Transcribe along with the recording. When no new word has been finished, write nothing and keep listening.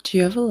Do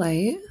you have a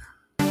light?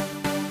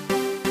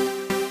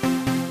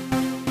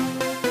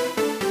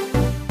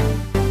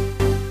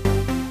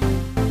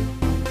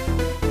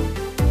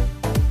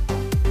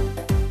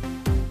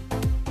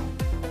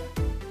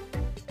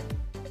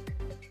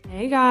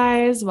 Hey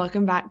guys,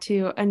 welcome back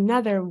to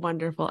another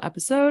wonderful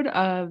episode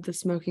of the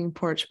Smoking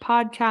Porch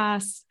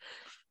podcast.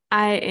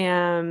 I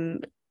am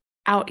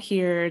out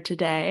here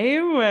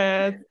today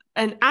with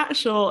an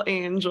actual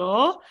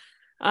angel,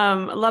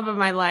 love of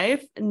my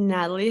life,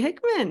 Natalie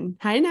Hickman.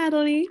 Hi,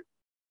 Natalie.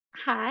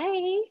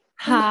 Hi.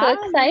 Hi. I'm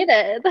so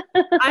excited.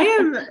 I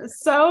am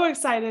so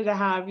excited to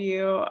have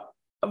you.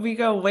 We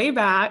go way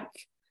back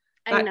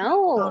I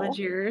know. to college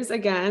years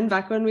again,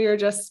 back when we were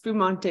just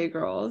Spumante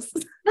girls.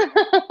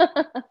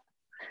 I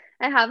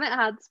haven't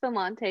had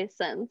spumante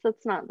since.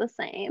 It's not the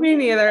same. Me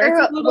neither.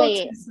 It's a little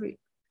wait, too sweet.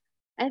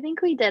 I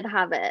think we did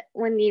have it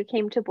when you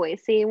came to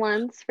Boise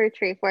once for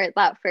Tree Fort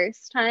that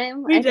first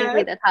time. We I think we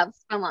did. did have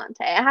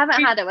spumante. I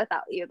haven't had it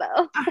without you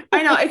though.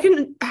 I know.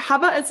 How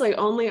about it's like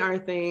only our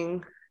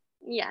thing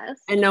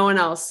Yes. and no one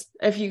else?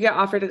 If you get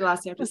offered a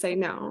glass, you have to say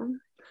no.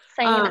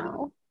 Say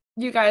no.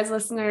 You guys,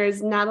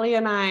 listeners, Natalie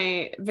and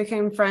I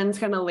became friends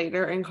kind of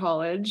later in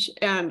college,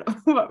 and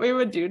what we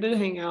would do to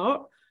hang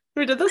out,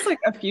 we did this like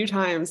a few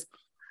times.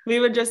 We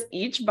would just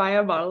each buy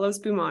a bottle of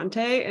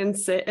spumante and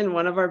sit in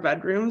one of our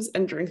bedrooms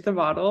and drink the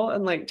bottle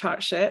and like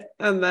talk shit.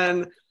 And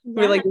then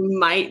we like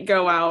might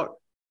go out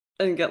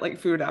and get like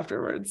food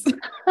afterwards.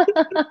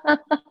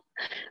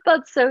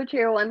 That's so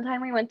true. One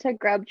time we went to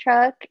Grub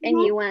Truck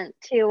and you went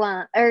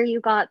to or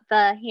you got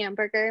the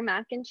hamburger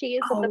mac and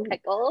cheese with the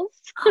pickles.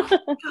 Oh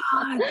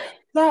God.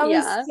 That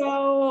was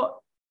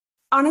so,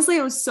 honestly,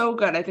 it was so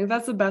good. I think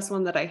that's the best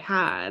one that I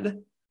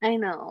had. I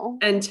know.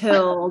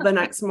 Until the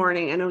next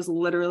morning, and it was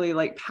literally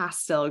like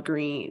pastel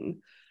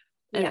green.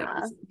 And it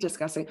was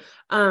disgusting.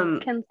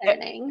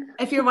 Concerning.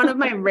 If you're one of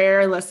my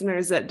rare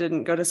listeners that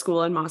didn't go to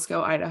school in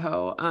Moscow,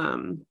 Idaho,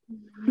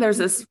 there's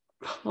this,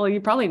 well,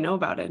 you probably know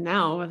about it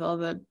now with all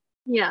the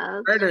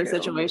murder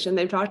situation.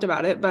 They've talked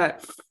about it,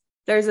 but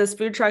there's this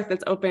food truck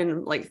that's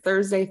open like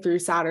Thursday through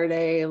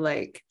Saturday,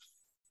 like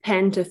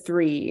 10 to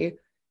 3,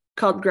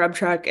 called Grub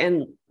Truck,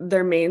 and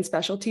their main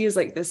specialty is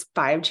like this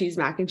 5 cheese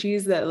mac and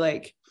cheese that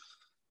like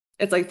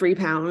it's like 3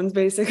 pounds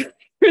basically.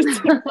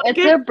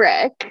 It's a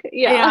brick.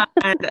 Yeah.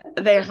 And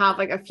they have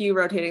like a few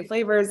rotating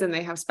flavors and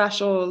they have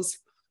specials.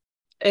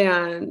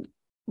 And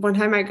one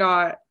time I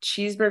got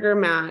cheeseburger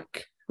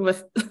mac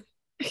with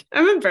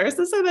I'm embarrassed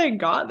to say that I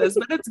got this,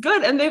 but it's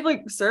good. And they've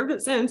like served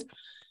it since.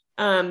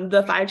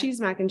 The 5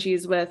 cheese mac and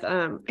cheese with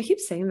I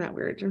keep saying that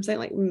weird. I'm saying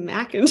like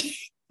mac and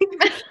cheese.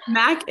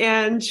 Mac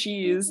and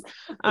cheese.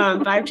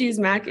 5 cheese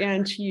mac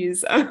and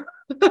cheese.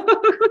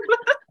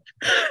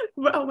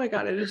 Oh my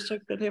God, I just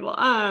shook the table.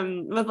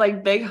 With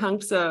like big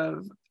hunks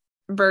of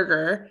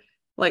burger,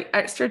 like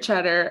extra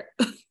cheddar,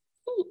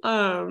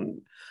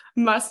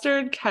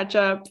 mustard,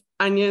 ketchup,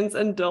 onions,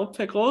 and dill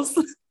pickles.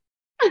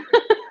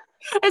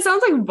 It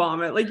sounds like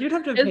vomit. Like you'd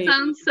have to pay. It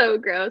sounds so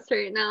gross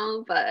right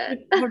now, but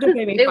you have to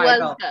pay me $5. It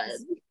was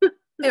good.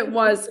 It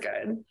was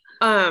good.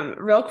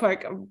 Real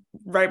quick,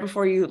 right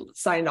before you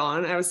signed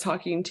on, I was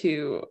talking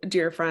to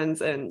dear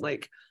friends and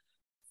like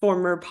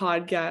former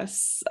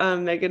podcasts,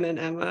 Megan and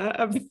Emma,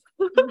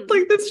 about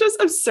like this just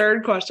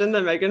absurd question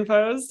that Megan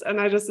posed, and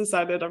I just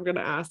decided I'm gonna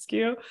ask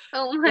you.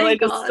 Oh my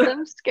God,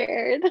 I'm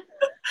scared.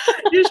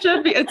 You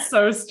should be. It's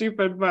so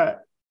stupid,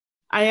 but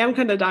I am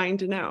kind of dying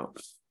to know.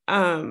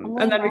 And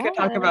then we could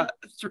talk about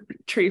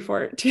Tree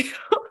Fort too.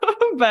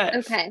 But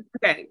okay.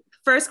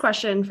 First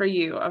question for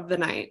you of the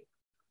night: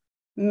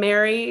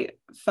 marry,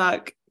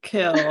 fuck,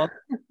 kill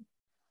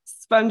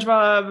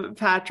SpongeBob,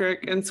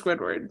 Patrick, and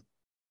Squidward.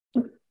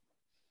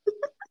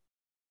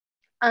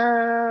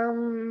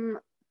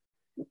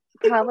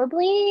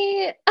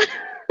 Probably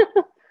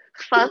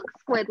fuck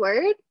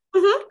Squidward.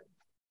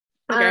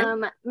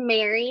 Okay.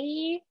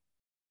 Marry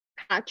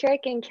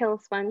Patrick and kill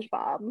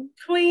SpongeBob.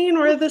 Queen,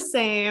 we're the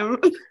same.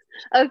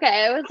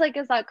 Okay, I was like,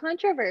 is that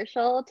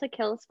controversial to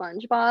kill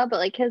SpongeBob? But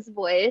like his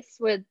voice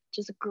would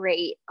just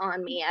grate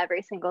on me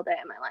every single day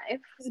of my life.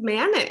 He's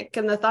manic,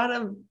 and the thought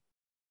of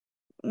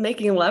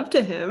making love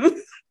to him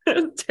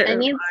I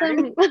need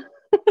some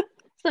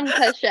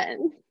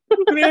cushion.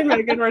 Me and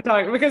Megan were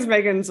talking because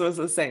Megan's was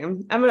the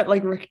same. Emma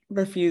like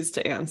refused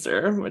to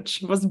answer,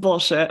 which was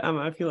bullshit.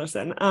 Emma, if you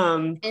listen.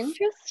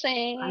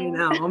 Interesting. I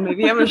know.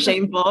 Maybe I'm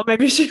shameful.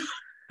 Maybe she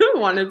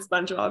wanted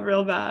SpongeBob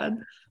real bad.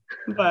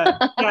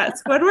 But yeah,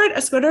 Squidward,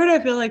 I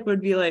feel like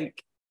would be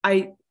like,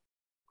 I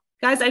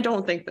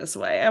don't think this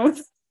way. I would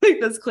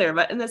make this clear,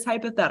 but in this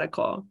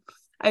hypothetical,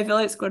 I feel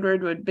like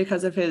Squidward would,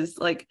 because of his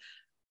like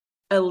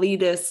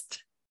elitist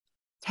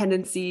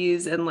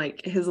tendencies and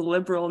like his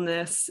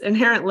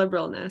inherent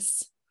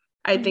liberalness,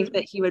 I think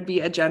that he would be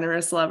a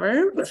generous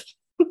lover.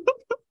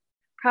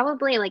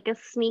 Probably like a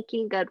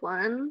sneaky good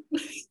one.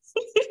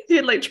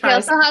 He'd like try. He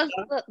also has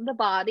the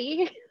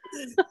body.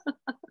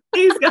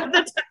 He's got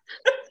the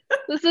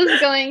This is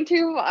going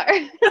too far.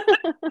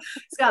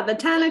 He's got the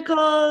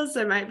tentacles.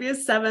 There might be a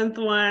 7th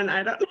one.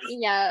 I don't know.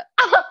 Yeah.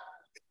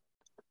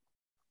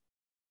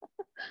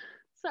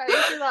 Sorry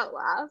for that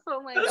laugh.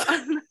 Oh my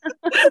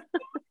god.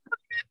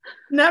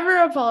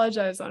 Never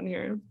apologize on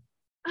here.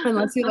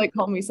 Unless you like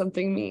call me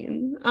something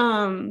mean.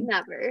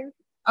 Never.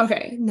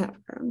 Okay,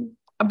 never.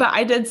 But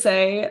I did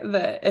say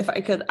that if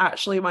I could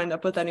actually wind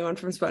up with anyone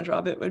from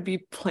SpongeBob, it would be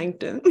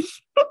Plankton.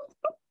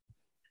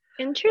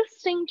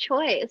 Interesting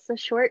choice. A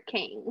short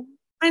king.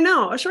 I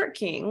know, a short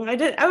king. I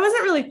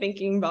wasn't really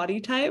thinking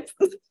body type.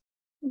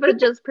 But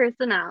just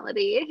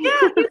personality.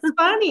 Yeah, he's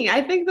funny.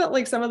 I think that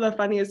like some of the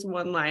funniest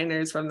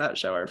one-liners from that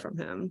show are from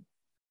him.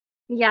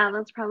 Yeah,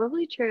 that's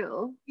probably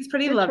true. He's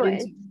pretty Good loving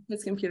choice. to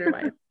his computer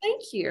wife.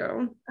 Thank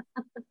you.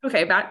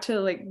 Okay, back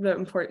to like the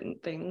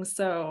important things.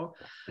 So,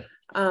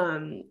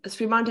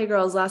 Spumante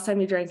Girls, last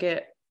time you drank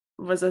it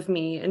was with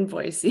me in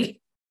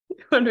Boise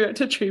when we went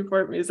to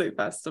Treeport Music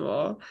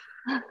Festival.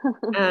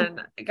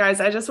 And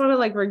guys, I just want to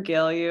like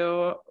regale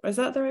you. Is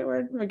that the right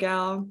word?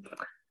 Regale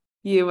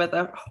you with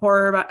a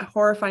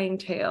horrifying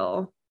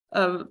tale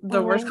of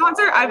the worst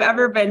concert I've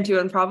ever been to,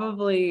 and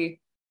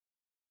probably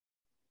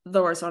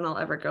the worst one I'll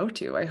ever go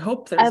to. I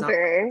hope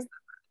there's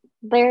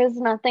There's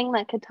nothing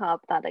that could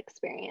top that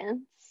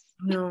experience.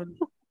 No.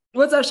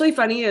 What's actually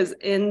funny is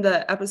in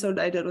the episode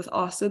I did with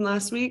Austin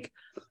last week,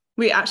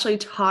 we actually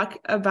talk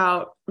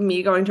about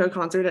me going to a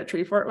concert at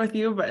Treefort with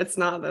you, but it's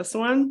not this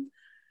one.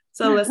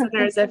 So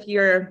listeners, if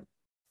you're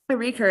a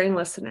recurring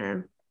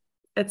listener,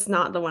 it's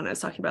not the one I was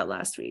talking about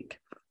last week.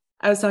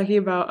 I was talking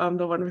about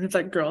the one where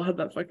that girl had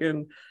that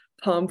fucking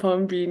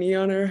pom-pom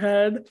beanie on her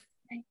head.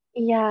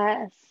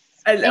 Yes.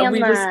 And we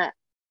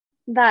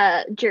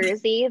the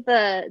jersey,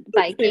 the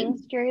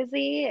Vikings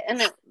jersey, and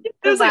the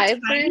vibes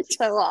were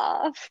so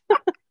off.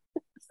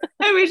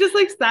 And we just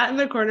like sat in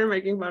the corner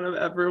making fun of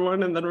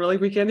everyone, and then we're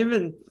like, we can't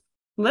even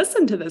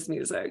listen to this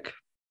music.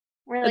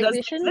 We're like,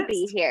 we shouldn't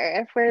be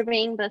here. If we're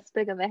being this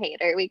big of a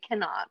hater, we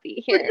cannot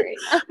be here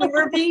right now.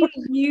 We're being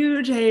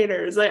huge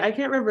haters. Like, I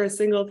can't remember a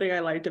single thing I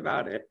liked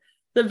about it.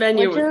 The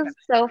venue was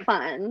so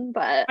fun,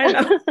 but I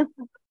know.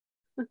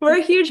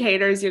 We're huge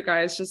haters, you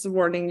guys. Just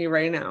warning you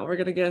right now. We're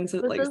gonna get into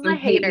this like is some a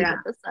hater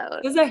episode.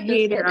 This is a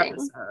hater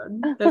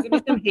episode. There's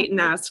gonna be some hate and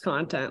ass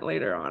content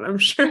later on, I'm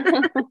sure.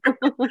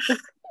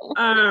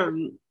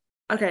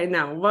 Okay,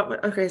 now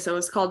okay, so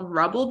it's called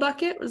Rubble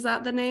Bucket. Was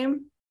that the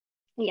name?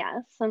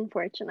 Yes,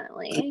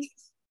 unfortunately.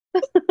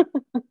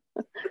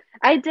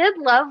 I did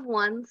love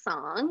one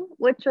song,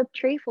 which with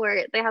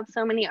Treefort, they have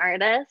so many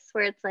artists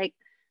where it's like,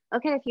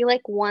 okay, if you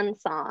like one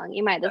song,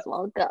 you might as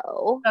well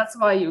go. That's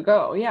why you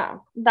go, yeah.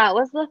 That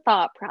was the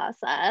thought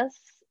process.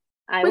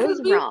 I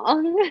was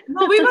wrong.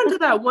 Well, we went to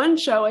that one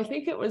show. I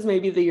think it was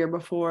maybe the year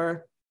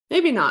before.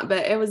 Maybe not,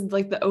 but it was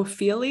like the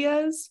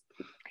Ophelias.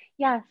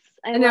 Yes,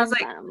 I love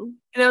them.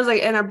 And it was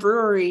like in a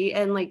brewery,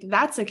 and like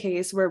that's a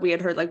case where we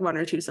had heard like one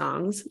or two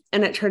songs,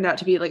 and it turned out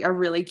to be like a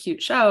really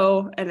cute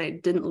show, and I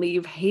didn't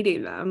leave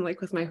hating them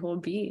like with my whole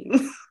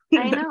being.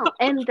 I know.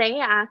 And they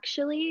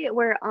actually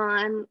were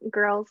on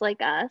Girls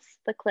Like Us,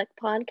 the Click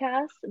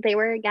podcast. They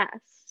were a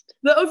guest.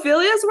 The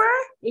Ophelias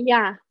were?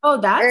 Yeah. Oh,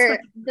 that's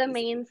the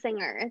main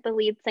singer, the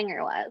lead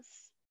singer was.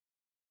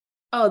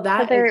 Oh,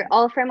 they're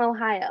all from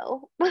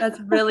Ohio. That's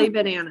really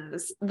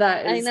bananas.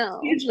 That is I know.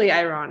 hugely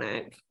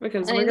ironic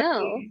because we're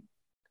gonna be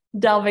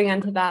delving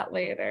into that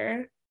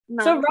later.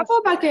 So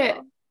Rubble Bucket,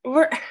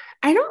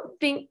 I don't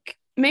think,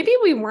 maybe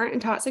we weren't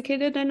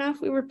intoxicated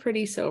enough. We were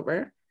pretty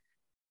sober.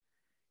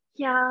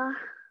 Yeah.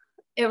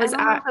 It was I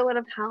don't know if it would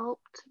have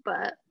helped,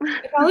 but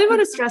it probably would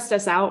have stressed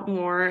us out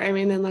more. I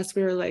mean, unless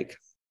we were like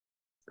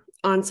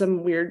on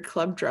some weird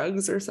club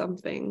drugs or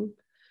something.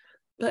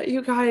 But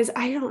you guys,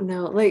 I don't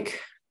know. Like,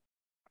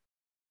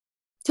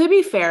 to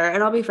be fair,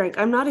 and I'll be frank,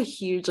 I'm not a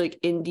huge like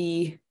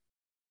indie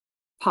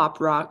pop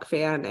rock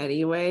fan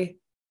anyway.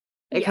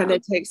 It kind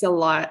of takes a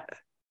lot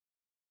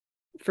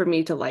for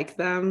me to like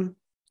them.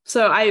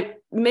 So I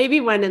maybe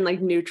went in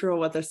like neutral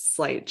with a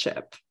slight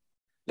chip.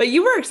 But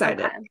you were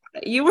excited.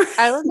 Okay.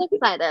 I was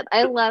excited.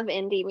 I love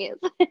indie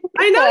music.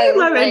 I know you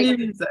love indie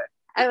music.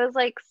 I was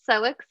like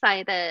so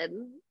excited,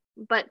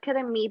 but could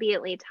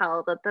immediately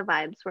tell that the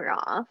vibes were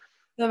off.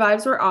 The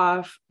vibes were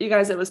off. You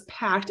guys, it was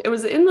packed. It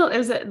was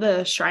at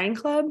the Shrine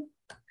Club?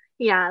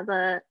 Yeah,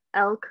 the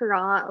El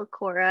Cora,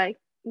 I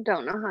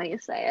don't know how you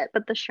say it,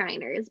 but the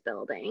Shriners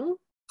building.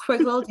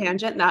 Quick little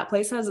tangent. That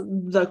place has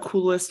the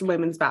coolest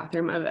women's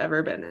bathroom I've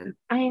ever been in.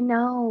 I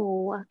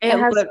know. It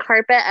has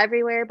carpet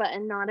everywhere, but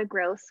in not a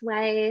gross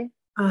way.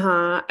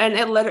 And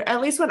it literally,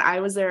 at least when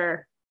I was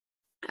there,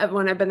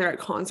 when I've been there at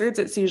concerts,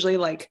 it's usually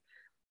like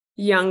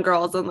young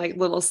girls in like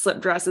little slip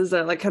dresses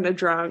that are like kind of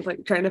drunk,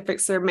 like trying to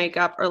fix their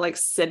makeup or like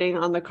sitting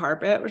on the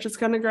carpet, which is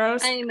kind of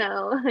gross. I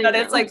know. But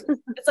it's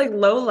like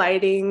low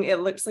lighting.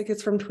 It looks like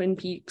it's from Twin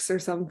Peaks or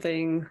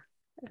something.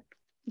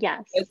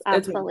 Yes,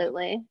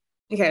 absolutely.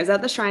 Okay, is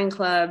that the Shrine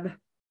Club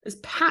is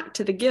packed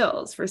to the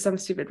gills for some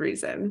stupid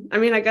reason. I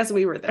mean, I guess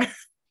we were there.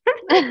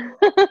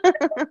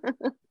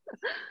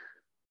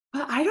 But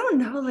I don't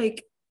know,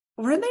 like,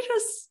 weren't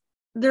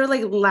they're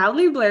like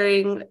loudly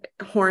blaring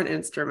horn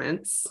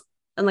instruments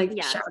and like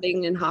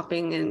shouting and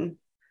hopping and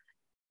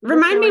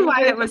remind me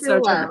why it was so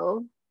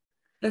low.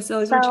 The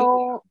ceilings were too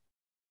low.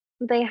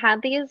 they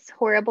had these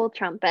horrible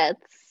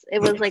trumpets.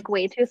 It was like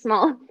way too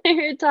small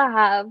there to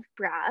have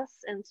brass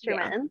Yeah.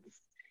 instruments.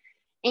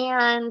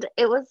 And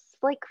it was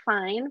like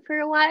fine for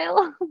a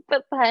while,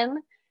 but then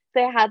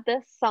they had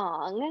this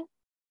song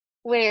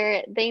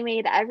where they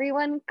made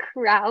everyone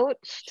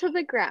crouch to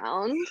the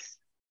ground.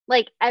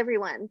 Like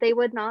everyone, they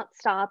would not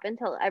stop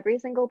until every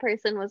single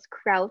person was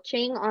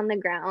crouching on the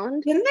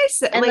ground. Didn't they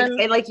say And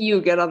then, like you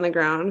get on the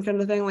ground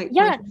kind of thing? Like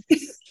point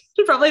yes.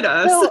 probably to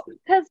us. So,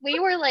 because we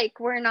were like,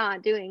 we're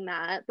not doing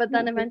that. But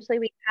then eventually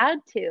we had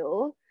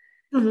to.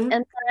 Mm-hmm.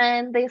 And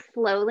then they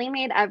slowly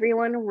made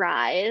everyone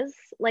rise.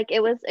 Like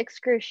it was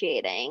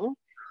excruciating.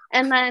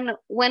 And then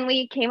when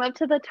we came up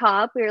to the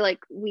top, we were like,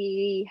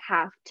 we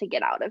have to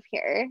get out of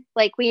here.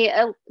 Like we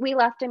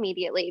left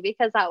immediately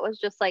because that was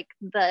just like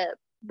the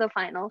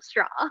final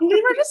straw. And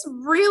they were just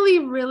really,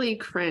 really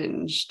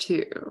cringe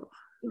too.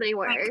 They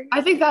were. Like,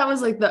 I think that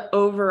was like the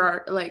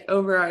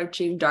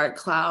overarching dark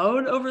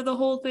cloud over the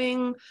whole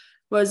thing.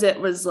 It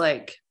was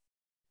like,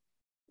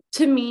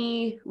 to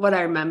me, what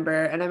I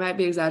remember, and I might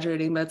be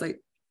exaggerating, but it's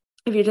like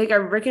if you take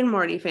a Rick and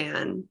Morty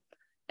fan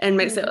and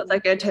mix it with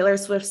like a Taylor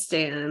Swift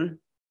stan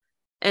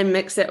and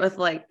mix it with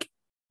like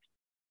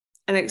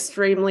an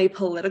extremely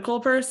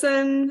political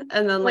person,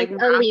 and then like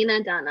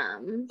Lena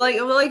Dunham.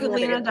 like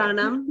Literally. Lena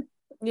Dunham.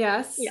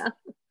 Yes. Yeah.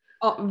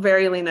 Oh,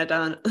 very Lena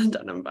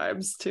Dunham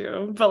vibes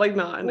too, but like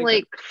not in a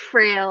like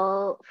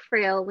frail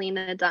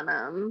Lena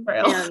Dunham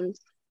frail.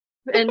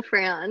 and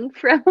Fran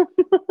from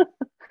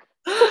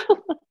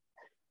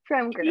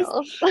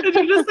Girls. Did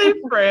you just say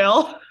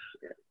frail?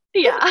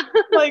 Yeah.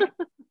 Like,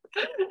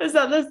 is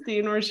that the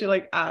scene where she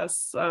like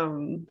asks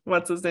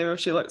what's his name if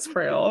she looks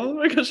frail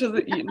because she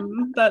hasn't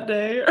eaten that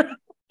day?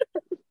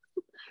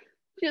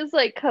 She's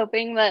like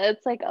coping that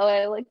it's like, oh,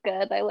 I look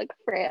good, I look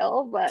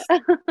frail, but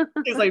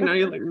He's like, no,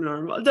 you look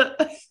normal. Is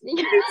that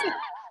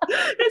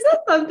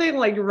something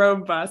like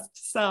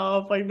robust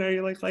self? Like, no,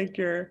 you look like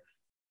you're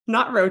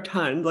not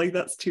rotund, like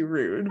that's too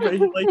rude, but he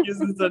like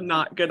uses a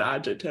not good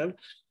adjective.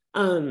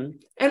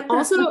 And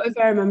also, if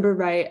I remember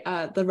right,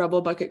 at the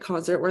Rebel Bucket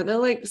concert, weren't there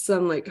like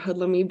some like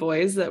hoodlummy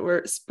boys that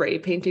were spray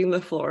painting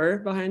the floor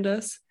behind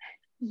us?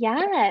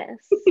 yes.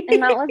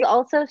 And that was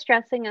also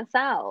stressing us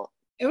out.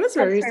 It was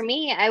Because very. for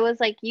me, I was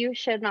like, you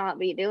should not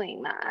be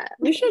doing that.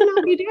 You should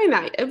not be doing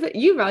that. If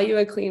you value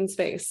a clean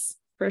space,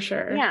 for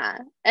sure. Yeah.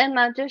 And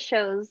that just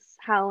shows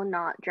how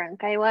not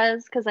drunk I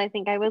was because I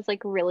think I was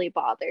like really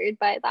bothered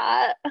by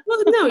that.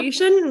 Well, no, you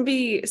shouldn't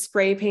be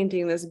spray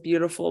painting this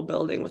beautiful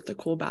building with the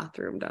cool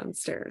bathroom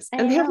downstairs. I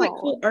And they have like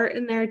know. cool art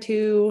in there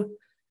too.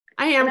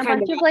 I am And a kind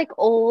bunch of like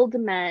old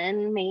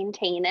men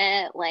maintain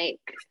it.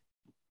 Like,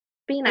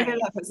 be I know nice.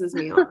 that pisses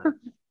me off.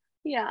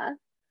 Yeah.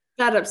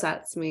 That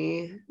upsets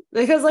me.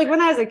 Because like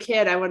when I was a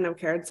kid, I wouldn't have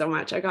cared so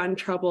much. I got in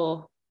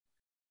trouble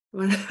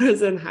when I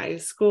was in high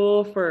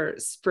school for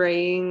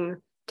spraying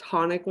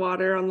tonic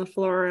water on the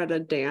floor at a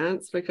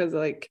dance because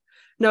like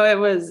no, it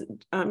was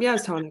it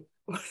was tonic.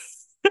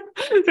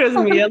 It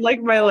was me and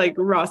like my like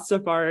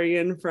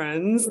Rastafarian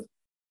friends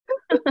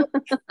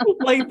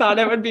like thought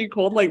it would be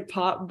cool to like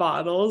pop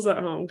bottles at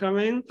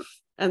homecoming,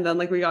 and then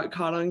like we got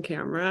caught on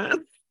camera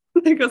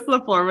because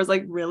the floor was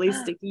like really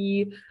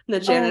sticky and the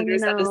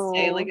janitors had to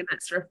stay like an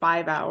extra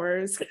 5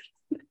 hours.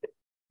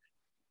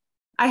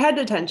 I had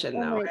detention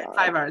though. I had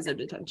 5 hours of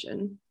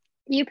detention.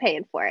 You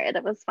paid for it.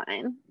 It was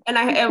fine. And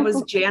it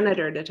was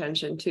janitor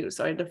detention too.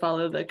 So I had to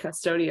follow the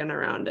custodian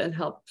around and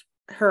help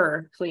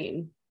her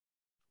clean.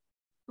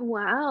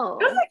 Wow.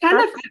 It was like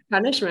kind of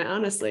punishment,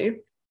 honestly.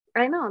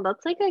 I know.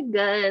 That's like a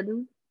good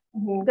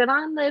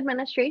on the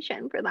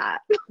administration for that.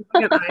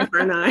 An eye for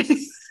an eye.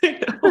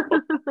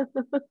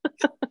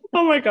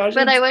 Oh my gosh.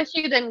 But I wish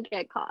you didn't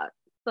get caught.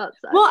 That's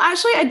well,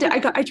 actually,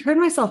 I turned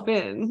myself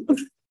in.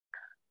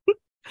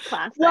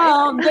 Classic.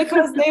 Well,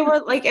 because they were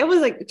like, it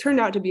was like, it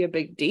turned out to be a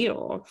big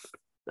deal.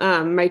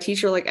 My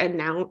teacher like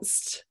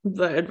announced,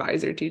 the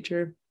advisor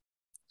teacher,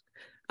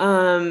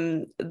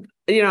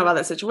 about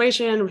that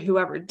situation,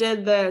 whoever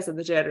did this, and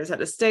the janitors had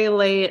to stay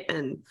late.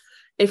 And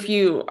if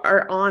you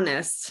are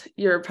honest,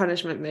 your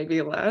punishment may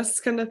be less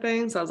kind of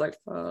thing. So I was like,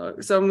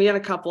 fuck. So me and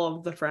a couple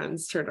of the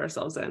friends turned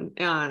ourselves in,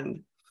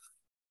 and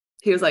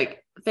he was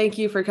like, thank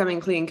you for coming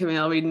clean,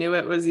 Camille. We knew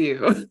it was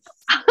you.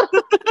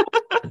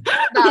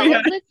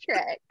 That was a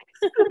trick.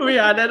 We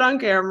had it on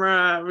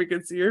camera. We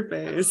could see your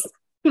face.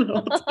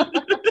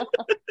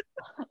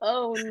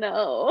 Oh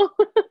no.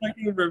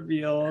 Fucking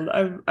revealed.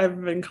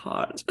 I've been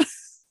caught.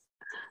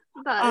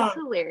 That is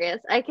hilarious.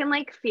 I can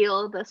like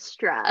feel the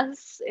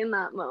stress in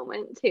that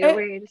moment too,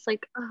 where you're just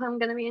like, oh, I'm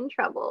gonna be in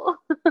trouble.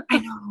 I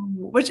know,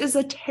 which is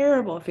a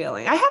terrible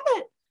feeling.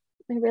 It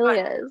really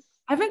is.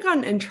 I haven't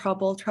gotten in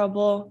trouble.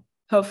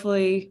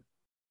 Hopefully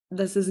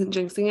this isn't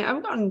jinxing it. I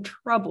haven't gotten in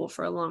trouble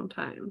for a long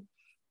time.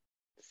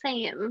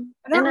 Same.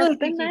 And it's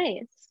been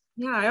nice.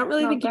 Yeah, I don't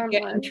really think you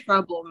get in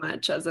trouble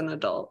much as an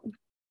adult.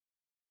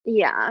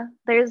 Yeah,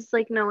 there's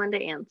like no one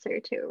to answer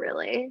to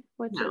really,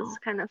 which is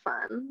kind of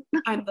fun.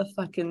 I'm the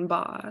fucking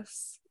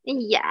boss.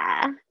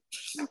 Yeah.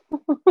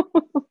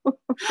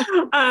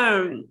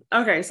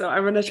 Okay, so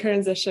I'm gonna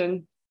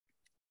transition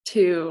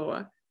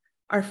to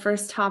our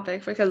first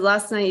topic, because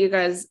last night you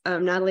guys,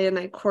 Natalie and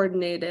I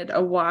coordinated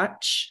a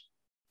watch.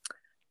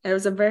 It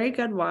was a very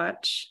good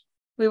watch.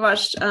 We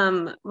watched,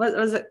 what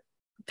was it?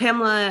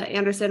 Pamela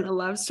Anderson, A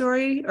Love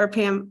Story, or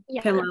Pamela,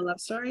 A Love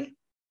Story?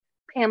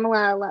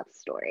 Pamela, A Love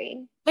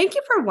Story. Thank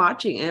you for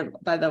watching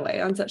it, by the way,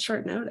 on such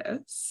short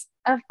notice.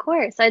 Of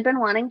course. I'd been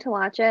wanting to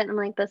watch it. I'm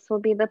like, this will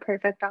be the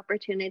perfect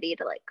opportunity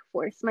to like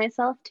force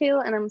myself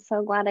to. And I'm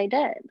so glad I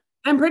did.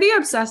 I'm pretty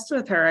obsessed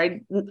with her.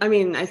 I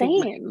mean, I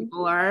think many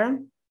people are.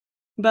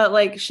 But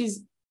like,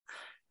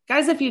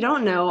 guys, if you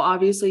don't know,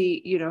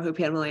 obviously you know who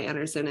Pamela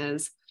Anderson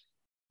is.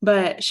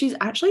 But she's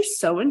actually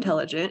so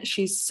intelligent.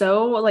 She's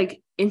so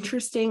like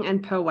interesting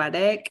and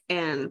poetic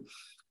and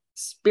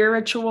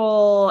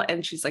spiritual.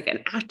 And she's like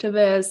an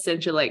activist,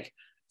 and she like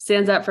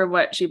stands up for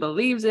what she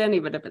believes in,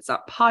 even if it's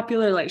not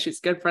popular. Like, she's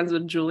good friends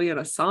with Julian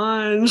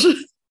Assange.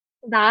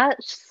 That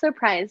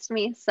surprised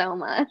me so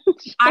much.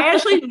 I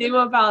actually knew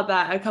about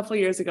that a couple of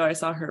years ago. I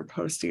saw her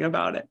posting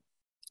about it,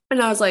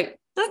 and I was like,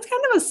 that's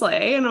kind of a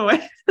slay in a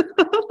way.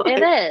 Like,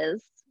 it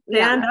is.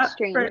 Yeah,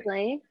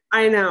 strangely.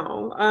 I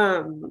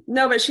know.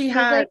 No, but she's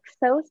like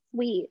so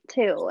sweet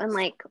too, and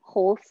like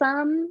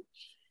wholesome.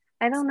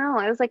 I don't know.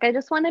 I was like, I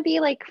just want to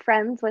be like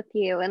friends with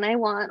you, and I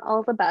want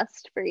all the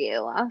best for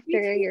you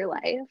after your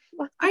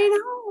life. I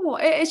know.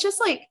 It's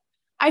just like,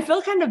 I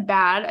feel kind of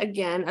bad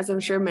again, as I'm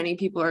sure many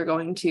people are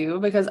going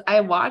to, because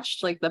I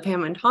watched like the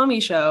Pam and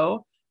Tommy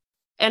show,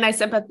 and I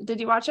said, but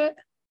did you watch it?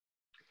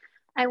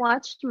 I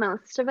watched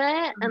most of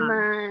it, and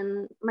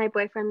then my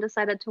boyfriend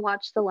decided to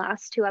watch the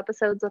last 2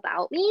 episodes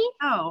without me.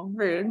 Oh,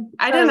 rude.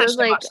 I didn't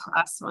actually watch the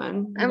last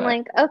one. I'm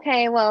like,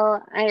 okay,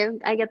 well,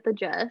 I get the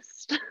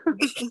gist.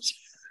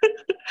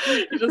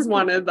 You just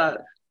wanted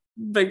that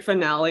big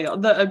finale,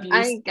 the abuse.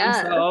 I guess.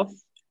 Himself.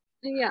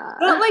 Yeah.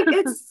 But like,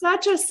 it's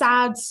such a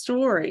sad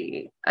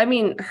story. I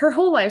mean, her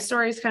whole life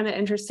story is kind of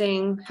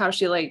interesting, how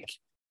she like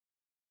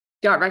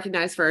got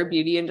recognized for her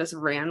beauty and just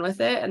ran with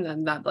it, and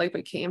then that like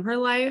became her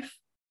life.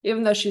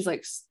 Even though she's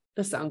like,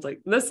 this sounds like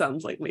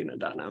Lena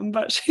Dunham,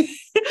 but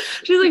she's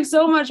like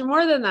so much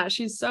more than that.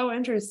 She's so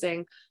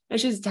interesting, and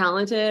she's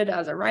talented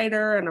as a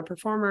writer and a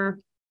performer.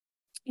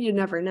 You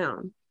never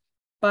know.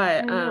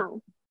 But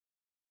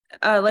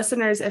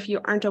listeners, if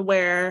you aren't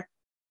aware,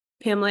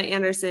 Pamela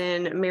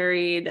Anderson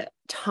married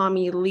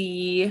Tommy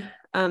Lee,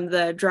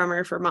 the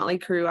drummer for Motley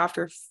Crue,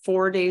 after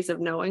 4 days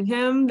of knowing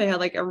him. They had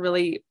like a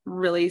really,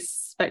 really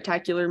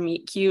spectacular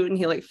meet cute, and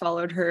he like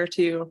followed her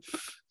to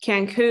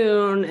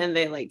Cancun, and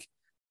they like,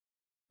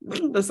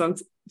 this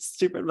sounds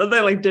stupid, but they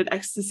like did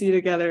ecstasy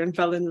together and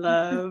fell in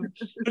love,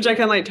 which I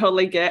can like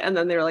totally get. And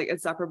then they were like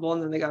inseparable,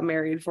 and then they got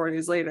married 4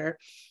 days later.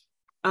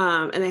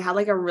 And they had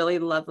like a really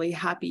lovely,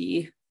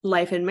 happy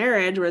life in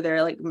marriage where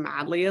they're like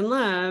madly in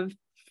love.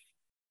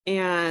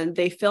 And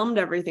they filmed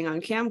everything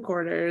on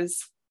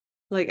camcorders,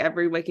 like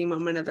every waking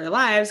moment of their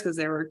lives, because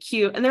they were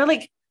cute. And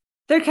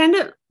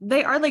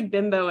they are like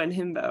bimbo and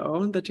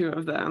himbo, the two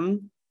of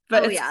them.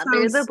 But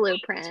they're the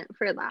blueprint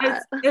for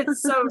that.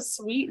 It's so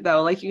sweet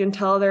though. Like, you can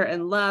tell they're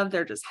in love.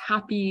 They're just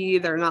happy.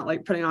 They're not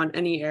like putting on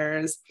any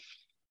airs.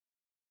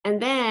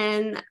 And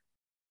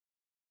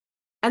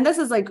this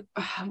is like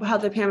how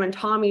the Pam and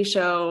Tommy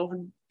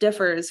show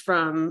differs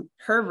from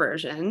her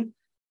version,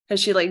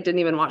 because she like didn't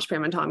even watch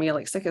Pam and Tommy. It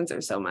like sickens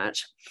her so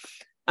much.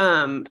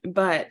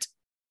 But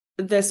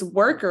this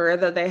worker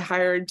that they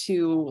hired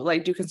to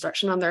like do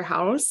construction on their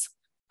house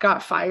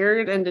got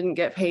fired and didn't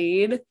get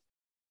paid.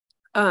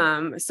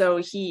 So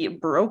he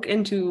broke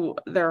into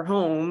their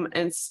home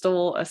and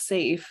stole a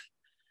safe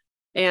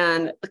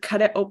and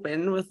cut it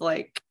open with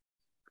like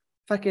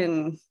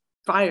fucking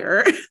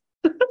fire.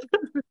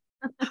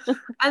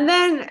 And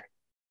then,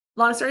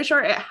 long story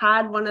short, it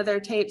had one of their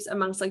tapes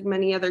amongst like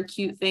many other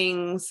cute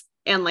things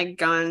and like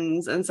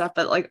guns and stuff,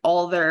 but like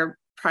all their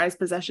prized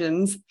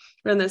possessions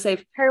were in the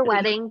safe. Her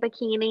wedding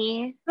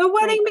bikini. The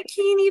wedding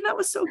bikini, that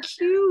was so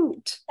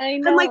cute. I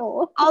know. And like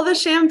all the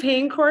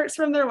champagne corks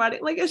from their wedding,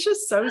 like it's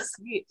just so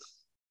sweet.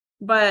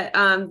 But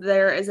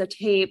there is a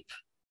tape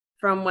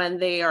from when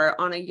they are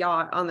on a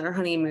yacht on their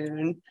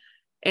honeymoon,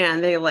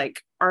 and they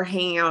like are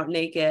hanging out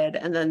naked,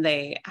 and then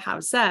they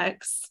have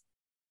sex.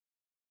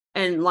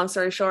 And long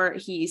story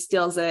short, he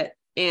steals it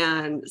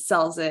and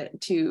sells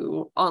it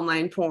to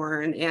online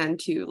porn and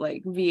to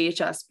like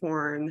VHS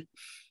porn.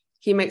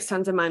 He makes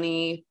tons of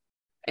money,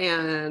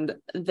 and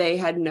they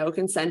had no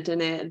consent in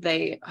it.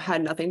 They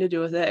had nothing to do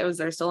with it. It was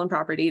their stolen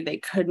property. They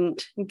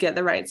couldn't get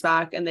the rights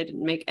back, and they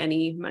didn't make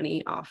any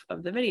money off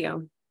of the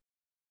video.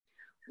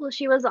 Well,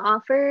 she was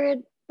offered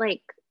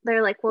like,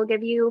 they're like, we'll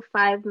give you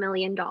 $5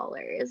 million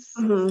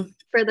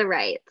for the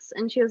rights.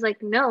 And she was like,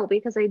 no,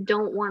 because I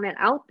don't want it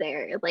out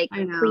there. Like,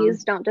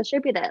 please don't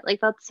distribute it.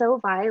 Like, that's so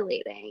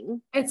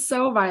violating. It's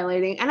so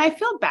violating. And I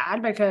feel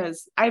bad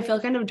because I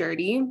feel kind of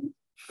dirty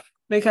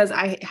because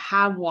I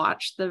have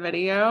watched the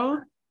video.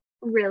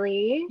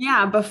 Really?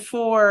 Yeah,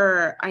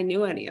 before I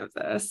knew any of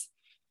this.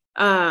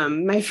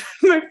 My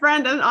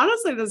friend, and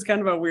honestly, this is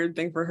kind of a weird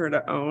thing for her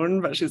to own,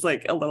 but she's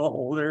like a little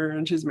older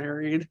and she's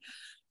married.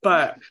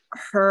 but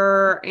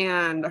her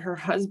and her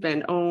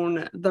husband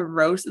own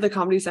the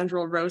Comedy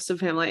Central roast of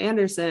Pamela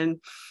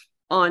Anderson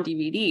on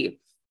DVD.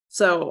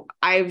 So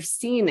I've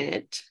seen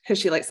it because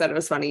she like said it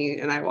was funny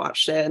and I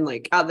watched it, and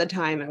like at the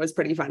time it was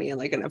pretty funny in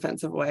like an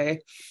offensive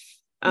way.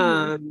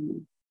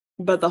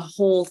 But the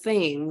whole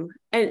thing,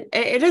 and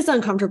it is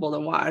uncomfortable to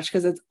watch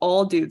because it's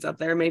all dudes up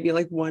there, maybe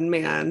like one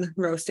man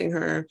roasting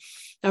her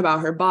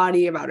about her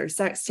body, about her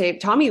sex tape.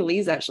 Tommy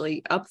Lee's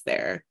actually up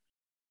there.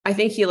 I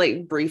think he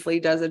like briefly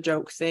does a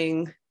joke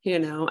thing, you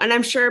know, and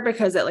I'm sure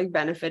because it like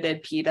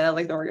benefited PETA,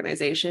 like the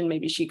organization,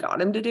 maybe she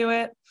got him to do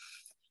it.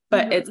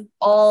 But it's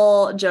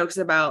all jokes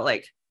about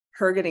like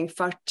her getting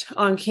fucked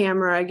on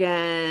camera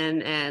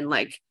again, and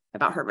like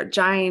about her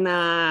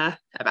vagina,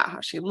 about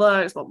how she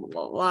looks, blah, blah,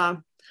 blah, blah.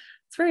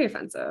 It's very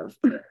offensive.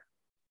 I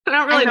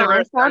don't really know.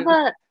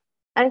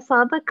 I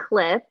saw the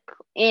clip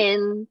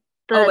in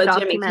the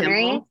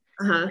documentary,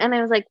 and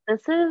I was like,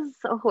 this is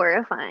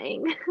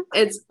horrifying.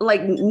 It's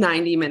like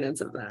 90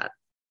 minutes of that.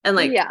 And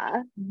like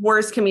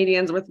worse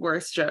comedians with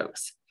worse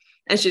jokes.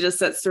 And she just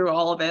sits through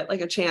all of it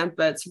like a champ,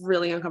 but it's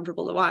really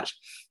uncomfortable to watch.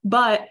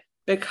 But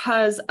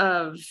because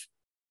of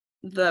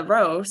the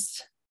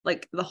roast,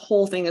 like the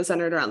whole thing is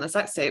centered around the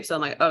sex tape. So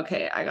I'm like,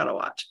 okay, I gotta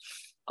watch.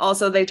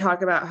 Also, they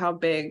talk about how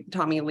big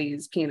Tommy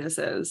Lee's penis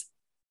is.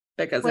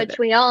 Which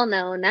we all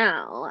know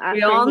now after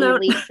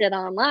he leaked it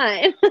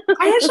online.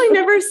 I actually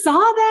never saw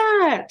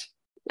that.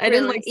 I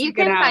didn't like you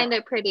can find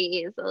it pretty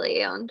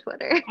easily on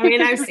Twitter. I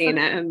mean, I've seen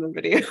it in the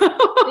video.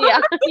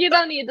 Yeah, you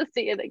don't need to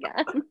see it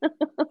again.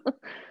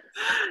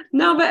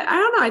 No, but I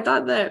don't know.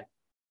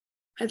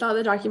 I thought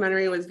the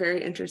documentary was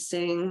very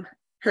interesting.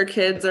 Her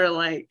kids are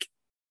like,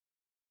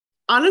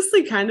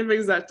 honestly, kind of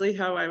exactly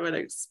how I would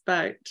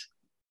expect.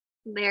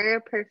 They're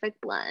a perfect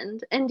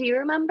blend. And do you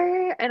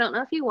remember, I don't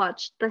know if you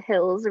watched the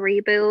Hills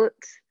reboot.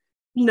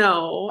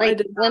 No, like I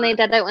did not. When they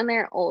did it when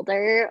they're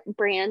older,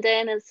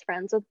 Brandon is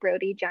friends with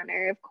Brody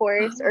Jenner, of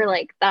course, or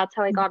like that's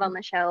how I got on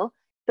the show.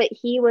 But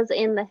he was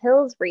in the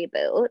Hills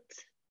reboot.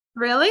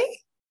 Really?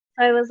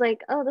 So I was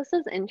like, oh, this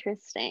is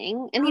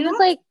interesting. And he was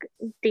like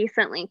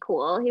decently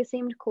cool. He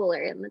seemed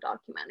cooler in the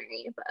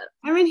documentary, but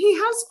I mean, he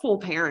has cool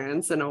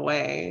parents in a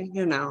way,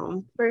 you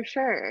know. For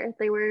sure.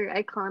 They were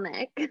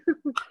iconic.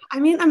 I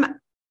mean,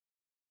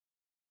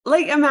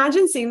 like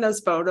imagine seeing those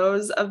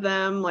photos of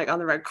them like on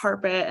the red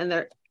carpet and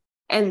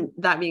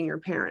that being your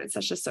parents.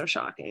 That's just so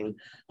shocking.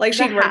 Like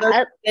she'd wear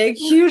those big,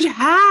 huge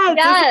hats.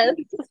 Yes.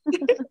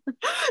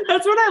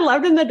 That's what I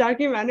loved in the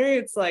documentary.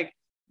 It's like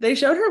they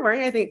showed her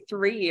wearing, I think,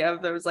 3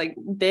 of those like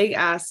big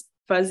ass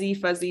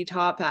fuzzy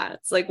top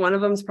hats. Like one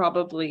of them's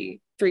probably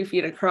 3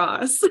 feet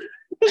across.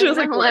 She was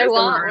like, I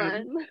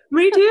want one.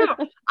 Me too.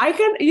 I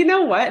can, you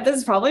know what? This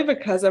is probably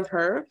because of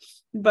her,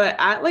 but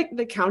at like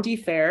the county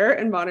fair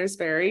in Bonners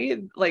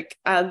Ferry, like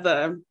at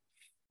the,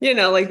 you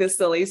know, like the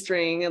silly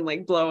string and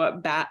like blow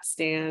up bat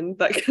stand,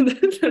 that kind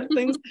of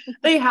things.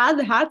 They had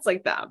the hats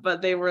like that,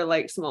 but they were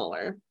like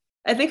smaller.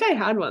 I think I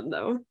had one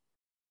though.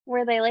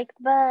 Were they like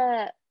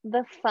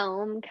the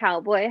foam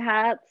cowboy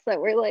hats that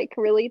were like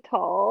really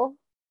tall?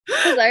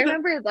 Because I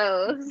remember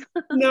those.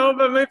 No,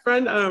 but my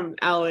friend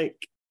Alec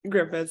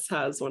Griffiths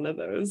has one of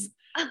those.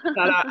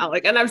 Shout out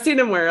Alec, and I've seen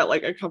him wear it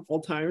like a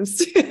couple times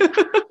too.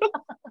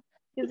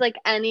 He's like,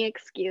 any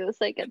excuse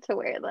I get to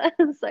wear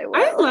this, I will.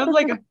 I love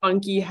like a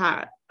funky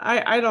hat.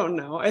 I don't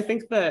know. I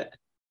think that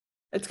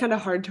it's kind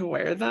of hard to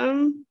wear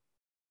them,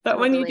 but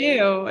when you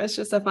do, it's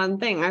just a fun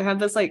thing. I have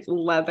this like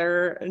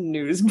leather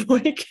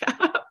newsboy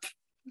cap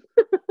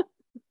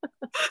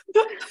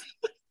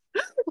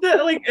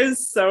that like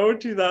is so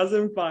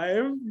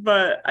 2005,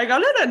 but I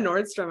got it at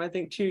Nordstrom I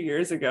think 2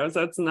 years ago,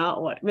 so it's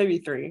not like maybe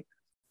 3.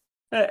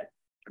 But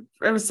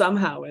it was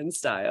somehow in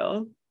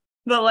style.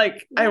 But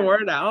like I wore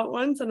it out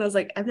once and I was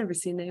like, I've never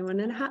seen anyone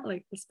in a hat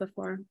like this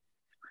before.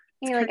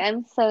 You're like,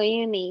 I'm so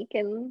unique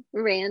and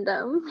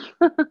random.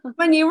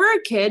 When you were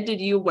a kid, did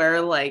you wear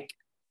like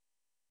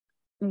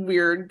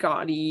weird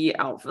gaudy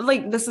outfit?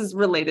 Like this is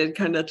related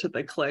kind of to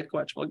the clique,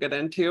 which we'll get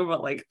into,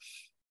 but like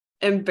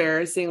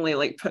embarrassingly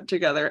like put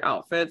together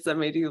outfits that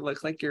made you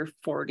look like you're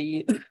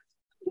 40.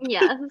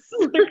 Yes.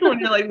 Like when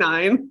you're like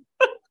 9.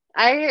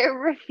 I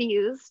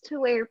refused to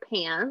wear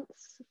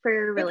pants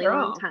for a really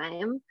long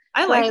time.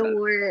 I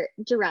wore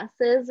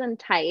dresses and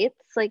tights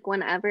like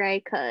whenever I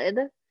could,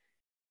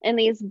 and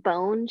these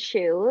bone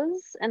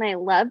shoes, and I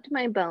loved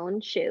my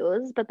bone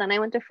shoes. But then I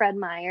went to Fred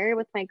Meyer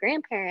with my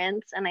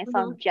grandparents and I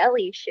saw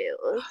jelly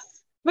shoes.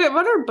 Wait,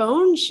 what are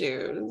bone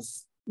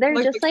shoes? They're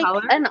like just like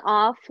color? An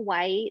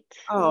off-white,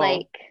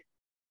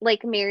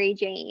 like Mary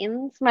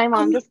Jane's. My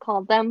mom just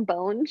called them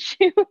bone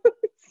shoes.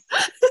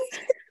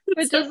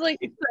 Which is like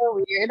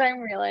so weird, I'm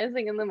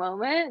realizing in the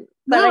moment.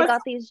 But I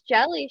got these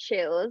jelly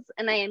shoes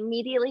and I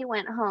immediately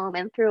went home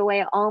and threw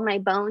away all my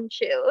bone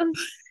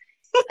shoes.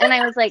 And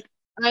I was like,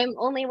 I'm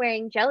only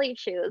wearing jelly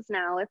shoes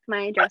now with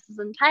my dresses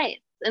and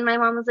tights. And my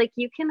mom was like,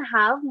 you can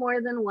have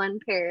more than one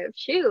pair of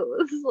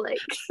shoes. Like,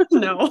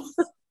 no.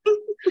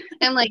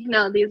 I'm like,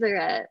 no, these are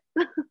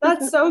it.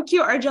 That's so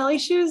cute. Are jelly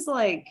shoes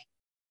like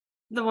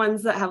the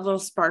ones that have little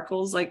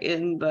sparkles like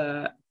in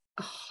the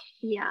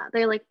Yeah,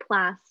 they're like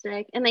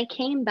plastic, and they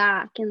came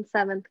back in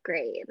 7th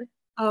grade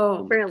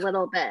Oh for my a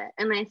little bit,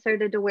 and I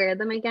started to wear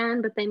them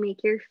again, but they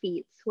make your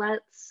feet sweat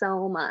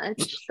so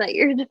much that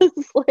you're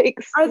just like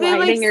Are they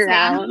like sliding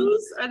around.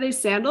 sandals? Are they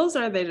sandals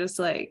or are they just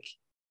like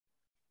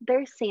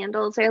Their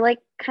sandals are like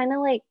kind of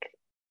like,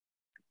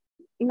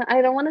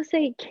 I don't want to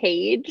say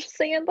cage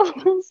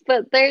sandals,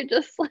 but they're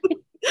just like,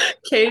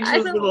 cage I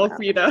those don't little know.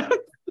 feet up?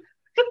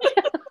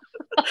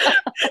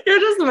 You're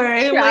just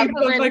wearing Trap like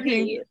them the in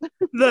fucking feet.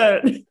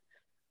 the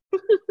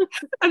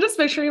I'm just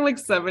picturing like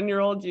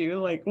 7-year-old you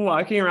like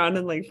walking around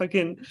in like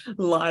fucking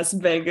Las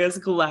Vegas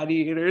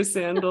gladiator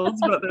sandals,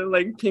 but they're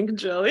like pink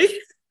jelly.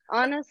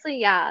 Honestly,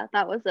 yeah,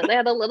 that was it. They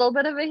had a little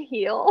bit of a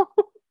heel.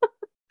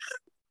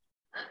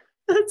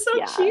 That's so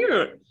Yeah.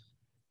 cute.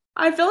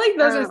 I feel like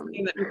those are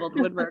something that people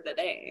would wear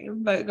today,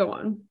 but go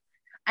on.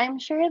 I'm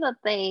sure that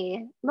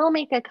they'll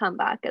make a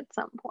comeback at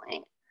some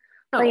point.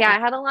 But yeah, Oh, I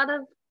had a lot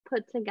of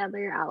put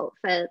together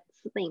outfits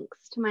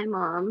thanks to my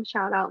mom.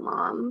 Shout out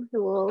mom,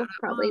 who will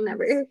probably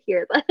never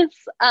hear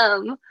this.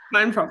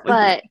 mine probably.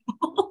 But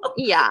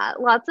yeah,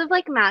 lots of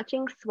like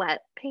matching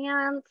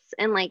sweatpants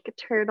and like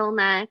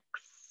turtlenecks.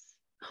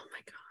 Oh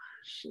my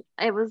gosh.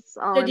 It was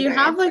all Did you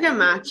have like a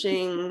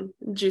embarrassing.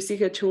 matching Juicy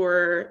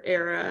Couture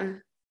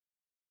era?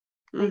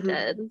 I Mm-hmm.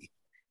 did.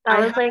 That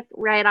was like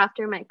right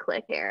after my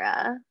click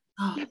era.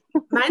 Oh,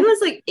 mine was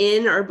like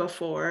in or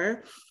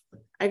before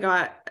I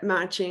got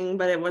matching,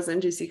 but it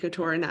wasn't Juicy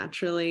Couture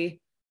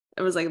naturally.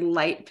 It was like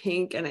light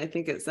pink, and I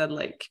think it said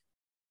like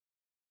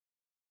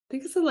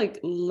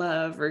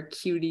love or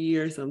cutie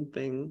or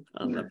something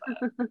on the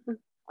butt.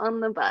 On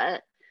the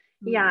butt.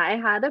 Yeah, I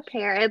had a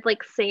pair. I'd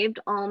like saved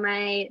all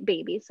my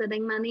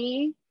babysitting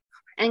money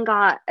and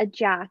got a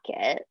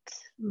jacket.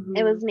 Mm-hmm.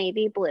 It was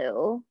navy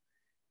blue.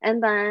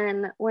 And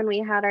then when we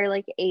had our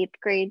like 8th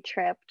grade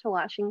trip to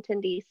Washington,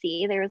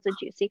 D.C., there was a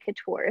Juicy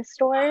Couture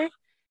store.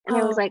 And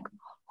I was like,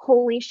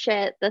 holy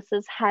shit, this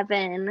is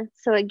heaven.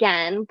 So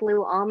again,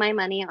 blew all my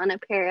money on a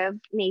pair of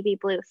navy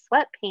blue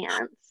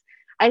sweatpants.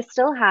 I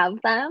still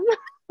have them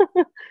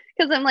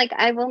because I'm like,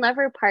 I will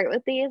never part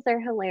with these.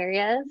 They're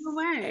hilarious. No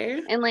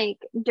way. And like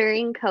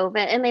during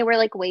COVID, and they were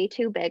like way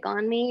too big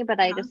on me, but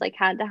I just like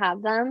had to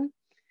have them.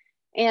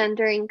 And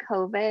during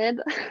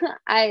COVID,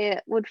 I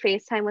would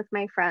FaceTime with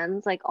my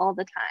friends like all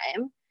the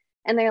time.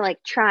 And they're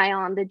like, try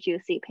on the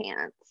Juicy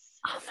pants.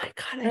 Oh my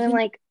God. And I'm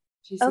like,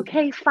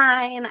 okay,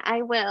 fine,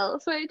 I will.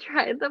 So I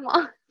tried them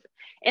on.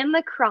 And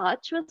the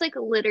crotch was like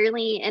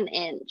literally an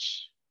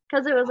inch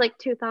because it was like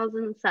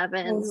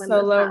 2007 when this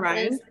happened.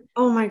 Rise.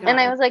 Oh my God. And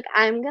I was like,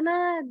 I'm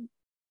gonna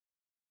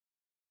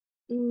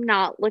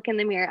not look in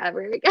the mirror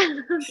ever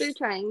again after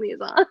trying these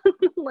on.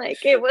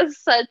 Like it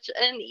was such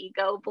an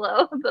ego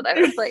blow that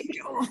I was like,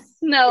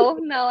 no,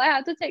 I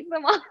had to take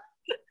them off.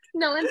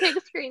 No one takes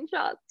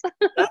screenshots.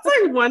 That's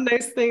like one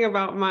nice thing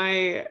about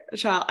my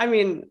child. I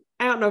mean,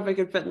 I don't know if I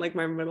could fit in like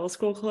my middle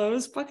school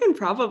clothes. Fucking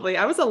probably.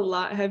 I was a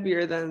lot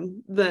heavier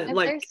than If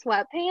like they're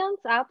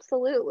sweatpants,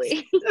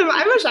 absolutely.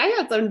 I wish I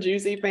had some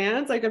juicy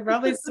pants. I could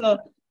probably still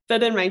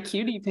fit in my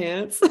cutie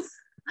pants.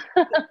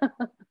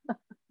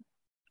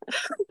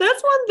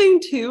 That's one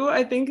thing too.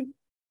 I think,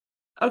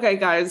 okay,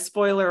 guys,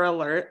 spoiler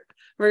alert.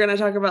 We're going to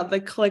talk about the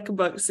Click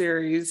book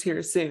series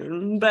here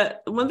soon.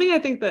 But one thing I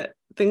think that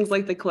things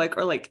like the Click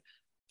or like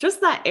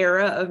just that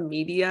era of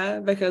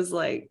media, because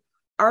like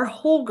our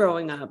whole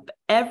growing up,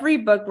 every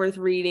book worth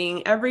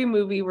reading, every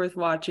movie worth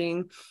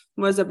watching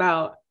was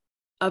about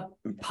a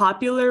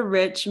popular,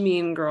 rich,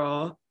 mean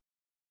girl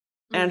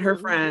and her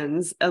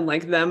friends and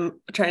like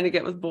them trying to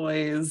get with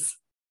boys.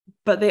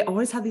 But they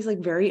always had these like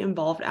very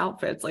involved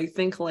outfits. Like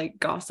think like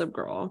Gossip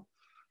Girl.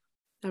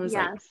 I was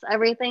like,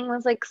 everything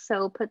was like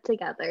so put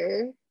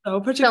together.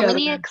 so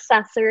many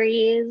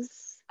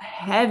accessories.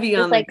 Heavy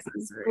just on like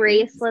accessories.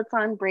 Bracelets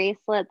on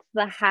bracelets,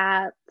 the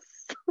hats.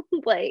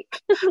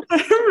 Like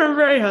I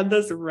remember I had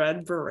this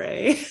red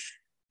beret.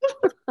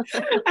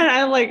 And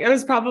I like it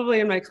was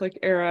probably in my Click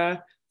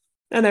era.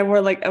 And I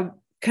wore like a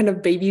kind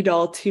of baby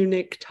doll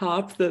tunic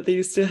top that they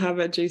used to have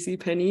at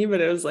JCPenney,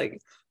 but it was like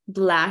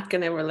black,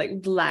 and I wore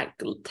like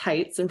black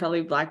tights and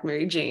probably black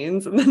Mary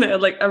Janes, and then I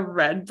had like a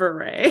red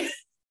beret.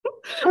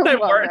 I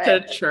wore it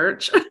to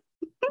church. I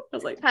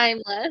was like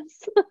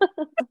timeless.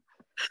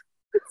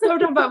 So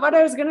dumb. But what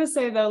I was gonna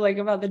say though, like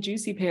about the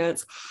Juicy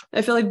pants,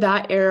 I feel like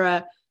that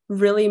era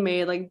really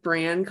made like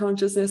brand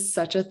consciousness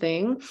such a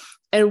thing.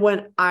 And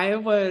when I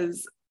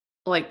was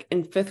like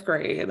in 5th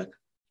grade,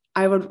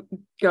 I would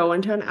go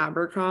into an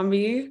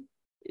Abercrombie,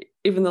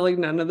 even though like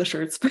none of the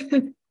shirts fit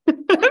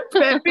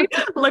me,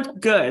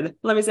 looked good.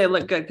 Let me say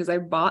look good because I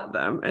bought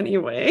them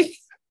anyway.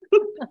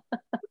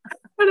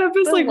 But I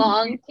was like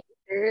long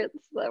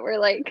t-shirts that were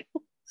like,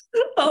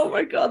 oh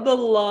my God, the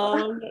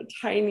long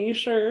tiny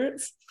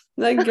shirts.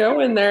 Then go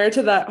in there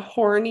to that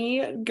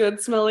horny, good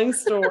smelling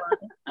store.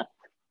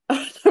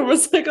 It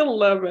was like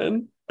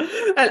 11.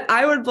 And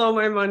I would blow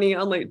my money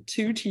on like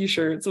 2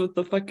 t-shirts with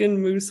the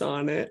fucking moose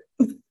on it.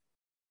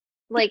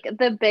 like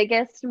the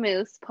biggest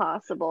moose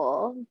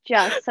possible,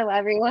 just so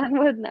everyone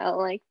would know,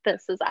 like,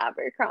 this is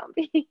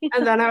Abercrombie.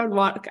 And then I would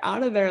walk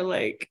out of there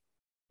like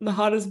the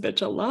hottest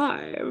bitch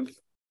alive.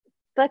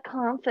 The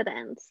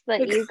confidence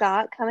that you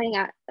got coming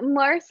out,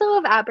 more so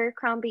of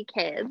Abercrombie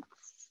kids.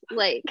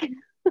 Like,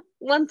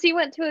 once you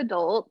went to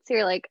adults,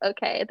 you're like,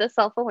 okay, the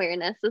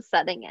self-awareness is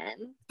setting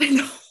in. I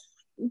know.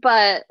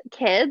 But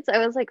kids, I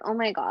was like, oh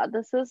my God,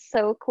 this is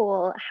so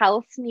cool.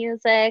 House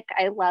music,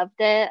 I loved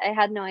it. I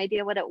had no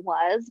idea what it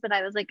was, but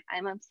I was like,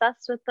 I'm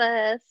obsessed with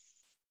this.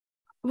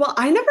 Well,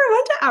 I never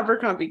went to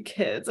Abercrombie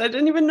Kids. I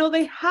didn't even know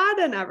they had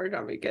an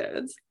Abercrombie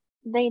Kids.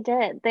 They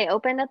did. They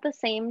opened at the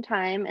same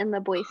time in the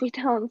Boise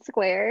Town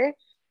Square.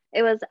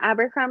 It was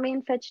Abercrombie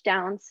and Fitch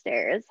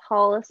downstairs,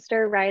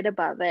 Hollister right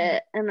above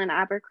it, and then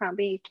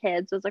Abercrombie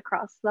Kids was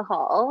across the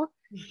hall.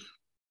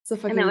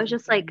 And it was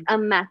just like a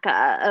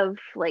mecca of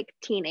like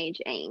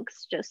teenage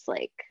angst, just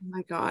like, oh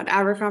my God,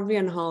 Abercrombie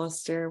and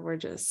Hollister were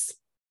just.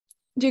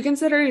 Do you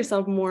consider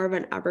yourself more of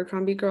an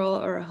Abercrombie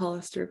girl or a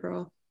Hollister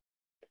girl?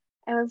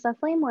 I was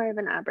definitely more of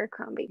an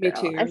Abercrombie girl.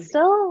 Me too. I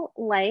still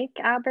like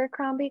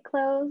Abercrombie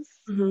clothes.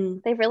 Mm-hmm.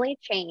 They've really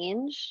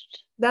changed.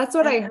 That's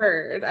what I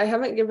heard. I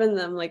haven't given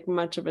them like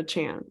much of a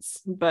chance,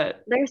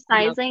 but their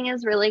sizing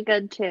is really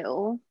good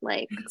too.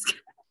 Like,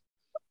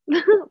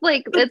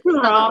 like it's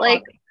not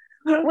like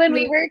when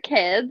we were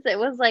kids, it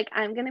was like,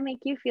 I'm gonna make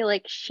you feel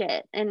like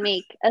shit and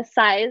make a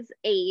size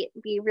 8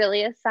 be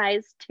really a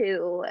size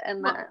 2,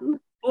 and then.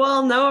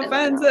 Well, no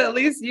offense, at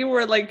least you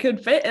were like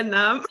could fit in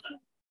them.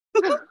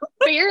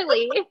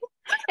 Barely.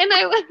 And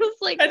I was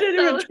like, I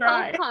didn't even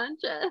try.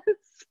 Conscious.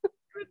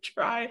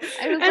 Try.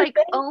 I was like,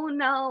 oh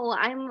no,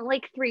 I'm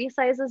like 3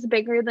 sizes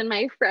bigger than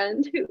my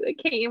friend who it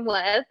came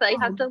with. I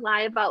have to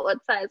lie about what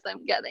size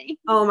I'm getting.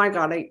 Oh my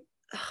God,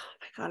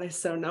 I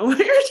so know what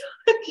you're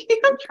talking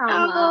about.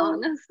 Trauma,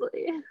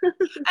 honestly.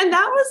 And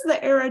that was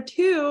the era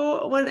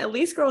too, when at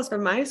least girls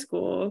from my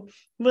school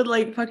would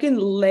like fucking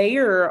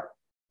layer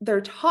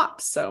their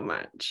tops so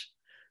much.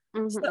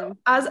 Mm-hmm. So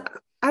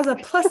as a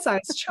plus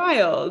size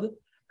child,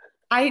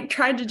 I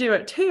tried to do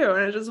it too,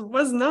 and it just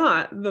was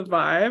not the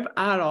vibe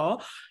at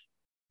all.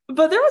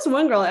 But there was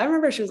one girl, I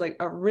remember she was like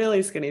a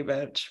really skinny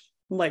bitch,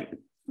 like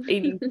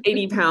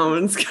 80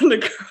 pounds kind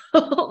of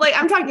girl. Like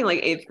I'm talking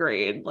like 8th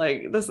grade.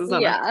 Like this is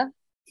not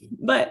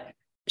but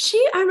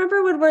I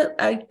remember would wear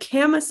a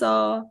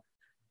camisole,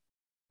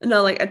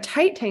 no, like a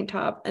tight tank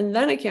top, and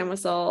then a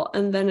camisole,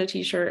 and then a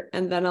t-shirt,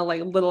 and then a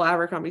like little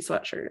Abercrombie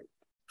sweatshirt.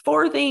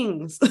 4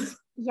 things.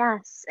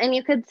 Yes. And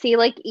you could see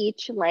like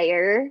each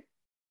layer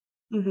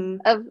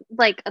of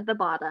like at the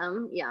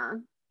bottom. Yeah.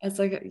 It's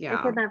like, yeah.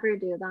 I could never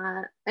do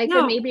that. I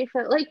could maybe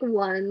fit like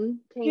one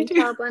tank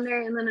top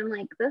under, and then I'm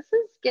like, this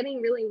is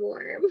getting really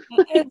warm.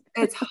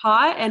 It's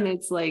hot and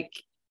it's like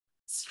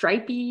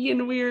stripy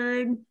and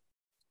weird.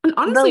 And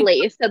honestly, the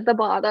lace at the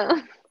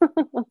bottom.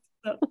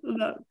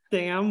 that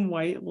damn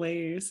white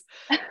lace.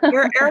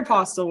 Your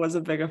Aeropostale was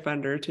a big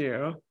offender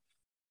too.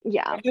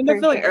 Yeah. I kind of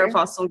feel like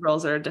Aeropostale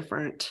girls are a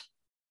different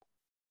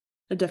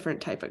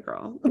type of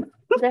girl.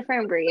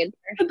 Different breed.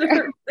 For sure.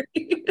 Different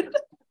breed.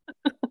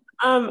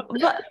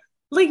 But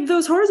like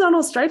those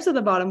horizontal stripes at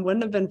the bottom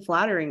wouldn't have been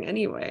flattering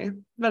anyway.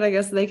 But I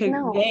guess they could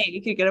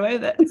get away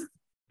with it.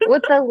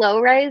 With the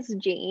low-rise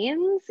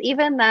jeans,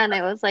 even then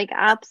it was like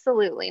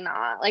absolutely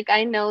not. Like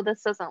I know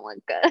this doesn't look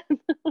good.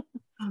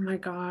 Oh my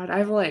God.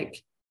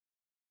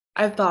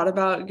 I've thought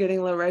about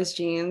getting low-rise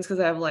jeans because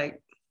I have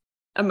like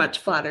a much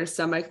flatter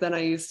stomach than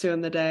I used to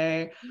in the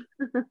day.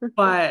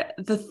 But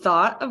the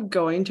thought of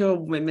going to a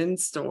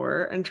women's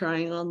store and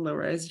trying on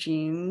low-rise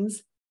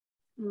jeans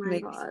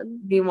makes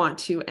me want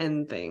to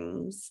end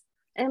things.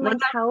 And like,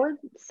 how would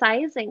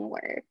sizing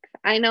work?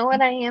 I know what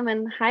I am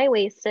in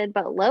high-waisted,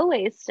 but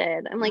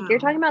low-waisted, I'm like, you're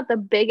talking about the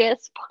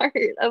biggest part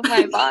of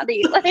my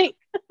body. Like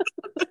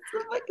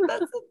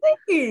that's the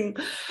thing.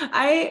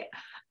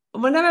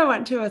 One time I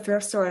went to a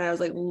thrift store and I was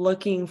like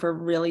looking for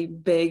really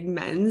big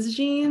men's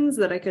jeans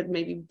that I could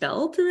maybe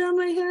belt around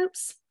my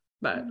hips,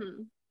 but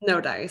no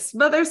dice.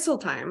 But there's still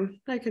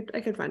time. I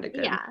could find it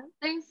good. Yeah,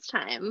 there's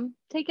time.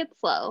 Take it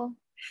slow.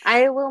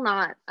 I will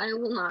not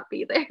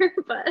be there,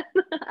 but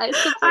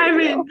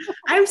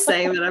I'm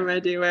saying that I'm gonna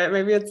do it.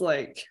 Maybe it's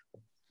like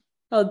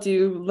I'll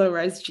do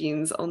low-rise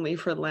jeans only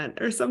for Lent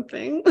or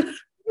something.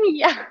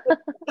 Yeah.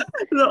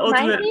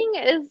 My thing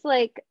is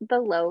like the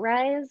low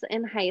rise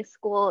in high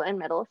school and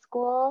middle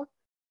school.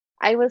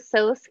 I was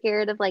so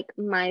scared of like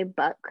my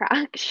butt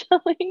crack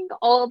showing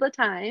all the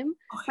time.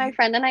 My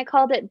friend and I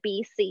called it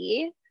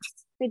BC.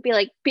 We'd be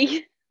like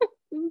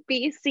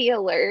BC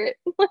alert.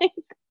 Like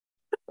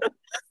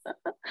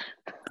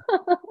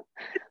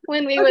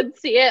when we would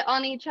see it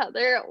on each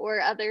other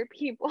or other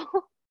people.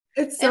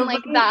 It's so and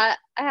like funny. That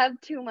I have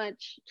too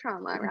much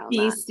trauma around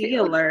BC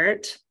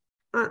alert.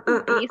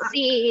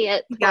 BC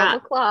at 12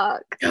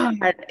 o'clock.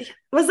 God.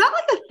 Was that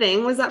like a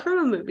thing? Was that from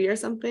a movie or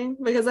something?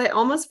 Because I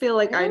almost feel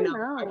like I know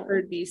I've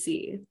heard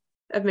BC.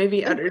 I've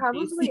maybe uttered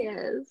probably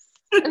BC. Is.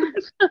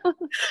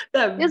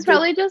 It's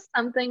probably just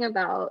something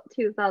about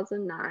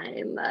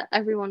 2009 that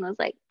everyone was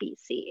like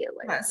BC.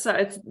 Like, so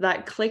it's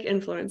that clique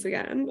influence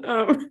again.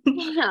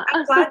 yeah.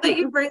 I'm glad that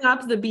you bring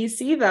up the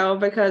BC though,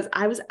 because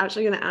I was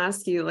actually going to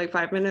ask you like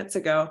 5 minutes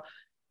ago,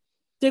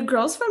 did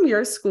girls from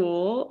your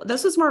school,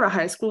 this was more of a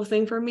high school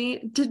thing for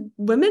me, did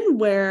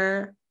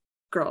girls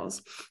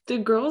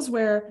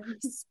wear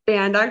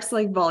spandex,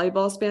 like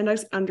volleyball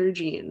spandex under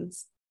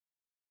jeans?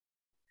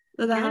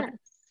 Did that happen? Yes.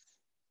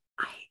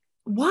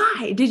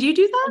 Why? Did you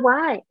do that?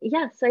 Why?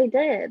 Yes, I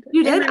did.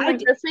 You And did? I'm like,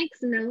 this makes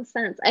no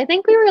sense. I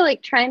think we were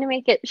like trying to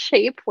make it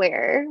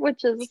shapewear,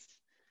 which is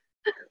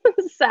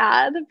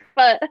sad,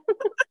 but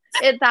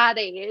at that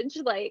age,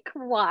 like,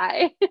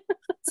 why?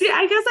 See,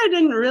 I guess I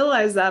didn't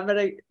realize that, but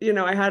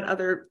I had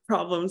other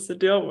problems to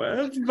deal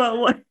with. But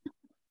like,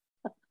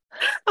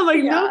 I'm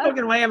like, no Yeah.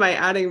 fucking way am I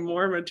adding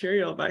more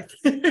material back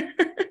there.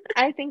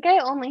 I think I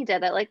only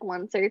did it like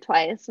once or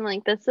twice. I'm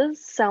like, this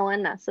is so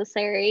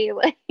unnecessary.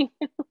 Like,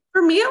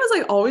 For me, it was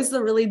like always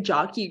the really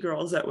jockey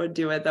girls that would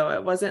do it, though.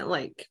 It wasn't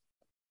like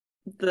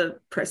the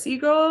prissy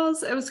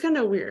girls. It was kind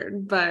of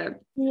weird, but it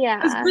was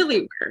yeah,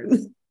 really weird.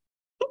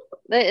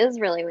 that is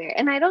really weird.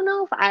 And I don't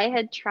know if I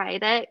had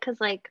tried it because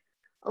like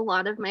a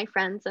lot of my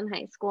friends in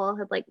high school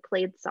had like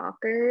played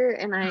soccer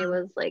and I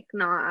was like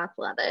not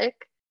athletic.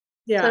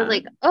 So I was Yeah.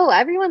 like, oh,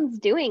 everyone's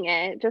doing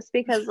it just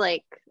because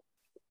like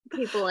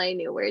people I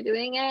knew were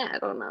doing it. I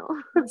don't know.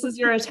 This is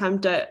your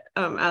attempt at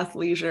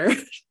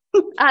athleisure.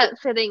 At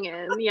fitting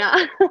in,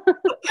 yeah.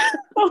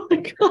 Oh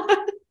my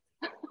God.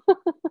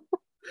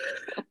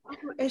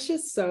 It's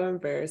just so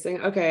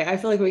embarrassing. Okay, I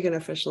feel like we can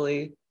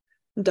officially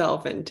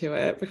delve into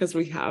it because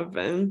we have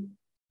been.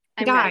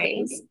 I'm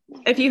ready. Guys,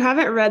 if you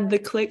haven't read the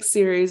Click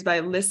series by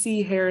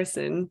Lissy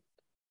Harrison,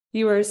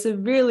 you are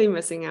severely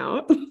missing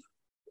out.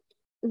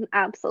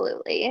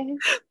 Absolutely.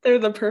 They're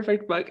the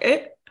perfect book.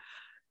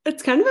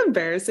 It's kind of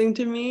embarrassing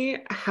to me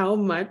how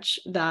much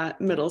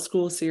that middle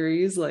school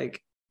series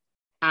like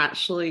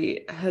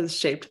actually has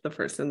shaped the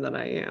person that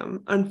I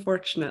am,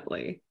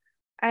 unfortunately.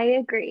 I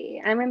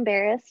agree. I'm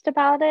embarrassed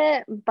about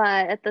it,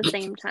 but at the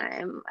same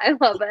time, I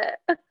love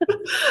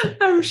it.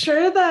 I'm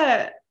sure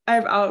that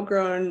I've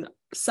outgrown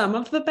some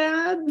of the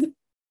bad.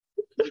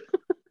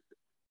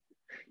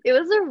 It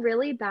was a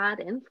really bad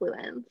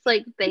influence.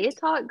 Like they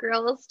taught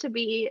girls to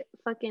be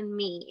fucking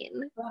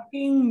mean,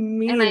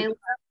 Fucking and I mean.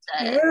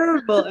 loved it.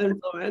 Terrible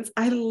influence.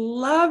 I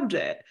loved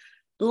it.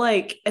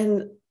 Like,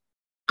 and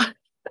I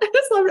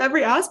just loved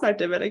every aspect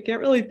of it. I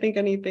can't really think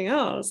anything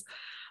else.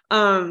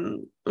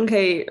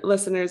 Okay,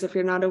 listeners, if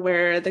you're not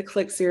aware, the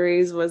Click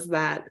series was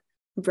that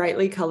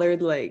brightly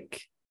colored,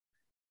 like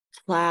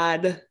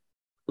plaid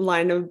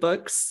line of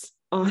books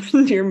on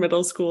your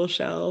middle school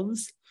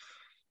shelves.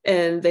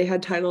 And they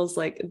had titles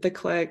like The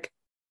Click.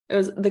 It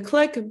was The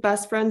Click,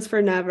 Best Friends for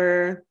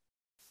Never,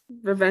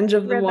 Revenge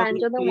of the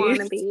Revenge of the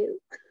Wannabes,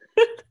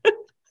 Wannabes.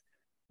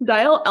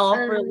 Dial L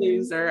for Um,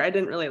 Loser. I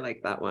didn't really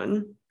like that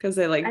one because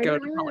they like I go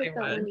didn't to really like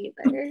that Hollywood.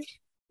 one either.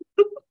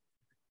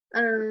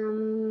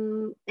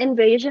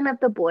 Invasion of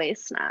the Boy Oh,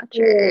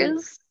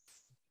 Snatchers.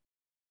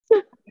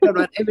 good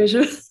one.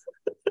 Envision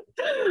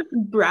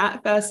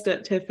Brat Fest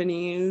at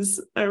Tiffany's.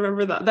 I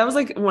remember that. That was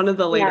like one of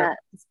the later.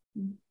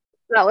 Yeah,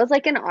 that was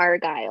like an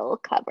Argyle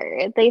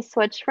cover. They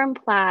switched from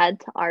plaid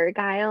to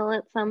Argyle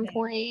at some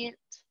point.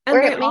 And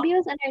Or they maybe all it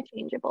was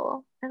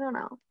interchangeable. I don't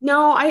know.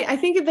 no, I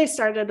think they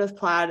started with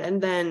plaid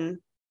and then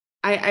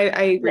I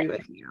The, agree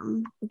with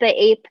you.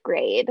 the eighth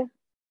grade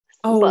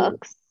Oh,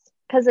 books,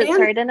 because it and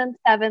started in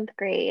seventh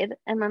grade,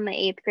 and then the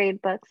eighth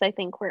grade books, I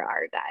think, were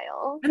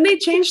Argyle. and they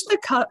changed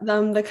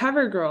the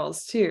cover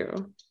girls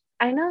too.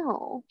 I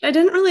know. I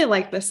didn't really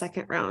like the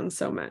second round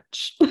so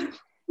much.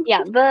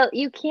 Yeah,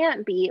 you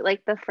can't beat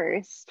like the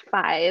first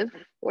five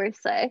or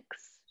six.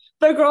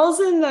 The girls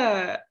in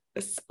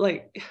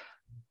like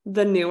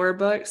the newer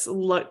books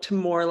looked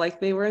more like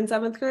they were in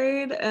seventh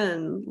grade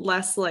and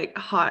less like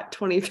hot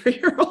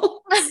 23-year-olds.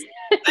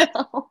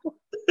 No.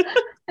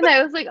 And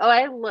I was like, oh,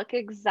 I look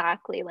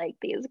exactly like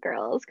these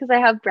girls because I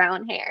have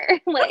brown hair.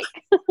 Like,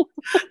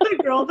 The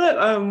girl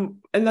that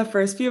in the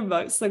first few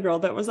books, the girl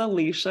that was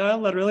Alicia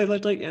literally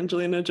looked like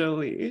Angelina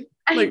Jolie.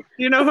 Like,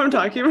 you know who I'm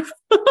talking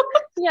about?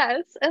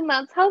 yes, and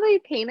that's how they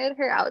painted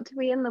her out to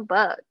be in the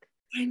book.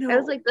 I I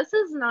was know. like, this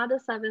is not a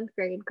seventh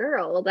grade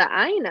girl that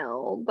I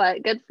know,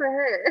 but good for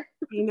her.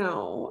 I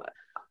know.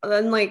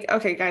 Then like,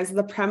 okay, guys,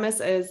 the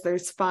premise is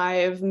there's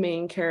five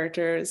main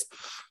characters.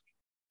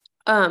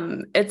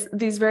 It's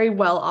these very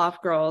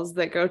well-off girls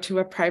that go to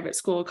a private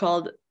school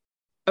called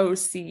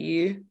OC.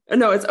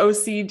 No, it's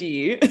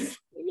OCD.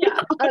 Yeah,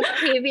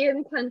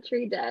 Octavian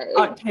Country Day.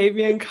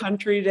 Octavian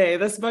Country Day.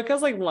 This book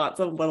has like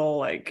lots of little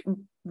like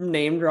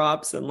name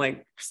drops and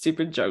like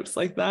stupid jokes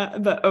like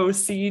that. But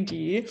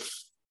OCD.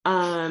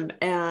 And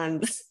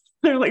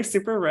they're like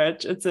super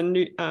rich. It's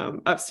in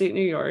upstate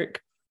New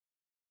York.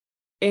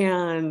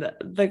 And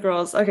the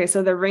girls, okay,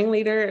 so the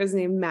ringleader is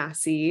named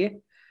Massey,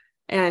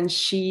 and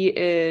she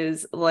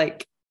is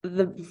like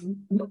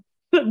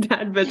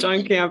bad bitch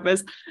on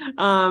campus.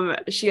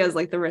 She has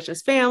like the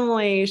richest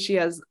family. She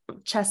has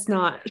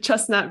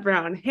chestnut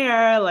brown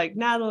hair like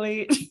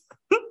Natalie.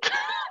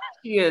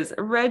 She is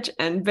rich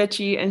and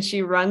bitchy, and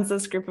she runs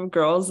this group of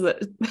girls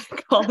that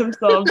call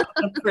themselves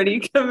the Pretty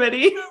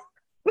Committee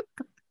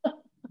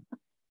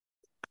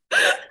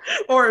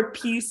or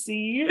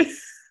PC.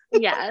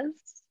 Yes.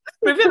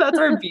 Maybe that's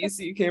where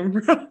BC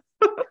came from.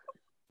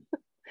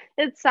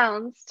 It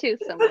sounds too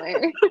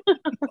similar.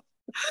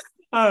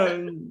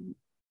 And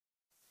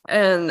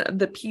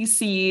the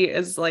PC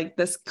is like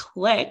this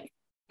clique,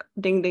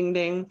 ding ding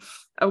ding,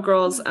 of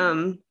girls.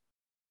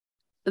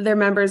 Their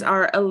members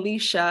are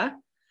Alicia,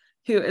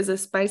 who is a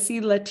spicy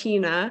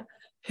Latina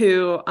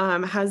who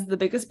has the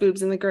biggest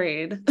boobs in the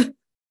grade.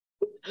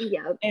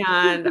 Yep.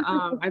 And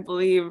I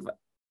believe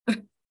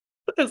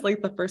is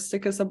like the first to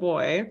kiss a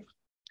boy,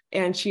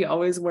 and she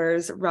always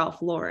wears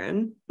Ralph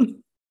Lauren.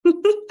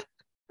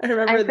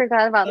 I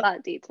forgot about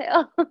that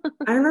detail.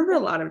 I remember a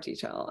lot of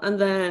detail. And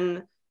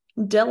then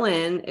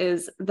Dylan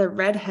is the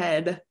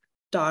redhead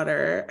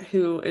daughter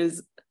who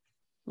is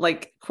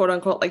like quote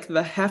unquote like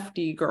the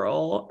hefty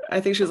girl.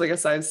 I think she's like a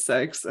size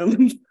 6.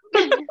 And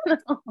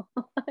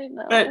I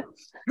know.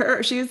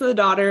 But she's the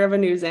daughter of a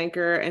news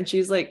anchor, and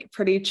she's like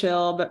pretty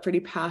chill but pretty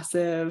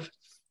passive,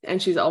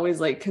 and she's always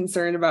like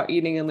concerned about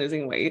eating and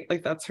losing weight.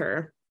 Like that's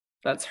her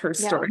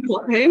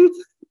storyline.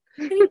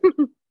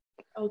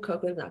 Oh,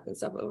 Coco's knocking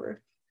stuff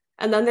over.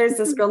 And then there's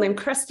this girl named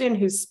Kristen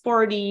who's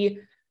sporty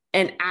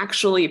and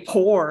actually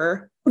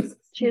poor.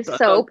 She's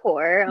so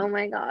poor. Oh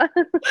my God.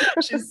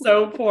 She's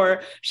so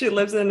poor. She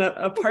lives in an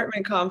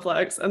apartment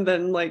complex and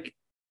then like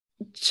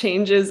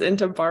changes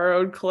into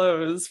borrowed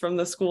clothes from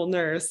the school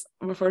nurse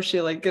before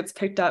she like gets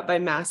picked up by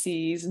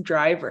Massey's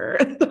driver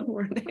in the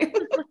morning.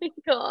 Oh my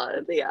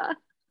God. Yeah.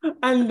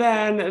 And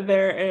then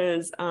there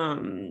is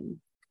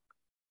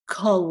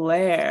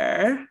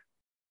Claire,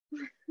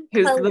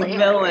 who's the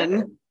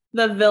villain.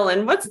 The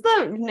villain. What's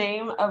the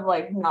name of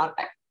like not?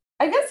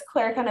 I guess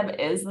Claire kind of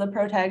is the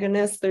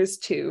protagonist. There's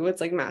two. It's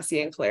like Massey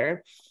and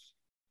Claire.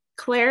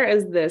 Claire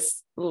is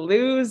this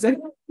loser.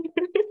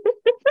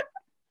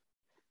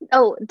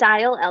 Oh,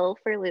 Dial L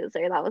for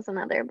Loser. That was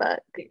another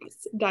book.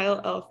 Dial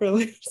L for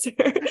Loser.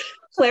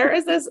 Claire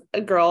is this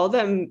girl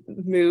that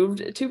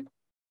moved to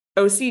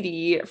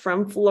OCD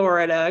from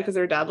Florida because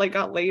her dad like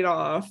got laid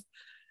off,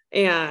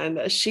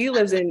 and she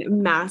lives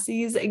in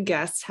Massey's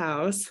guest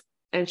house,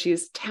 and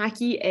she's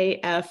tacky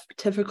AF,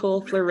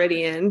 typical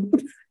Floridian.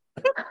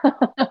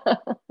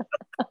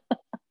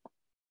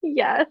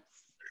 Yes.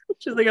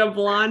 She's like a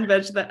blonde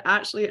bitch that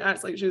actually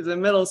acts like she was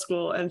in middle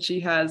school, and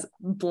she has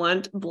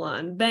blunt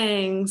blonde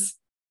bangs.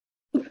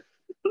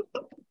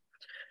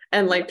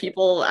 And like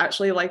people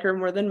actually like her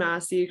more than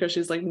Massey because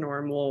she's like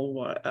normal,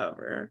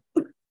 whatever.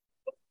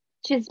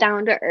 She's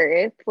down to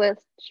earth, which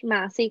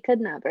Massey could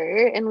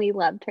never, and we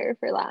loved her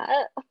for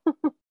that.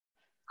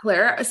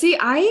 Claire, see,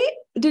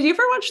 did you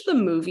ever watch the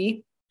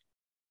movie?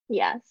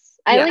 Yes.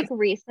 I like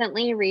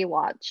recently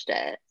rewatched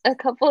it a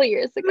couple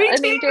years ago. Me I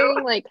think too.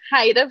 during like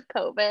height of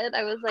COVID,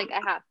 I was like,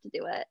 I have to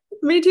do it.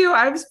 Me too.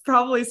 I've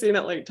probably seen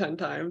it like 10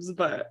 times,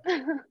 but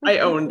I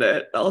owned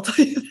it. I'll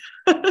tell you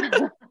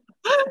that.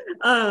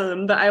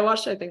 But I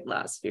watched it, I think,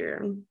 last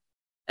year.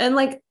 And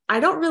like, I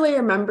don't really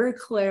remember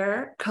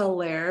Claire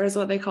is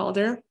what they called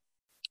her.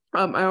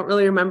 I don't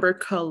really remember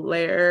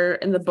Claire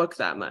in the book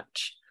that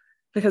much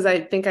because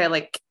I think I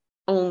like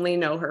only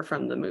know her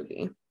from the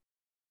movie.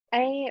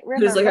 I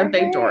remember like a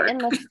big her dork in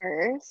the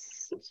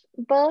first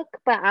book,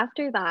 but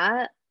after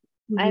that,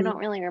 I don't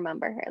really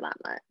remember her that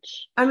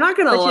much. I'm not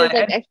gonna lie. She was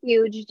like a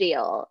huge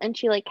deal, and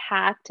she like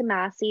hacked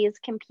Massey's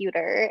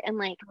computer and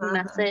like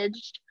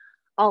messaged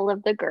all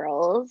of the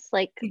girls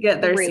like to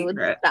get their rude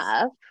secrets.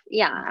 Stuff.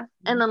 Yeah,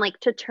 and then like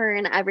to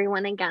turn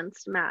everyone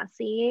against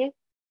Massey,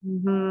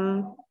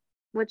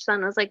 which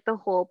then was like the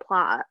whole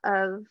plot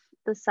of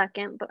the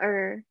second book,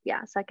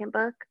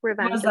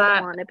 Revenge of the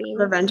Wannabes.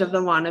 Revenge of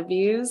the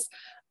Wannabes.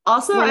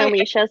 Also, when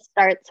Alicia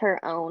starts her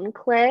own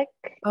clique,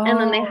 and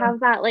then they have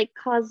that like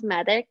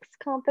cosmetics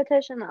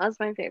competition. That was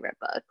my favorite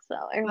book, so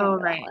I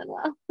remember that one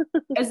well.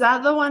 Is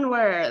that the one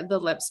where the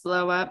lips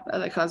blow up at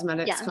the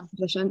cosmetics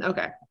competition?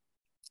 Okay.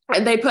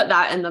 And they put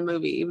that in the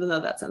movie, even though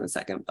that's in the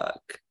second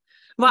book.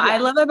 What I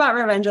love about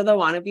Revenge of the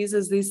Wannabes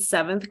is these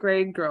 7th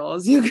grade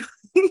girls.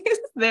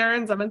 They're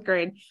in 7th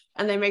grade,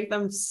 and they make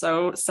them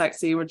so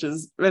sexy, which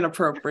is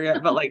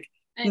inappropriate, but like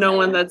no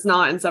one that's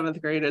not in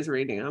 7th grade is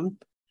reading them.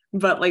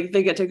 But like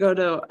they get to go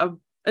to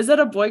is it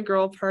a boy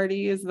girl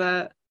party? Is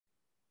that,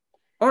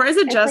 or is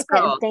it just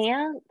like girls? A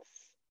dance?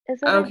 Is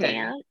it a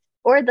dance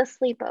or the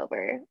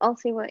sleepover? I'll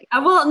see what.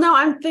 Well, no,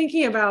 I'm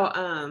thinking about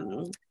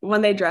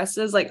when they dressed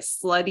as like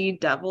slutty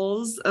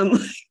devils and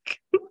like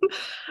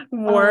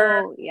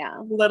wore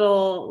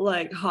little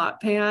like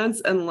hot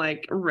pants and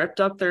like ripped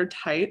up their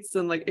tights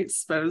and like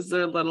exposed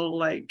their little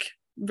like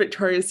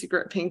Victoria's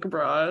Secret pink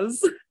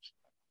bras.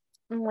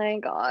 Oh my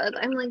God.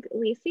 I'm like,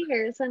 Lacey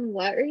Harrison,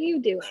 what are you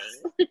doing?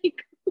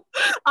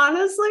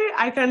 Honestly,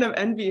 I kind of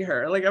envy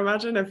her. Like,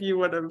 imagine if you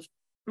would have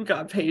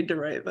got paid to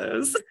write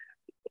this.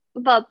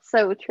 That's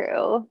so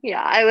true.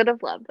 Yeah, I would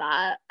have loved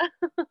that.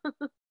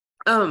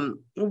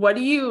 What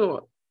do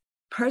you,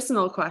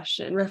 personal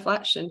question,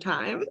 reflection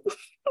time.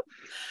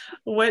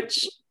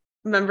 Which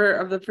member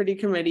of the pretty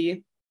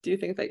committee do you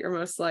think that you're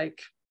most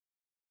like?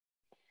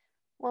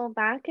 Well,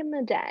 back in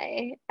the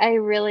day, I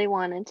really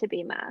wanted to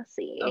be Of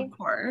Massey.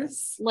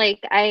 course. Like,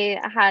 I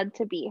had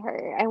to be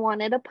her. I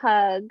wanted a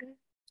pug.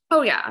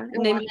 Oh yeah, I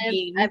name a wanted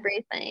bean.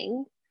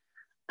 everything.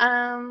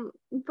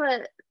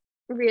 But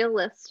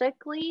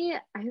realistically,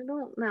 I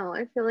don't know.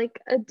 I feel like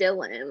a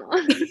Dylan,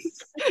 honestly.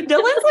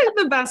 Dylan's like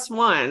the best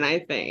one, I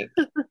think.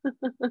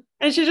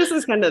 And she just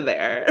is kind of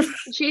there.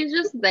 She's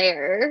just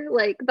there.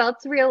 Like,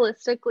 that's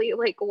realistically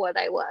like what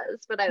I was.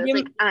 But I was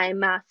like, You, I'm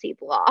Massey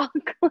Block.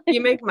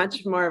 you make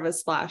much more of a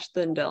splash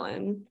than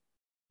Dylan.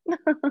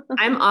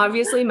 I'm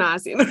obviously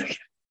Massey. Obviously,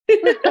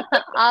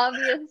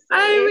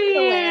 I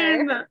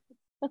Claire. mean,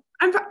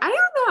 I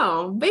don't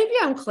know. Maybe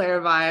I'm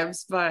Claire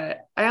vibes, but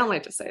I don't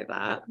like to say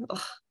that.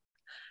 Ugh.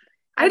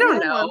 I don't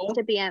Everyone wants know.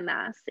 to be a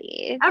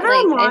Massey. Like,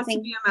 Everyone I wants to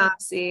think, be a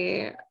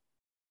Massey.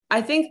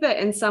 I think that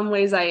in some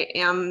ways I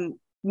am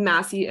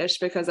Massey-ish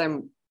because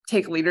I'm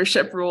take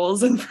leadership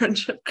roles in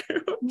friendship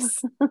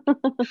groups.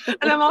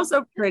 And I'm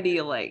also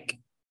pretty like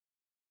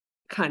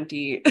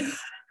cunty,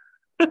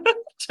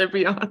 to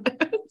be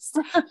honest.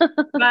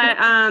 But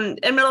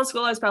in middle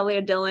school I was probably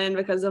a Dylan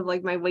because of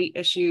like my weight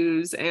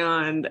issues.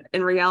 And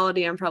in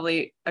reality, I'm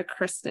probably a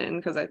Kristen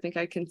because I think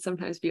I can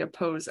sometimes be a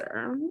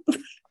poser. And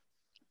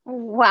I'm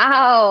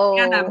wow,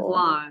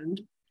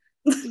 blonde.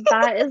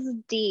 that is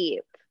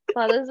deep.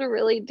 That is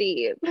really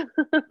deep.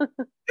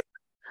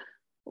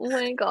 Oh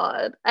my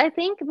God. I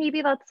think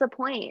maybe that's the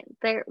point.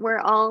 We're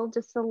all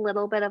just a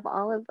little bit of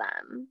all of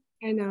them.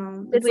 I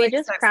know. Did It's we like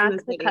just Sex in crack the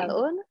the City.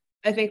 code?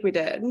 I think we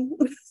did.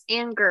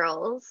 And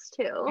girls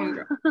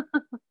too.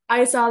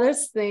 I saw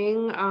this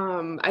thing.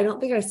 I don't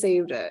think I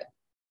saved it.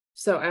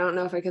 So I don't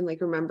know if I can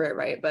like remember it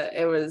right, but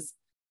it was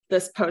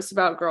this post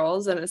about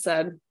girls and it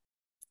said,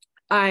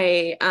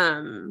 I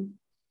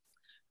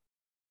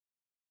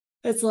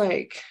it's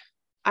like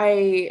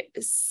I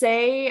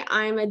say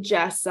I'm a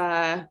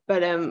Jessa,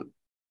 but I'm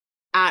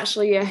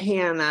actually a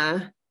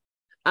Hannah.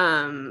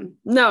 No,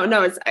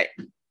 it's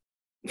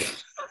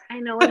I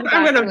know I'm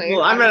exactly what you're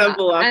talking gonna about.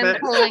 bluff I'm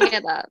it. pulling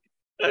it up.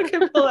 I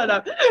can pull it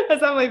up. It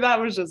sounded like that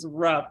was just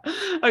rough.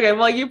 Okay,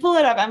 well, you pull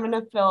it up. I'm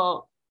gonna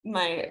fill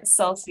my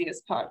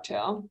Celsius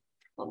cocktail.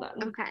 Hold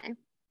on. Okay.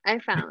 I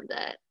found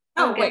it.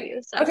 Oh, I'll give wait.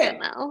 you a Okay.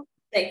 second though.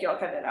 Thank you. I'll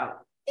cut it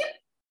out.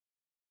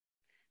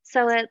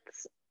 So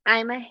it's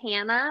I'm a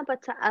Hannah,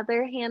 but to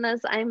other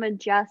Hannahs, I'm a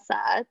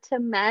Jessa. To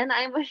men,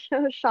 I'm a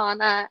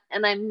Shoshana,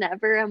 and I'm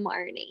never a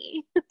Marnie.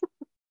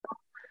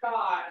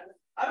 God.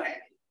 Okay.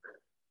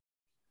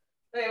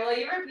 Okay, well,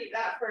 you repeat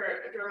that for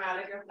a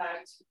dramatic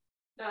effect.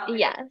 No,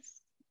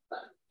 Yes.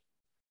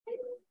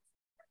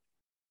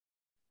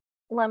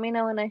 Let me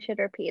know when I should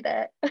repeat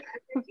it. I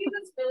think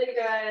that's really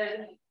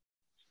good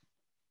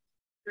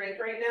drink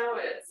right now.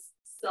 It's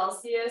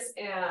Celsius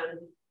and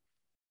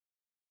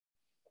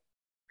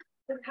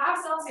it's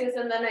half Celsius,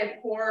 and then I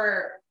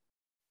pour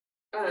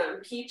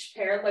peach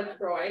pear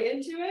LaCroix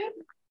into it.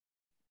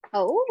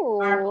 Oh,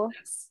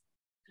 Marvelous.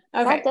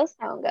 that Okay, does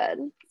sound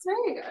good. it's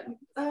very good.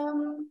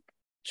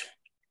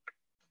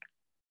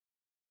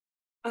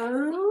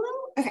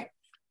 Okay,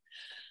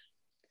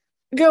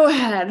 go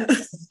ahead.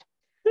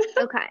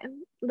 Okay.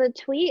 The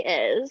tweet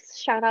is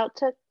shout out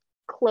to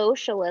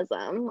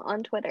Clocialism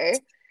on Twitter.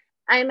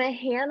 I'm a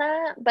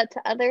Hannah, but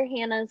to other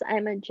Hannahs,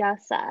 I'm a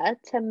Jessa.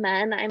 To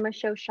men, I'm a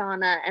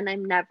Shoshana, and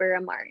I'm never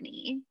a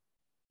Marnie.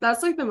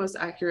 That's like the most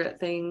accurate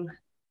thing.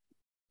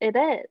 It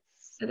is.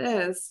 It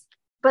is.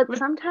 But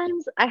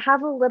sometimes I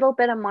have a little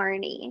bit of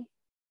Marnie,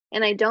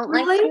 and I don't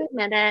like Really? to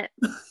admit it.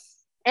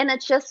 And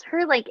it's just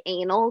her like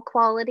anal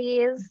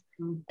qualities.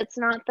 It's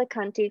not the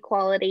cunty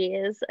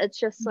qualities. It's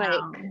just like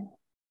No.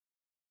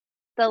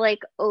 the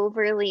like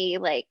overly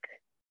like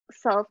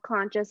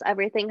self-conscious,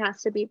 everything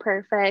has to be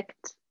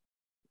perfect.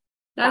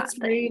 That's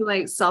That very thing.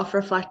 like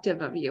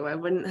self-reflective of you. I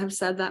wouldn't have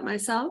said that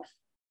myself.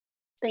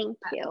 Thank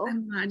you.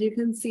 I'm glad you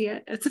can see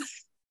it. It's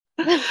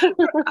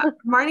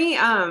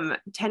Marnie,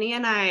 Tenny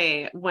and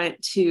I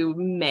went to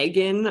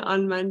Megan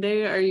on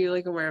Monday. Are you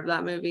like aware of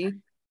that movie?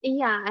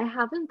 Yeah, I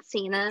haven't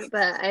seen it,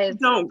 but I've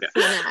Don't go.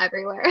 seen it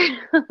everywhere.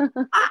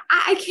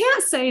 I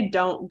can't say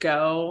don't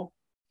go.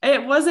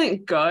 It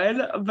wasn't good,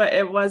 but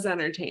it was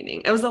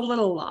entertaining. It was a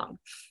little long.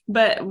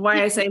 But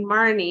why I say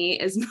Marnie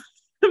is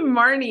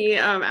Marnie,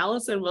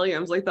 Allison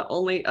Williams, like the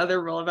only other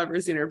role I've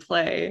ever seen her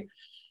play,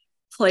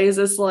 plays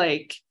this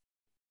like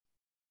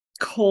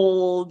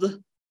cold,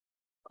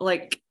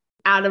 like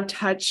out of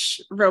touch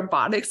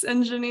robotics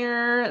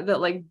engineer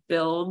that like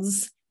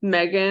builds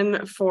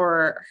Megan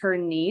for her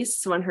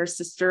niece when her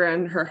sister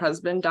and her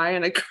husband die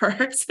in a car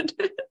accident.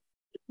 Oh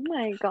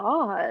my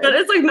God. But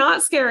it's like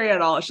not scary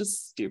at all. It's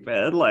just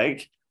stupid.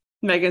 Like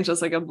Megan's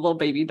just like a little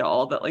baby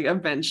doll that like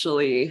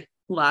eventually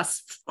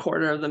last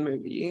quarter of the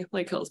movie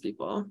like kills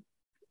people.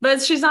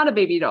 But she's not a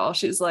baby doll.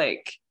 She's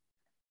like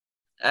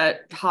a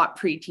hot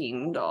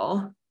preteen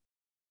doll.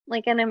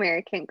 Like an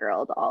American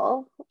Girl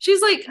doll.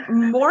 She's like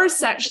more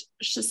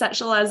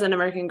sexual as an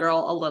American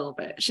Girl a little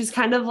bit. She's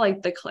kind of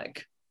like the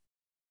Click.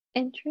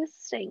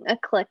 Interesting. A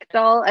Click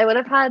doll. I would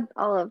have had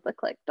all of the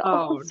Click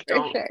dolls Oh, for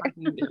don't sure.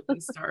 fucking get me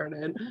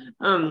started.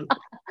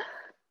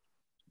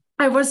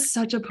 I was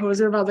such a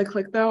poser about the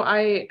Click though.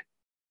 I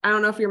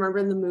don't know if you remember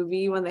in the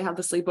movie when they have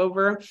the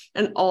sleepover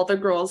and all the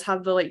girls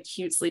have the like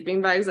cute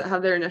sleeping bags that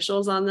have their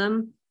initials on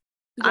them.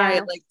 Yes. I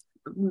like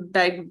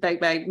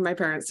begged my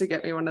parents to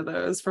get me one of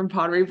those from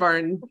Pottery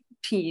Barn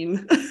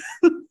Teen.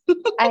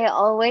 I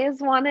always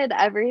wanted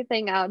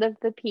everything out of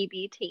the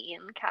PB Teen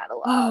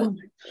catalog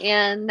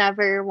and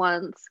never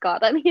once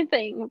got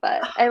anything,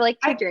 but I like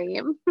to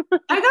dream.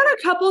 I got a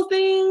couple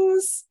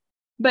things,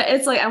 but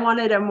it's like I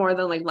wanted it more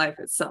than like life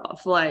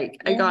itself.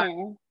 Like I got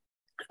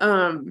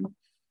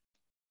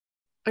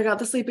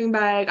the sleeping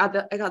bag.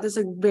 I got this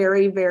like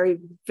very, very,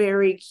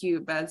 very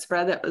cute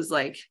bedspread that was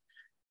like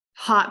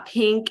hot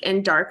pink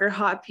and darker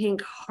hot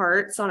pink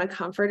hearts on a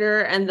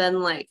comforter, and then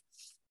like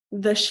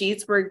the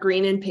sheets were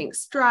green and pink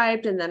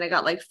striped, and then I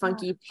got like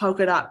funky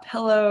polka dot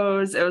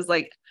pillows. It was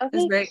like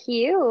this very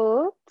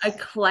cute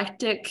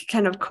eclectic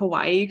kind of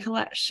kawaii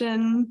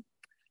collection.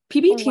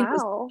 PBT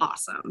was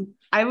awesome.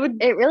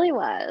 It really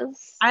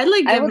was. I'd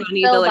like give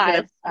money to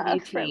like a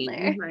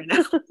PBT right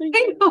now.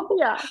 I know.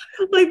 Yeah.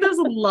 Like those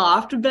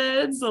loft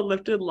beds, the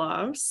lifted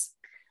lofts.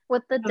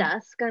 With the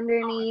desk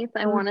underneath.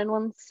 I wanted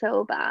one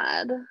so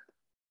bad.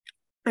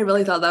 I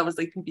really thought that was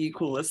like the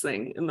coolest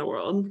thing in the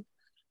world.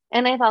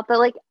 And I thought that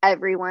like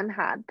everyone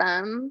had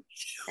them.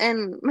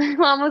 And my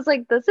mom was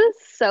like, this is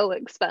so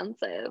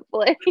expensive.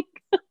 Like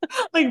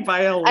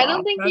buy a loft. I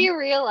don't think you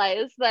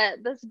realize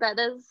that this bed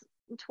is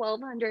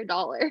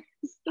 $1,200.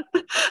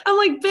 I'm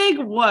like, big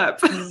whoop.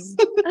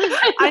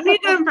 I need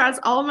to impress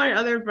all my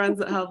other friends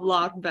that have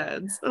loft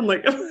beds. I'm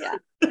like, of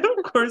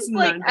course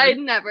not. Like I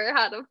never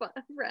had a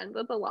friend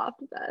with a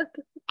loft bed.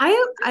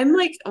 I'm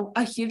like,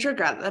 a huge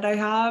regret that I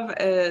have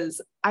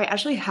is I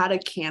actually had a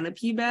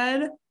canopy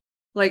bed,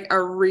 like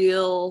a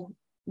real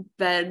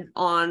bed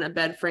on a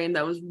bed frame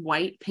that was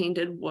white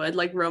painted wood,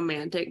 like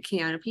romantic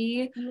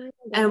canopy.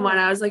 And when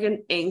I was like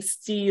an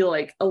angsty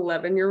like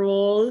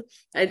 11-year-old,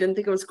 I didn't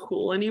think it was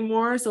cool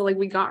anymore, so like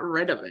we got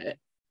rid of it,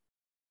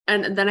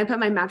 and then I put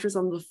my mattress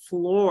on the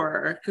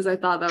floor because I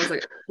thought that was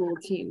like a cool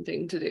teen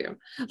thing to do,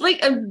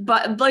 like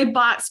a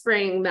bot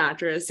spring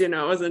mattress, you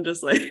know. It wasn't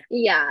just like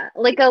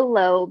like a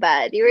low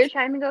bed. You were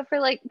trying to go for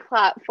like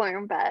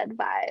platform bed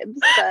vibes,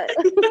 but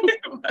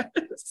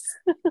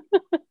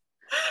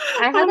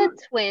I had a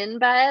twin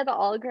bed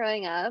all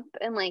growing up,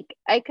 and like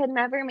I could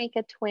never make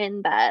a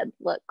twin bed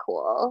look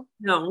cool.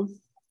 No.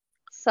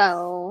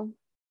 So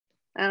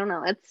I don't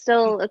know. It's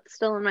still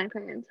in my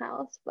parents'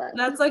 house, but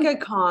that's like a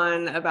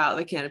con about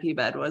the canopy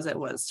bed was it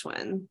was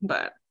twin,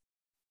 but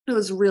it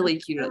was really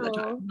cute at the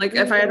time. Like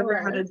if I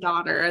ever had a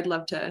daughter, I'd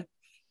love to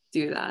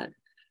do that.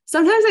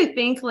 Sometimes I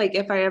think like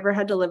if I ever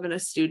had to live in a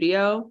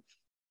studio,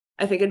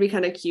 I think it'd be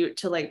kind of cute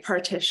to like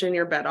partition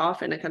your bed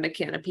off in a kind of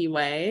canopy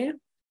way.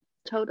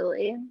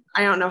 Totally.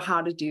 I don't know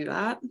how to do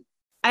that.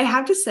 I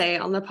have to say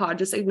on the pod,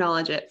 just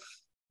acknowledge it.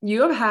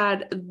 You have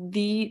had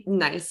the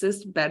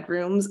nicest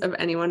bedrooms of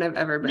anyone I've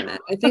ever been in.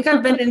 I think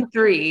I've been in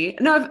 3.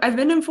 No, I've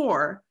been in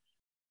 4.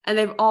 And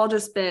they've all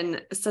just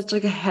been such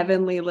like a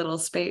heavenly little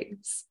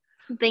space.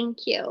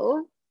 Thank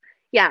you.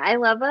 Yeah, I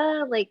love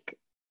a like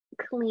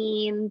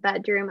clean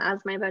bedroom,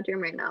 as my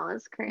bedroom right now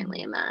is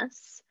currently a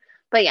mess.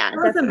 But yeah,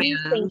 definitely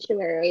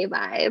sanctuary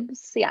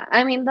vibes. Yeah,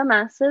 I mean the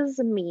mess is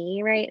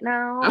me right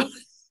now.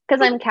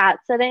 Because I'm cat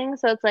sitting,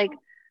 so it's like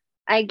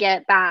I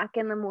get back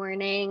in the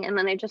morning and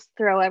then I just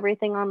throw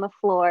everything on the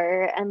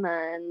floor, and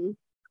then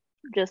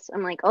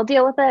I'm like, I'll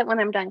deal with it when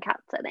I'm done cat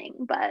sitting.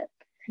 But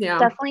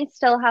definitely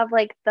still have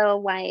like the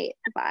white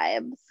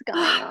vibes going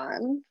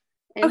on.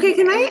 Okay,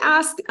 can I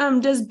ask,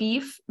 does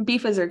Beef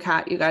is her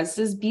cat, you guys,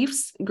 does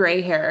Beef's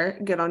gray hair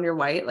get on your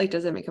white? Like,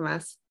 does it make a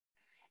mess?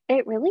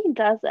 It really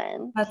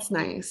doesn't. That's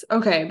nice.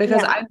 Okay,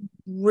 because I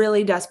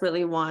really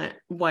desperately want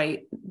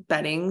white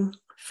bedding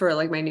for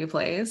like my new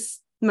place.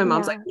 My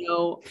mom's like,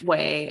 no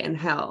way in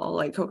hell,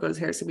 like Coco's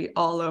hair should be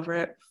all over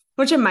it,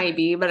 which it might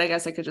be, but I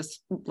guess I could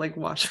just like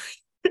wash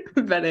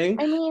bedding.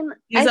 I mean,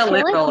 I feel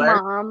like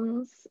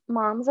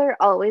moms are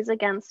always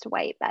against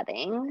white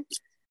bedding.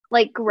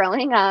 Like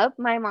growing up,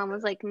 my mom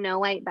was like, no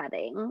white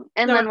bedding.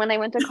 And then when I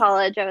went to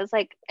college, I was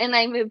like, and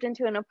I moved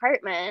into an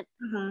apartment,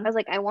 I was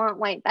like, I want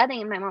white bedding.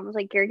 And my mom was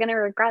like, you're going to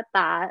regret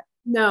that.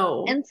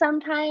 No. And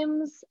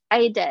sometimes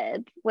I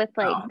did with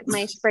like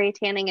my spray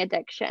tanning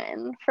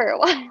addiction for a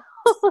while.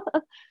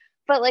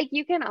 But like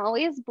you can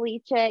always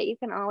bleach it. You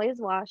can always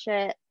wash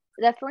it.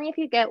 Definitely if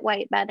you get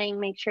white bedding,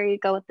 make sure you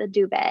go with the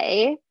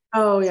duvet.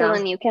 Oh, yeah. So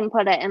then you can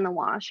put it in the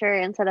washer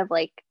instead of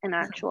like an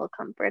actual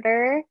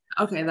comforter.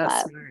 Okay,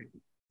 that's smart.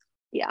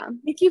 Yeah.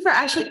 Thank you for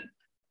actually.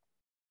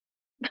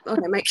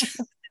 Okay, Mike.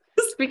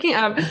 Speaking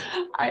of,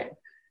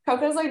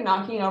 Coco's like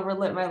knocking over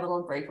my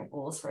little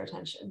breakables for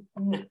attention.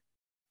 No.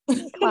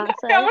 Classic.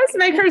 I almost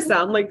make her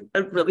sound like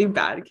a really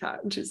bad cat,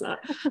 and she's not.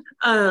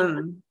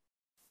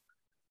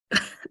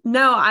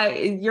 No,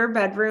 your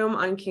bedroom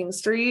on King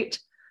Street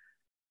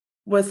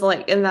with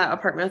like in that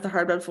apartment with the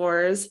hardwood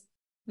floors,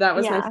 that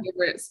was my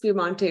favorite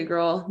Spumante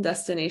girl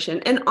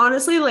destination. And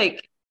honestly,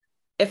 like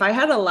if I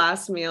had a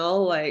last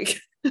meal, like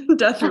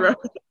death row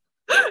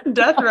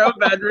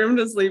bedroom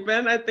to sleep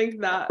in, I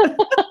think that would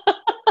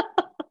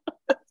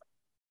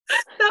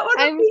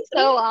I'm be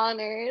so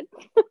honored.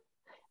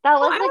 That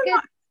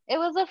was it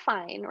was a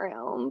fine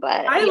room,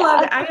 but I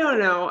loved it. I don't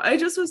know. I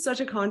just was such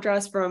a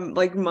contrast from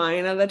like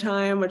mine at the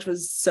time, which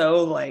was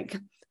so like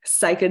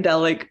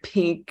psychedelic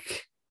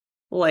pink,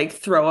 like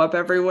throw up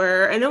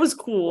everywhere. And it was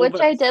cool. Which but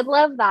I did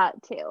love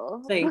that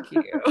too. Thank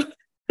you.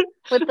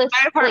 With the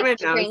my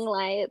apartment like string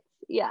lights.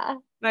 Yeah.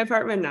 My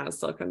apartment now is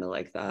still kind of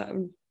like that.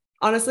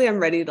 Honestly, I'm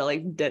ready to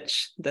like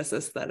ditch this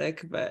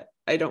aesthetic, but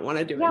I don't want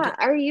to do it. Yeah.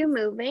 Are you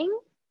moving?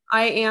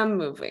 I am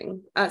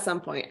moving at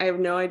some point. I have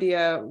no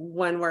idea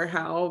when, where,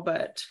 how,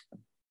 but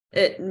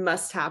it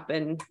must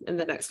happen in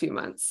the next few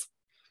months.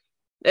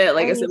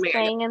 Like Are you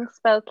staying in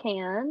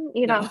Spokane?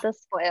 You don't have to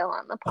spoil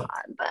on the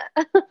pod, but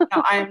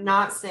no, I am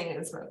not staying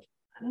in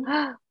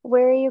Spokane.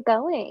 Where are you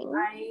going?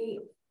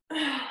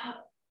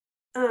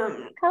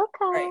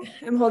 Coco. Right.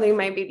 I'm holding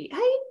my baby.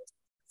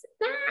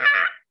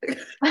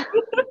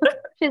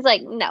 She's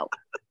like, no.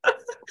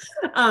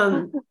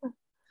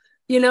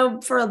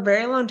 For a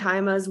very long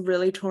time, I was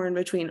really torn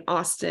between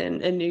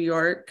Austin and New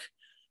York.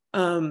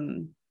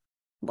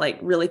 Like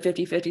really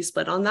 50-50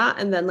 split on that.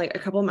 And then like a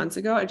couple months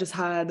ago, I just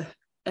had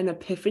an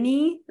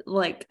epiphany.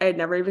 Like I had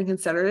never even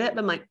considered it, but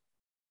I'm like,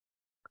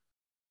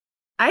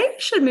 I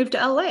should move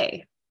to LA.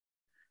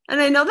 And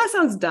I know that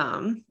sounds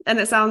dumb. And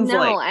it sounds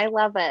I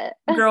love it.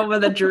 Girl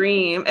with a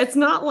dream. It's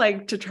not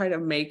like to try to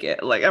make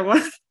it. Like I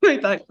want to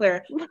make that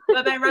clear.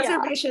 But my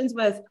reservations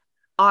with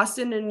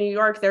Austin and New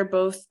York, they're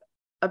both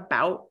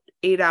about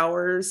 8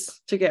 hours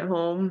to get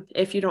home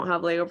if you don't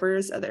have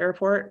layovers at the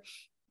airport.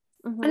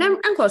 Mm-hmm. And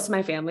I'm close to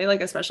my family,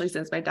 like especially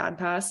since my dad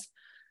passed.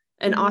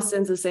 And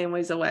Austin's the same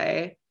ways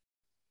away.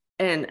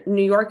 And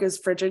New York is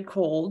frigid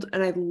cold.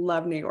 And I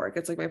love New York.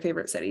 It's like my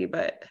favorite city,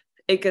 but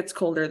it gets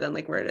colder than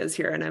like where it is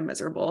here. And I'm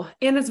miserable.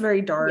 And it's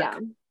very dark. Yeah.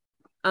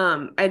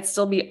 I'd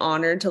still be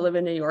honored to live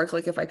in New York,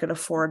 like if I could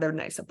afford a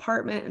nice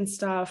apartment and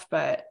stuff.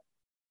 But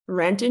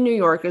rent in New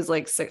York is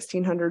like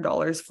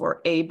 $1,600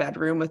 for a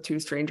bedroom with 2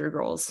 stranger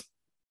girls.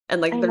 And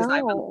like there's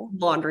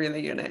laundry in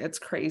the unit. It's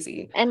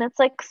crazy. And it's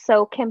like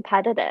so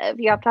competitive.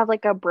 You have to have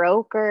like a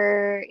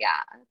broker.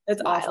 Yeah.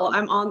 It's awful.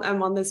 I'm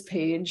on this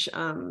page.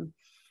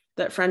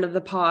 That friend of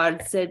the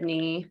pod,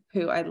 Sydney,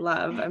 who I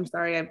love. I'm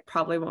sorry, I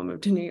probably won't move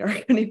to New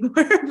York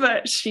anymore,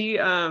 but she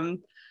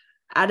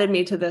added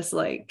me to this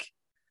like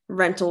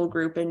rental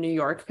group in New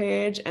York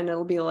page, and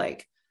it'll be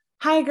like,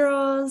 hi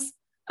girls,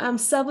 I'm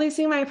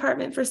subleasing my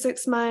apartment for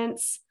 6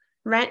 months.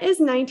 Rent is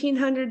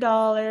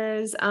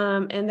 $1,900.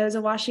 And there's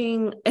a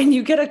washing, and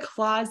you get a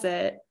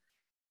closet,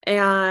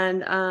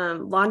 and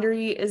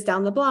laundry is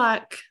down the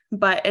block,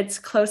 but it's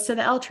close to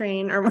the L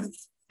train or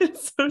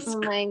it's so oh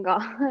my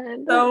god.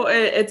 So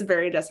it's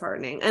very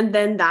disheartening. And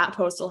then that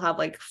post will have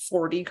like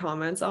 40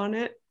 comments on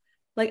it.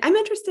 Like, I'm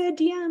interested,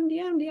 DM.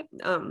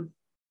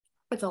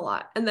 It's a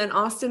lot. And then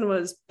Austin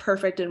was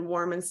perfect and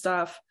warm and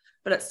stuff,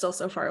 but it's still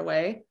so far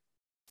away.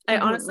 I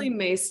honestly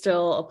may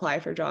still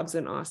apply for jobs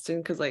in Austin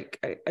because like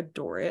I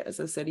adore it as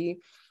a city.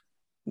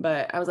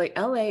 But I was like,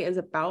 LA is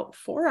about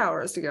 4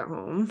 hours to get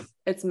home.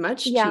 It's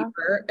much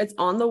cheaper. It's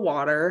on the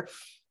water.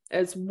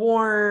 It's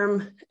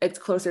warm. It's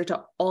closer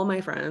to all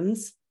my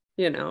friends.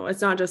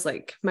 It's not just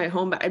like my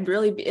home, but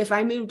if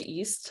I moved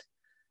east,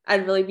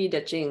 I'd really be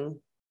ditching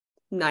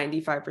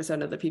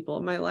 95% of the people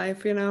in my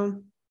life,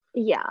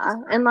 Yeah.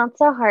 And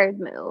that's a hard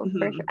move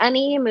for sure.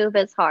 Any move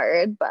is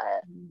hard, but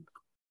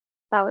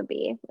that would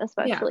be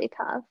especially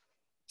tough.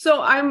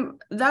 So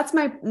that's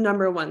my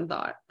number one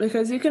thought,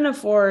 because you can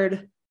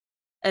afford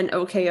an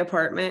okay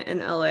apartment in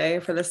LA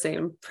for the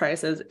same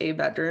price as a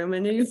bedroom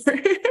in New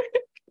York.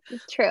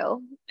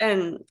 True.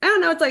 And I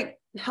don't know, it's like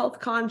health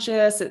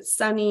conscious, it's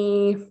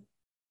sunny.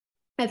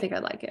 I think I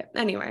like it.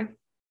 Anyway,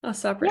 I'll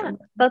stop right now.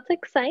 That's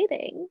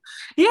exciting.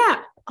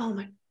 Yeah. Oh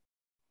my,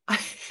 I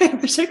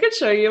wish I could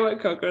show you what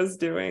Coco's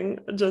doing.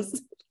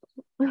 Just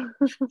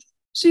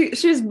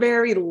she's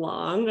very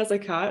long as a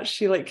cat.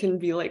 She like can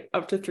be like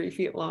up to 3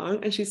 feet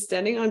long, and she's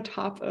standing on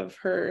top of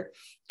her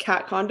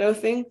cat condo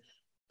thing,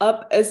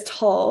 up as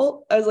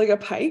tall as like a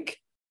pike,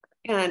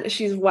 and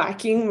she's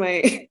whacking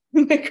my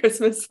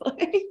Christmas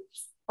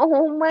lights.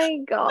 Oh my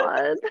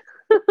god.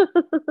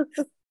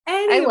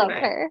 Anyway, I love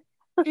her.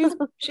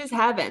 she's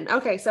heaven.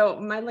 Okay, so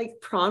my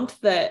like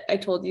prompt that I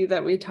told you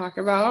that we talk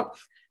about,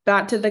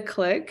 back to the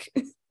click,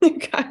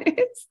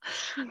 guys.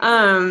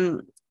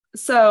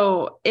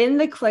 So in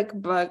the click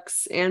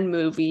books and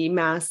movie,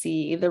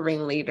 Massey, the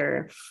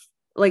ringleader,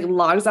 like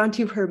logs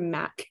onto her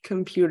Mac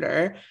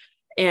computer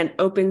and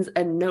opens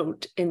a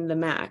note in the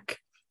Mac,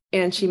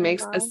 and she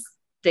makes a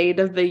State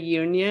of the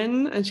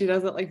Union, and she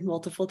does it like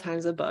multiple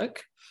times a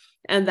book.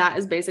 And that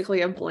is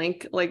basically a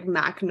blank like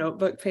Mac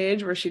notebook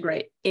page where she'd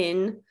write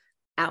in,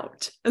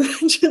 out, and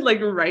then she'd like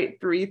write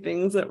 3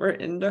 things that were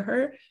into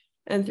her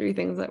and 3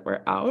 things that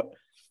were out.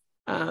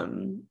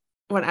 When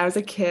I was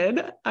a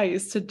kid, I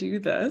used to do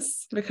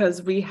this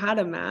because we had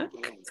a Mac.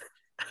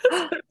 So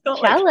I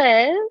felt like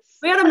Jealous.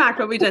 we had a Mac,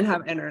 but we didn't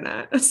have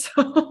internet.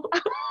 So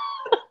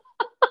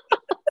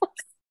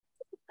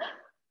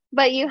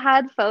But you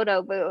had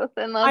photo booth,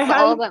 and that's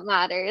all that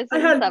matters I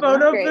in had 7th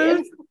photo grade.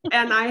 booth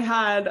and I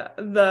had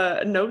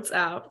the notes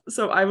app.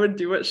 So I would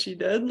do what she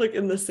did, like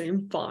in the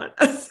same font.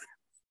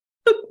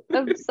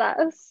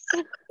 Obsessed.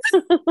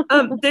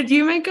 Did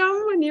you make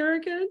them when you were a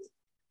kid?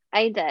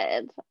 I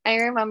did. I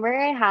remember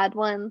I had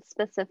one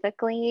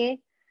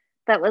specifically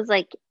that was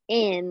like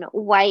in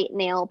white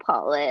nail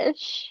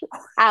polish,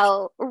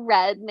 out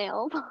red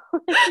nail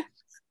polish.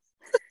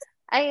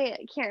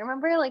 I can't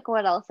remember like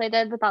what else I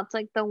did, but that's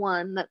like the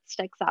one that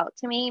sticks out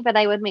to me. But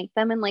I would make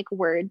them in like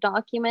Word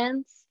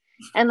documents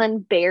and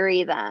then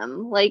bury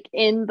them like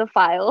in the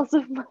files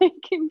of my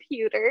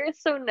computer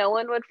so no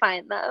one would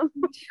find them.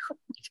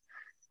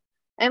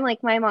 I'm like,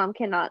 my mom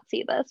cannot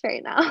see this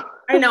right now.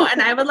 I know. And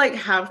I would like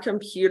have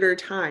computer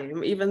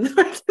time, even though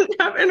I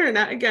didn't have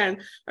internet.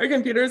 Again, our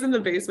computer's in the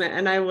basement,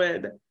 and I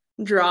would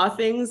draw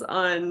things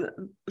on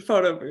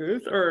photo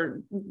booth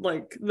or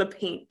like the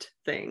paint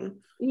thing.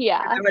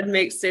 Yeah. I would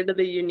make State of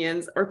the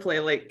Unions or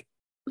play like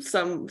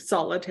some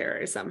solitaire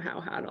I somehow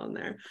had on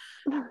there.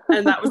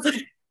 And that was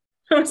like,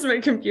 that was my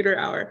computer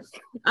hour.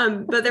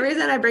 But the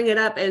reason I bring it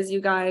up is,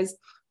 you guys,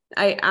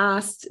 I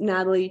asked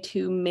Natalie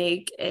to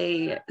make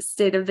a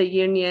State of the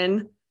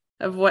Union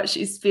of what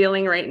she's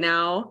feeling right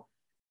now.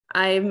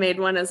 I made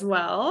one as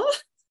well.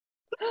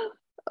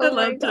 I'd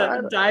love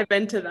to dive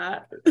into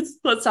that.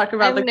 Let's talk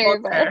about the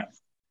culture.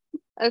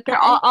 Okay.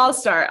 I'll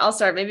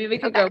start. Maybe we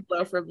could go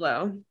blow for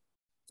blow.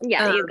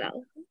 Yeah, you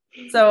go.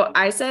 So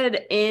I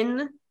said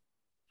in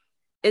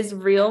is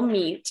real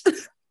meat.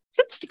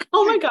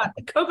 Oh my God.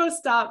 Coco,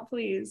 stop,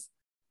 please.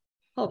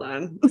 Hold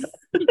on.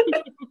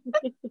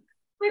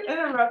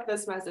 Interrupt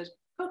this message.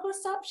 Coco,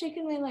 stop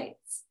shaking my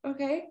lights.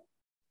 Okay?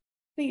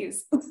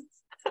 Please.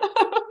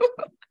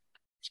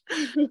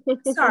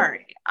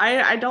 Sorry.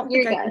 I don't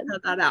think I can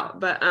cut that out,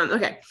 but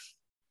okay.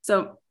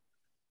 So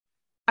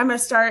I'm gonna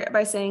start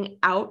by saying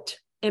out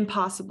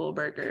Impossible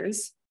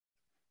Burgers,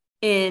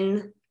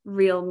 in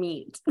real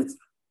meat.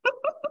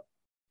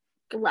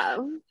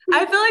 Love.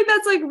 I feel like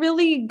that's like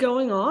really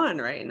going on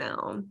right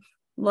now.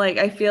 Like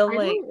I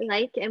don't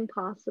like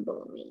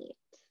Impossible meat.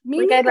 Me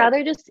like neither. I'd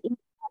rather just eat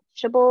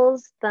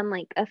vegetables than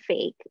like a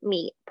fake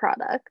meat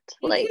product.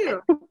 Me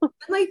too.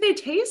 Like they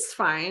taste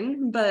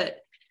fine, but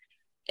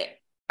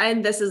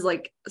and this is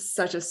like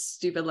such a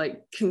stupid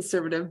like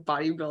conservative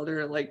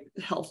bodybuilder like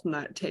health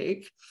nut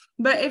take,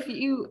 but if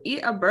you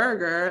eat a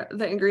burger,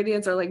 the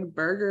ingredients are like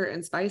burger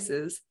and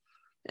spices,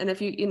 and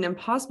if you eat an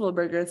Impossible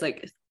Burger, it's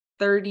like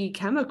 30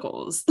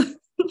 chemicals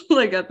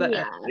like at the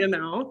end, you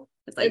know.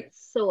 It's like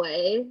it's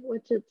soy,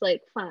 which is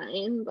like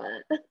fine,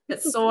 but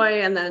it's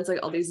soy, and then it's like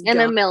all these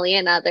and a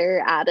million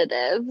other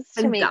additives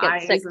to make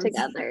it stick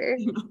together.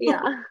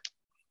 Yeah.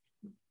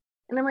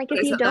 And I'm like,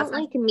 if you don't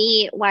like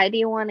meat, why do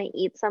you want to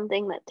eat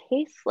something that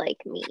tastes like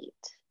meat?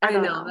 I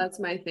know, that's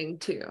my thing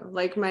too.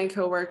 Like my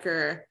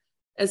coworker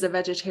is a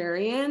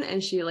vegetarian,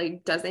 and she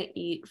like doesn't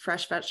eat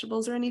fresh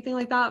vegetables or anything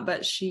like that,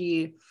 but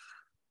she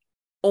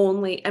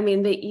only, I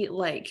mean, they eat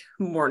like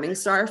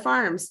Morningstar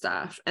Farm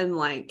stuff and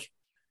like,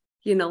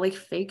 you know, like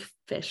fake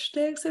fish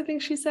sticks, I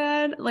think she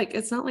said. Like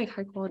it's not like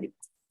high quality.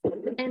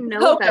 And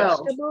no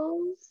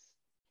vegetables.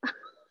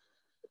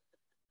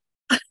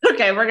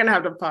 Okay, we're gonna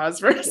have to pause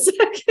for a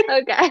second.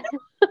 Okay.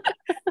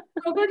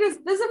 Coco, this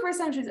is the first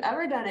time she's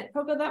ever done it.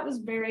 Coco, that was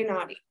very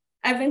naughty.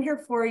 I've been here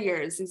 4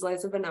 years. These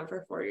lights have been up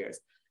for 4 years.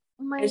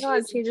 Oh my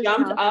God, she just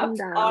jumped up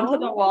onto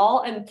the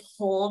wall and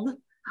pulled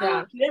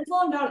down. She didn't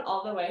pull him down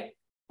all the way.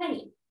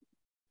 Penny.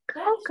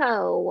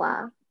 Coco.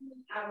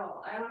 At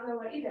all. I don't know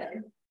what you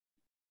did.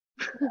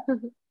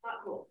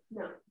 Not cool.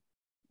 No.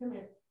 Come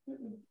here.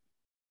 Mm-mm.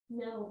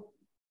 No.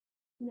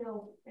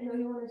 I know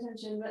you want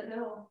attention, but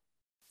no.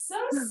 So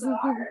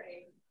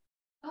sorry.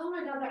 Oh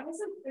my God, that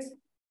wasn't.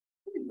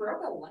 We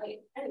broke a light.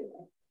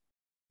 Anyway.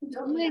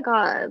 Oh my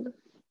God.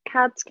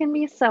 Cats can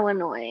be so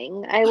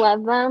annoying. I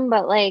love them,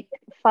 but like,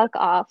 fuck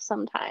off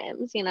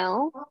sometimes, you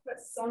know?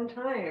 But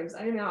sometimes,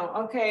 I know.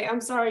 Okay,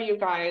 I'm sorry, you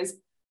guys,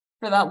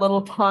 for that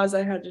little pause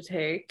I had to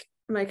take.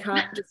 My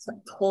cat just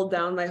pulled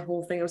down my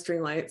whole thing of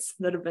string lights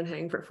that have been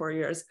hanging for 4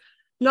 years.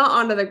 Not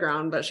onto the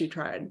ground, but she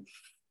tried.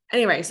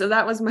 Anyway, so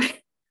that was my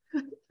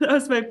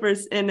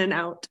first in and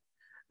out.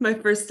 My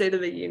first State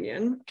of the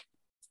Union.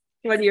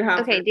 What do you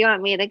have? Okay, do you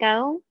want me to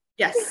go?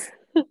 Yes.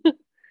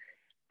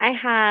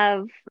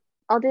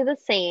 I'll do the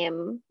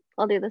same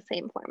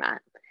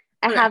format.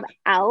 I have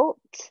out,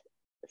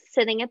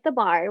 sitting at the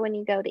bar when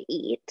you go to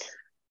eat.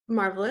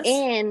 Marvelous.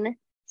 In,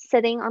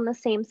 sitting on the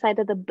same side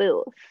of the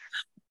booth.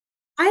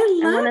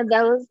 I'm one of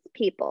those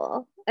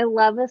people. I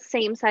love the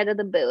same side of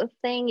the booth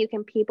thing. You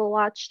can people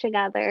watch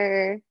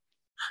together.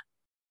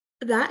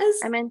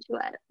 I'm into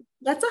it.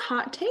 That's a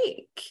hot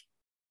take.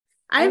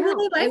 I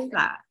really like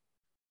that.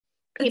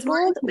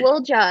 People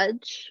will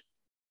judge.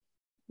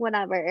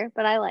 whatever,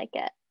 but I like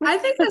it. I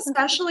think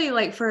especially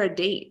like for a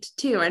date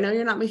too. I know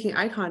you're not making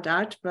eye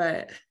contact,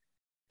 but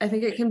I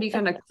think it can be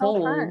kind of It's so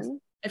cold fun.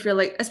 if you're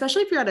like,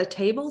 especially if you're at a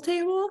table.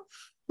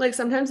 Like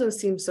sometimes those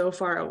seem so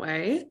far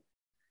away.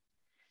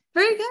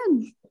 Very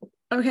good.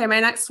 Okay, my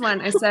next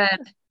one. I said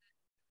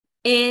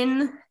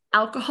in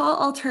alcohol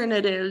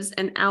alternatives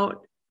and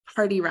out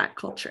party rat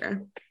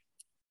culture.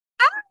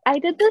 I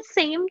did the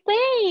same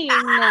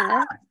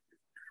thing.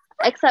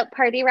 Except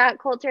party rat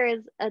culture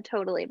is a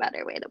totally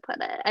better way to put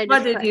it. I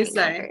What just did put you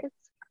say?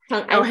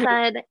 hangovers. Oh, I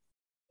said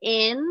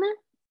in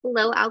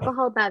low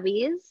alcohol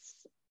bevies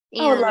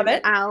oh, love and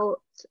it. out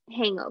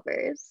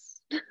hangovers.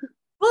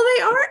 Well,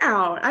 they are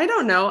out. I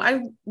don't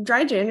know.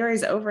 Dry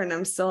January's over and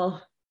I'm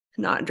still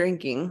not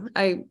drinking.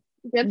 I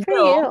Good for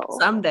will you.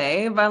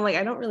 someday, but I'm like,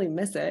 I don't really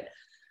miss it.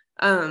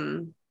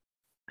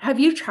 Have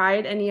you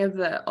tried any of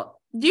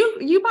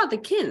you bought the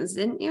Kins,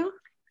 didn't you?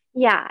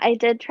 Yeah, I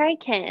did try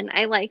Kin.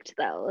 I liked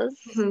those.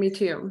 Me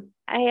too.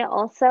 I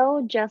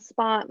also just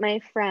bought my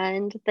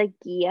friend the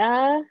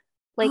Gia,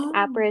 like Oh,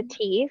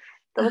 aperitif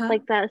with uh-huh.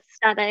 like the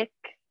aesthetic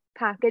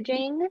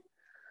packaging.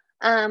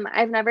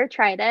 I've never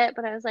tried it,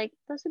 but I was like,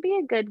 this would be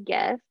a good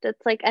gift.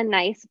 It's like a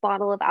nice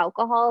bottle of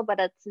alcohol, but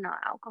it's not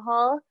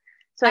alcohol.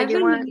 So I I've do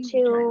been want meaning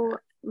to try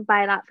to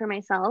buy that for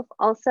myself.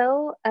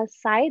 Also, a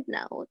side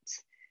note,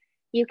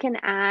 you can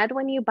add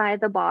when you buy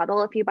the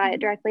bottle, if you buy it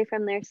that. directly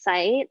from their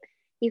site,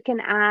 you can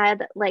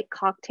add like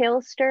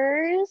cocktail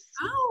stirrers.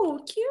 Oh,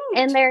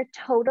 And cute. they're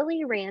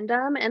totally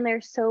random and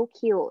they're so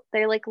cute.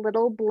 They're like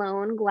little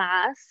blown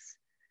glass.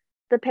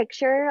 The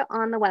picture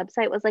on the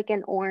website was like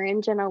an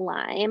orange and a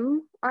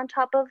lime on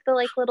top of the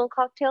like little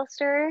cocktail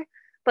stir.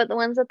 But the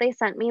ones that they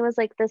sent me was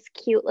like this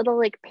cute little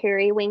like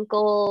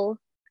periwinkle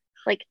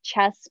like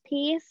chess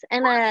piece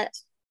and What?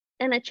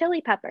 a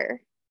chili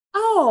pepper.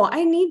 Oh,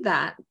 I need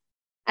that.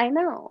 I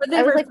know. But they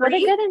I was were like, what a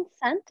free? good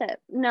incentive.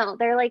 No,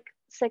 they're like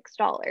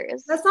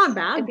 $6 That's not if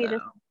bad you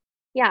just, though.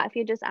 yeah, if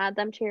you just add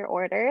them to your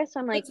order. So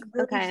I'm like,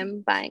 That's okay, really cute.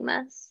 I'm buying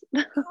this.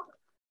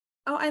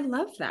 Oh, I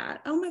love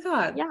that. Oh my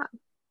God. Yeah.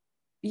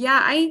 Yeah,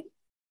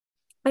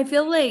 I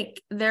feel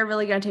like they're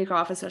really gonna take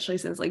off, especially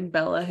since like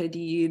Bella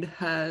Hadid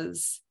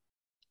has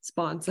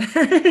sponsored.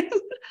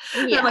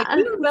 I'm like, Yeah.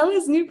 ooh,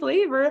 Bella's new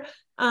flavor.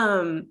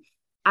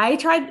 I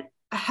tried.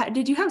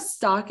 Did you have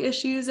stock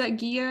issues at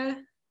Gia?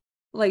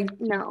 Like,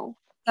 No.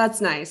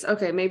 that's nice.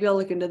 Okay, maybe I'll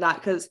look into that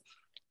because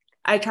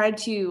I tried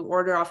to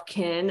order off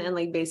Kin and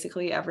like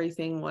basically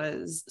everything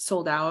was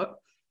sold out.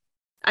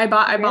 I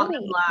bought them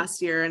Really?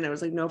 last year and it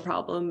was like no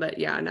problem. But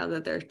yeah, now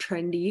that they're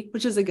trendy,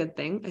 which is a good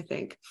thing, I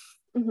think.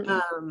 Hmm.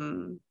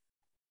 Um,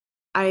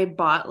 I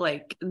bought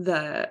like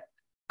the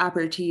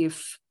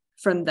aperitif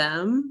from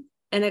them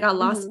and it got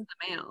lost Hmm. in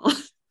the mail.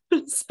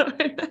 So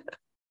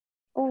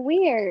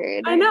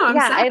Weird. I know, I'm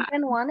Yeah, sad. I've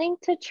been wanting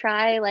to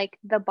try like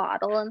the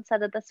bottle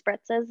instead of the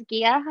spritzes.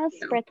 Gia has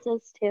Yeah.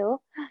 spritzes too.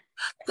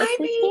 Look I who's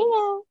mean,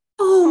 here.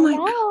 oh my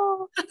God.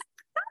 Hello.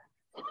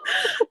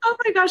 Oh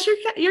my gosh,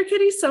 your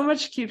kitty's so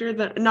much cuter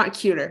than not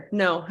cuter.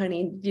 No,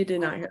 honey, you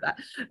did not hear that.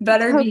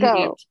 Better Coco.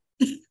 behaved.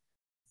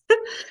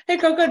 Hey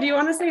Coco, do you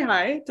want to say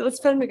hi? Let's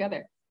put them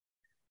together.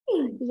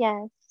 Hey,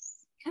 Yes.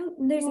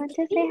 there's You a want to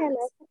kitty say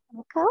hello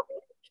to Coco?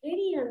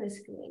 on the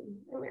screen.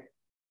 Come here.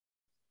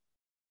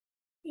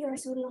 You're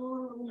so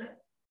long.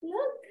 Look.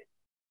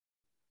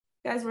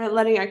 Guys, we're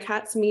letting our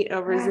cats meet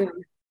over Zoom.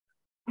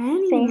 Say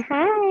Annie,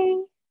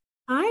 hi.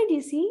 hi, do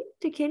you see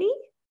the kitty?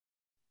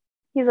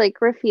 He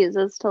like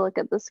refuses to look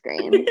at the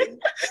screen.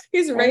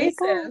 He's There you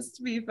go.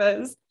 racist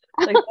because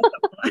like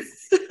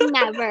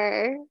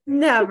Never.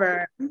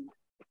 never.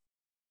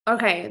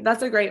 Okay,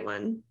 that's a great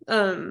one.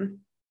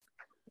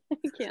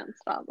 I can't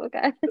stop.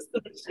 Okay.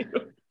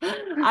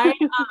 I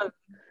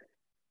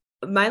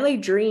my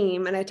like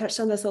dream, and I touched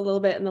on this a little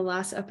bit in the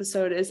last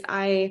episode, is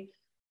I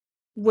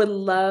would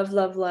love,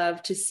 love,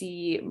 love to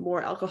see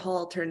more alcohol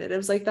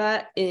alternatives like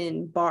that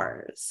in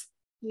bars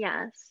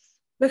Yes.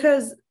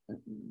 because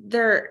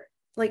they're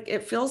like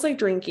it feels like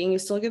drinking. You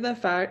still get the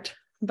effect,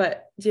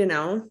 but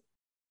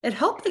it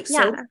helped like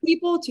sober Yeah,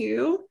 people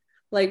too,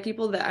 like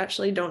people that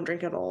actually don't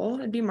drink at all.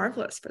 It'd be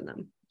marvelous for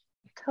them.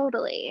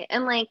 totally.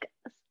 And like,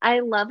 I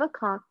love a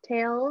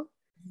cocktail.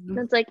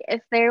 It's like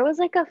if there was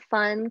like a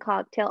fun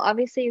cocktail,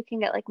 obviously you can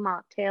get like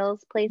mocktails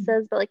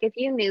places, but like if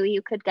you knew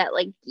you could get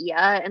like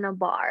Gia in a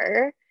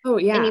bar Oh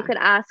and you yeah. could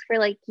ask for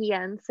like Gia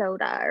and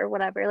soda or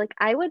whatever, like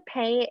I would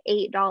pay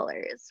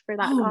 $8 for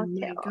that Oh my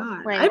cocktail.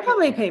 God. I'd Like,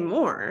 probably pay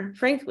more,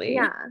 frankly.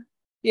 yeah,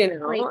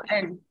 like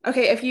And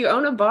okay, if you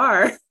own a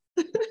bar,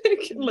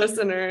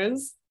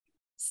 listeners,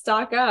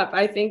 stock up.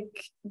 I think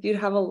you'd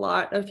have a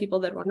lot of people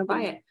that want to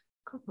buy it.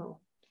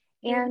 Cool.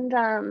 and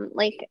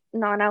like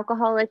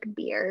non-alcoholic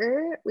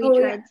beer. We Oh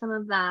yeah, tried some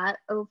of that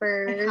I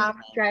over have.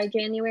 dry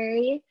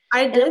January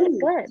I and it was didn't.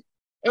 good.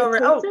 Oh, It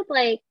tasted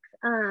like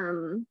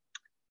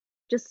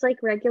just like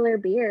regular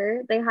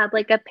beer. They had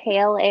like a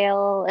pale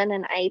ale and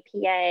an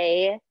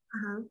IPA,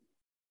 uh-huh.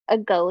 a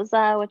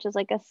goza, which is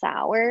like a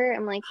sour.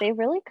 I'm like, they've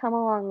really come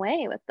a long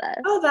way with this,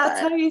 Oh,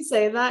 that's but how you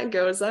say that,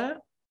 goza.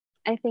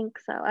 I think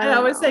so. I I don't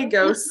always say know.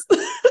 ghost.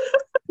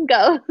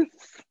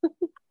 Ghosts.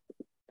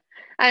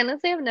 I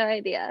honestly have no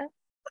idea.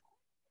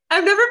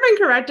 I've never been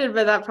corrected,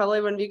 but that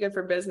probably wouldn't be good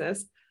for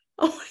business.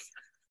 Oh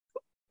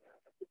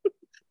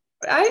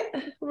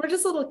my, we're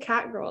just little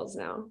cat girls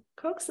now.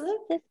 Coax it.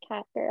 Just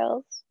cat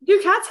girls.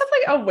 Do cats have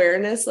like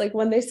awareness? Like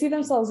when they see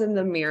themselves in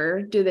the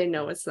mirror, do they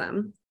know it's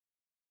them?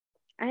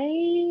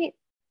 I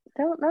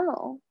don't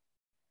know.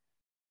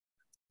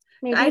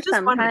 Maybe I just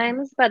wonder.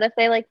 sometimes, but if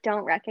they like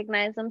don't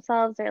recognize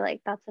themselves, they're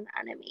like, that's an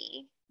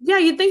enemy. Yeah,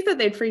 you'd think that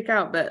they'd freak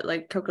out, but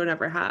like Coco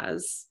never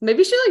has.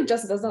 Maybe she like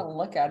just doesn't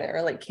look at it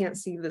or like can't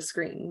see the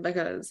screen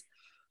because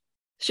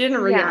she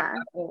didn't react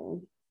at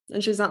all.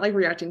 And she's not like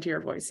reacting to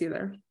your voice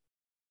either.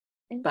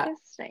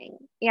 Interesting.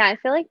 Yeah, I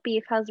feel like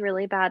Beef has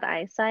really bad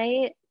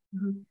eyesight.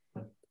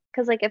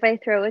 Because like if I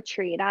throw a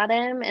treat at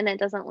him and it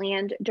doesn't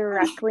land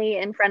directly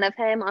in front of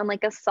him on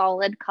like a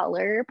solid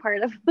color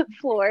part of the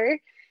floor,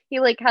 he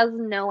like has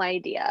no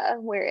idea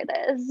where it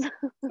is.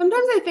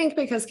 Sometimes I think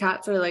because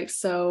cats are like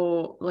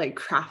so like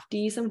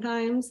crafty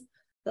sometimes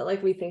that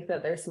like we think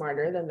that they're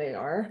smarter than they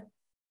are.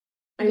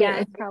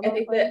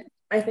 Probably.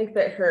 I think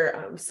that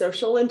her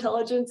social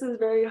intelligence is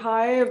very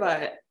high,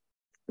 but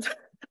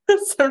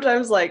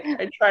sometimes like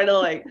I try to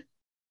like,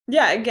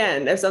 yeah,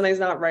 again, if something's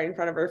not right in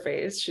front of her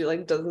face, she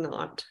like does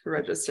not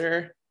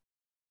register.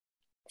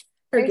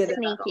 They're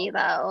sneaky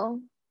though.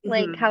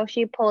 Like how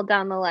she pulled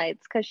down the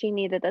lights because she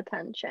needed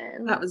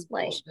attention. That was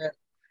like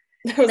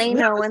bullshit. They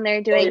know when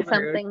they're doing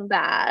something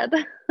bad.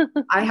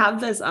 I have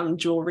this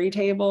jewelry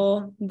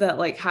table that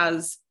like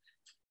has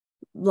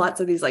lots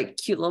of these like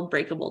cute little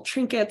breakable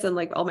trinkets and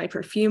like all my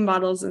perfume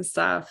bottles and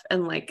stuff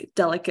and like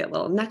delicate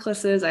little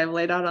necklaces I've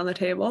laid out on the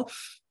table.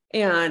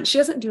 And she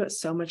doesn't do it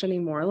so much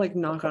anymore, like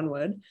knock on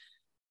wood.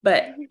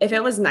 But if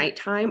it was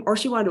nighttime or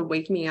she wanted to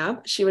wake me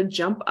up, she would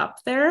jump up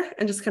there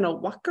and just kind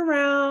of walk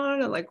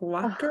around and like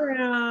walk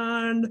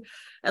around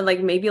and like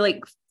maybe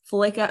like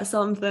flick at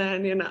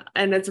something, you know,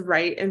 and it's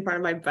right in front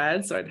of my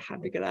bed. So I'd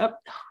have to get up.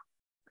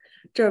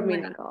 Drove me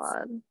nuts.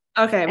 God.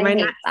 Okay.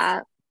 My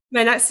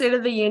next State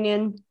of the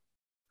Union,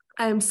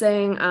 I'm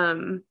saying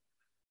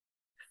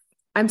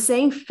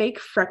fake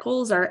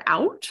freckles are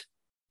out.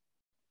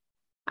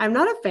 I'm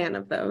not a fan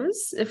of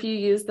those. If you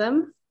use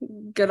them,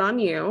 good on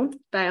you,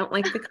 but I don't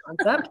like the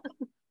concept.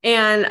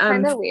 And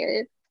kind of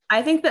weird.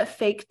 I think that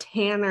fake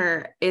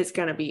tanner is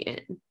gonna be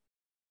in.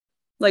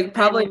 Like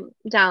probably I'm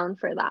down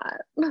for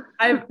that.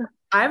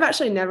 I've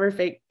actually never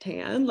fake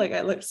tan. Like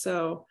I look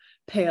so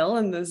pale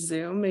in the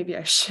Zoom. Maybe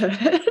I should.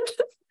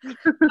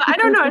 I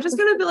don't know. I'm just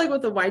gonna be like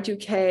with the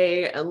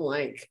Y2K and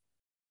like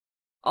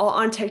all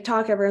on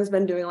TikTok, everyone's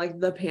been doing like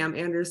the Pam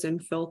Anderson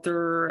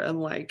filter and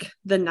like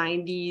the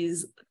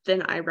 90s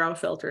thin eyebrow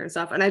filter and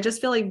stuff. And I just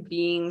feel like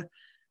being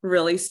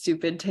really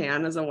stupid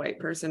tan as a white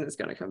person is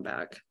going to come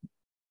back.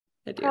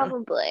 I do.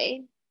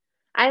 Probably.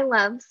 I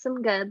love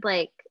some good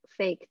like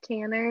fake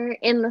tanner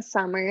in the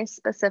summer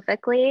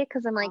specifically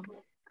because I'm like,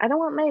 I don't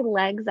want my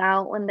legs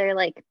out when they're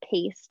like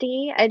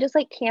pasty. I just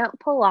like can't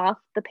pull off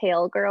the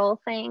pale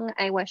girl thing.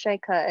 I wish I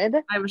could.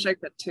 I wish I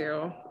could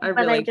too.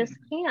 But I just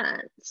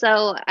can't.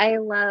 So I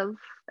love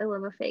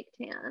a fake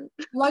tan.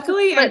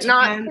 Luckily, but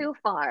not too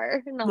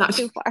far. Not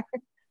too far.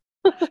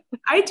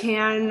 I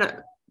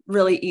tan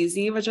really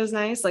easy, which is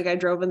nice. Like I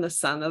drove in the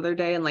sun the other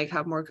day and like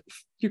have more,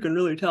 you can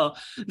really tell,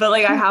 but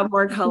like I have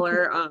more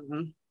color,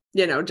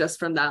 you know, just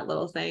from that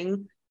little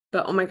thing.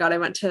 But oh my God, I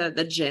went to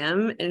the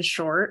gym in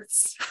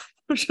shorts,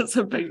 which is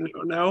a big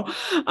no-no.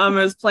 It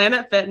was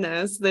Planet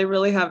Fitness. They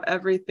really have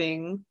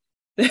everything.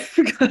 They've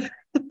got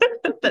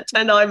the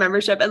 $10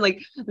 membership and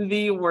like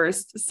the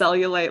worst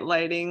cellulite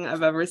lighting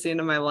I've ever seen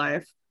in my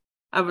life.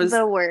 I was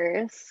the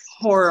worst.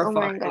 horrified.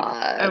 Oh my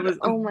God. I was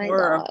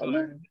horrified.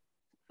 God.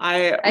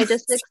 I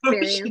just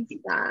experienced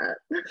that.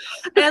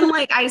 And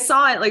like I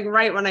saw it like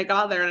right when I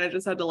got there and I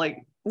just had to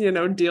like, you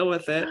know, deal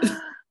with it.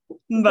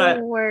 But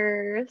the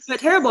worst. But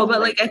terrible. But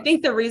like I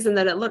think the reason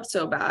that it looked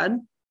so bad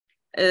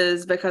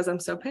is because I'm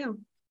so pale.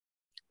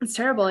 It's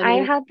terrible.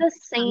 I had the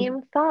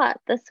same thought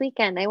this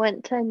weekend. I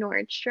went to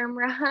Nordstrom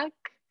Rack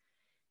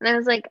and I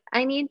was like,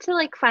 I need to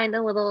like find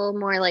a little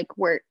more like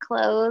work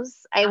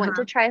clothes. I went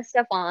to try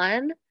stuff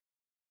on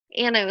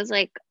and I was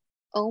like,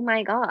 oh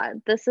my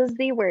God, this is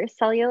the worst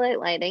cellulite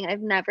lighting. I've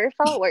never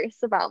felt worse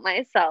about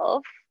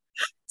myself.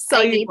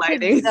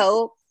 Cellulighting.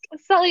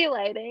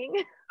 Cellulighting.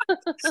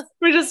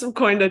 We just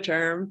coined a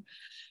term.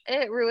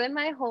 It ruined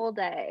my whole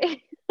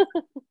day.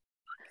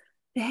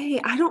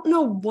 Hey, I don't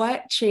know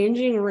what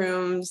changing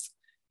rooms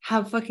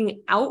have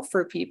fucking out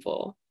for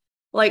people.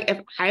 Like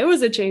if I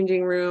was a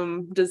changing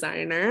room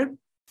designer,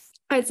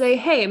 I'd say,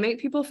 hey,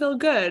 make people feel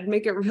good.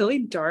 Make it really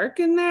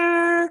dark in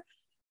there.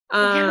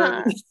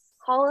 Yeah.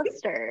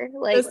 Hollister.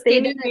 Like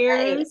they did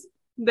mirrors.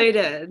 They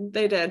did.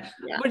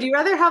 Yeah. Would you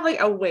rather have like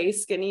a way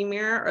skinny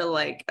mirror or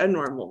like a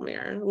normal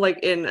mirror, like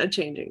in a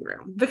changing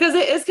room? Because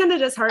it is kind of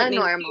disheartening.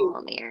 A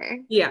normal mirror.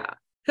 Yeah.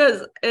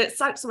 Because it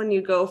sucks when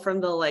you go from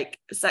the like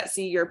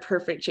sexy, your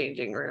perfect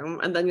changing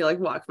room, and then you like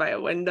walk by a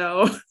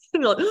window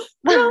and you're like,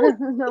 no,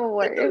 the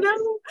worst.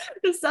 No,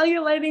 the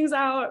cellulighting's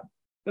out.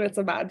 It's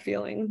a bad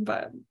feeling,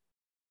 but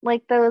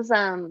like those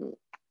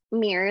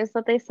mirrors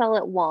that they sell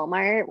at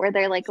Walmart where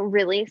they're like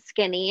really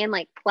skinny and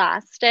like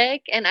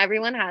plastic, and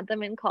everyone had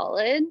them in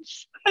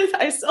college.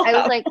 I still I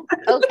was have. like,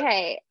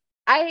 okay,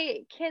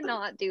 I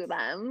cannot do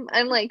them.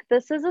 I'm like,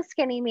 this is a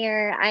skinny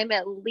mirror. I'm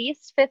at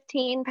least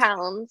 15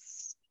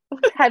 pounds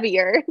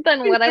heavier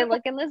than what I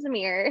look in this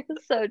mirror.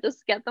 So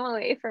just get them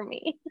away from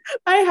me.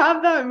 I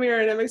have that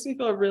mirror and it makes me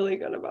feel really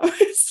good about I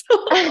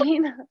myself.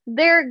 mean,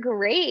 they're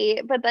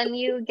great, but then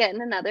you get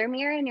in another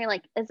mirror and you're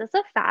like, is this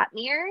a fat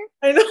mirror?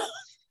 I know.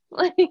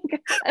 Like, I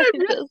I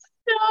really just,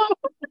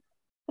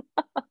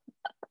 know.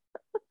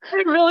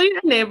 It really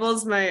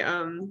enables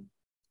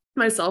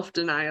my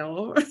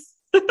self-denial.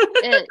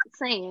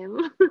 same.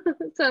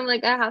 So I'm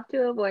like, I have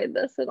to avoid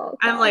this at all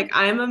I'm like,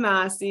 costs. I'm a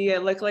Massey. I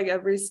look like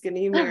every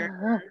skinny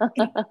mirror.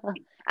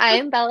 I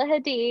am Bella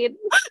Hadid.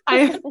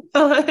 I'm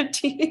Bella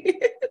Hadid.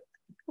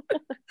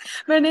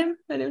 My name's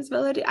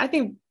Bella Hadid. I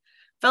think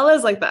Bella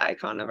is like the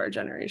icon of our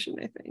generation,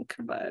 I think,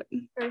 but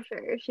For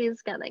sure.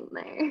 She's getting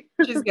there.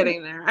 she's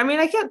getting there. I mean,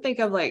 I can't think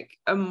of like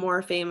a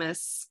more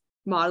famous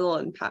model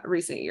in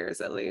recent years,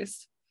 at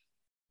least,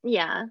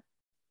 Yeah.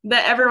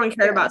 that everyone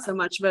cared True. about so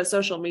much, but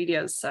social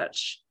media is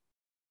such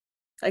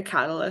a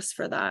catalyst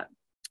for that.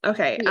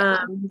 Okay,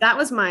 Yeah. that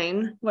was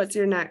mine. What's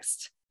your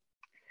next?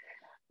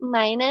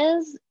 Mine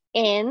is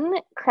in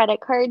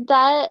credit card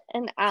debt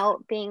and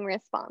out being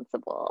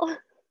responsible.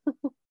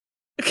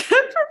 Good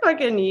for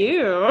fucking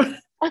you.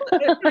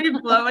 Are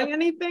you blowing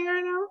anything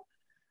right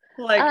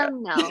now? Like,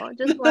 No,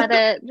 just let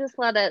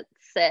it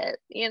sit,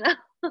 you know,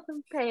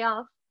 pay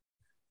off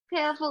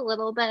a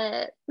little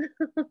bit.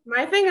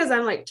 my thing is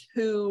I'm like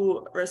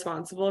too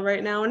responsible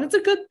right now, and it's a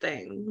good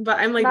thing, but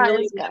I'm like That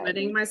really is good.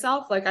 limiting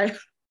myself. Like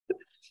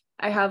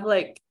I have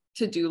like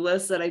to-do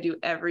lists that I do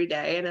every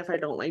day, and if I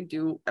don't like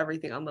do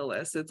everything on the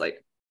list, it's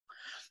like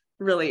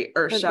really It like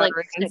earth-shattering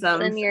in sticks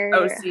some in your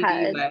OCD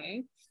head.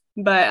 way.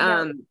 But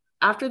Yep.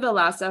 after the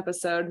last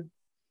episode,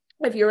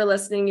 if you were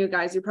listening, you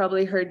guys, you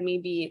probably heard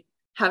me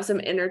have some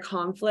inner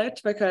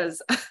conflict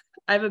because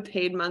I have a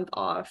paid month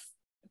off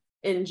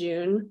in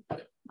June.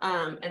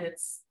 And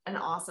it's an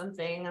awesome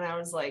thing. And I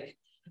was like,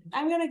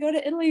 I'm gonna go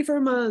to Italy for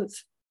a month.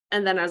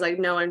 And then I was like,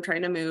 no, I'm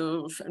trying to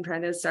move. I'm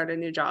trying to start a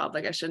new job.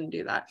 Like, I shouldn't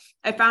do that.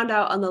 I found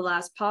out on the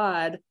last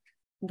pod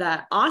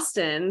that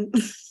Austin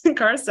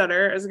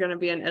Carstetter is going to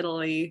be in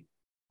Italy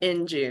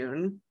in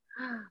June.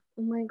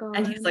 Oh my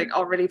And he's God. like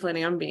already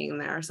planning on being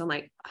there. So I'm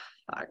like, oh,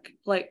 fuck.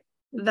 Like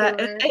that.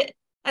 Do it.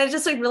 And it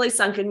just like really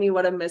sunk in me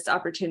what a missed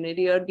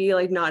opportunity it would be,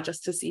 like not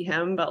just to see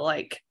him, but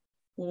like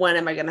when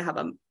am I going to have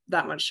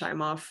that much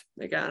time off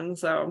again?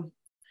 So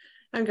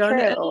I'm going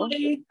to True.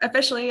 Italy.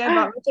 Officially, I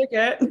bought my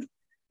ticket.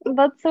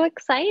 That's so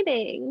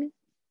exciting.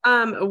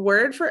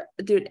 Word for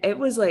dude, it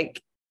was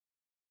like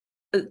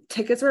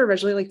tickets were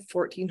originally like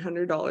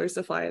 $1,400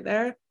 to fly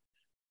there.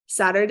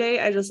 Saturday,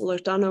 I just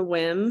looked on a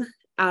whim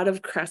out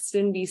of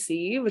Creston,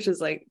 BC, which is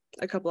like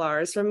a couple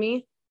hours from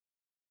me.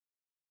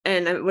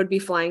 And I would be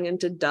flying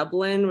into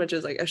Dublin, which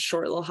is like a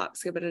short little hop,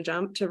 skip, and a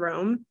jump to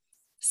Rome.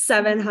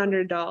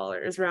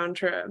 $700 round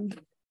trip.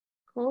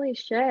 Holy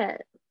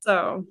shit.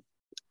 So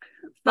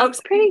That's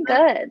folks, pretty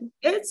good.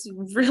 it's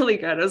really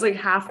good. It was like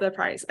half the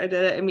price. I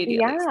did it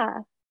immediately. Yeah.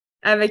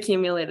 I've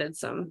accumulated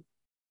some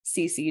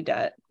CC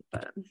debt,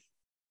 but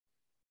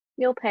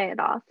You'll pay it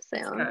off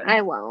soon.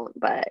 I won't,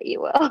 but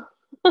you will.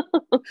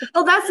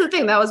 well, that's the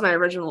thing. That was my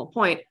original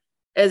point,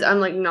 is I'm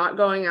like not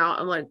going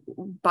out. I'm like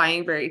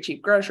buying very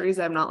cheap groceries.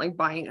 I'm not like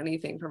buying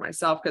anything for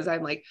myself because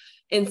I'm like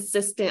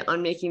insistent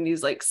on making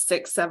these like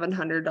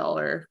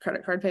 $600-$700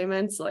 credit card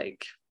payments.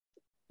 Like,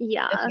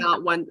 Yeah.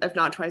 if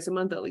not twice a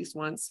month, at least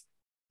once.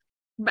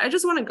 But I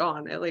just want to go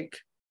on. It like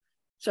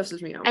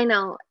stresses me out. I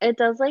know. It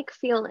does like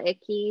feel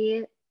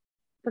icky,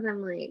 but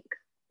I'm like,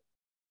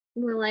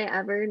 will I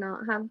ever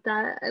not have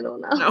that? I don't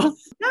know.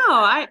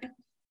 No,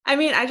 I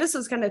mean, I just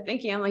was kind of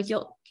thinking, I'm like,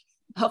 you'll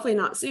hopefully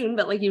not soon,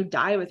 but like you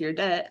die with your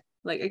debt.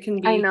 Like it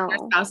can I be your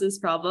know. spouse's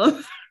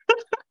problem.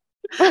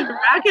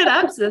 Rack it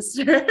up,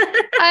 sister.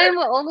 I'm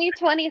only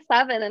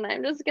 27 and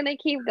I'm just gonna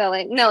keep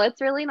going. No,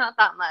 it's really not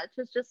that much.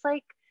 It's just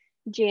like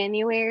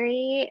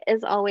January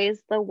is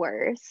always the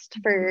worst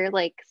for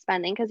like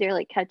spending because you're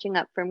like catching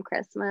up from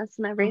Christmas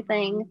and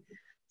everything.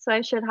 So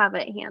I should have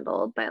it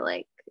handled by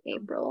like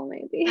April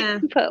maybe.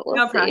 But we'll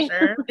no see.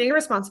 pressure. Being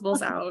responsible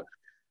is out.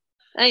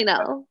 I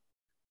know.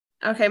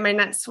 Okay, my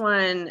next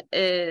one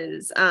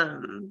is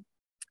I'm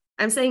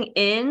saying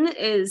in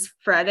is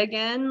Fred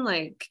again,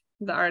 like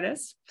the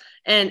artist,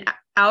 and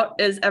out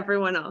is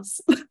everyone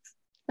else.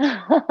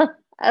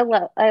 I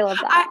love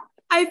that.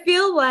 I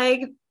feel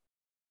like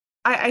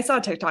I saw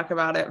a TikTok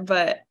about it,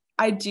 but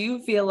I do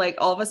feel like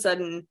all of a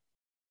sudden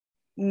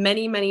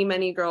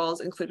many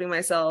girls, including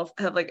myself,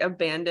 have like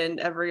abandoned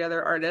every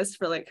other artist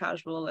for like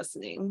casual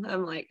listening.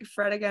 I'm like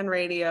Fred again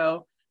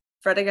radio,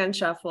 Fred again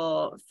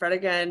shuffle, Fred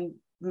again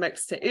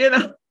mixtape, you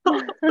know.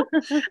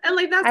 And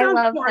like that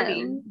sounds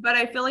corny, but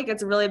I feel like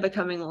it's really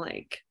becoming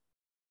like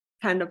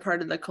kind of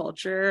part of the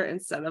culture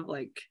instead of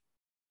like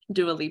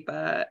Dua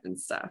Lipa and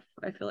stuff.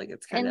 I feel like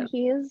it's kind of. And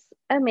he's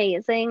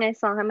amazing. I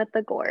saw him at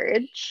the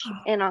Gorge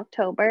in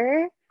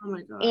October. Oh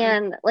my God.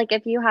 And like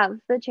if you have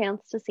the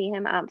chance to see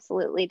him,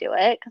 absolutely do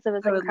it because it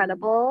was I would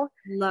incredible.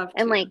 love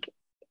And to. like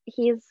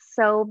he's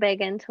so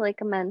big into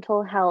like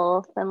mental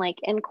health and like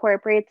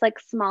incorporates like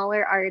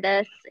smaller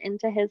artists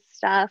into his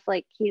stuff.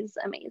 Like he's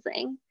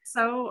amazing.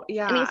 So And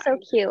yeah, he's so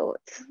cute.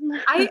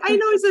 I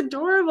know he's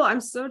adorable.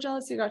 I'm so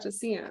jealous you got to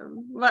see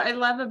him. What I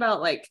love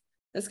about like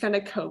this kind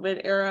of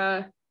COVID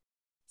era,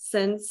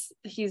 since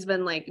he's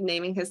been like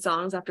naming his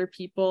songs after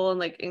people and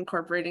like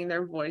incorporating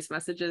their voice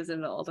messages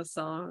into all the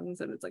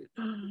songs, and it's like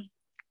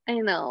I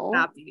know.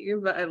 happy,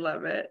 but I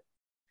love it.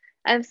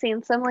 I've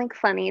seen some like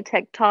funny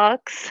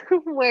TikToks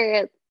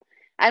where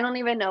I don't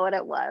even know what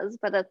it was,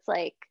 but it's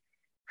like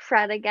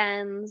Fred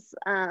again's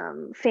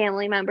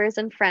family members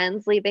and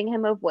friends leaving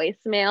him a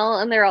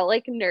voicemail, and they're all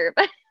like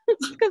nervous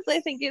because I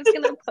think he's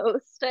gonna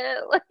post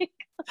it. Like,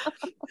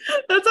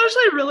 That's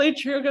actually really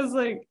true because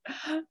like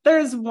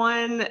there's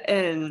one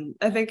and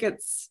I think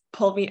it's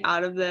Pull Me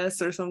Out of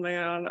This or something,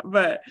 I don't know,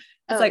 but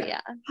it's oh like,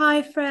 yeah,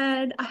 hi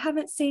Fred, I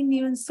haven't seen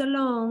you in so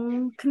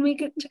long, can we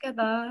get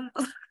together?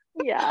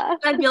 yeah.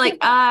 I'd be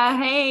like,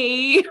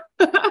 hey.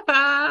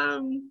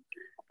 um,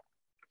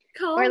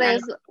 Or calm out.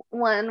 there's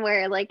one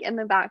where like in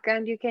the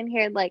background you can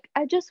hear like,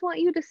 I just want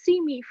you to see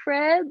me,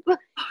 Fred. Oh,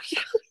 yeah.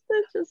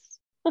 It's just,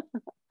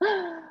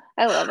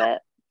 I love it.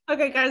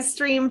 Okay, guys,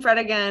 stream Fred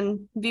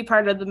again. Be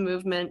part of the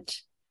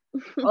movement.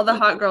 All the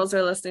hot girls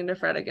are listening to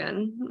Fred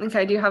again.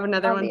 Okay, do you have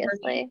another one for me?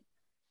 Obviously.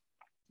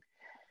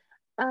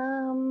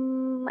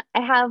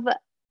 I have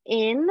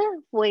in,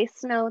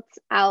 voice notes,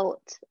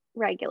 out,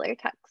 regular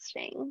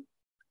texting.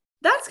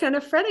 That's kind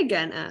of Fred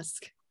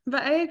again-esque,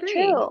 but I agree.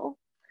 True.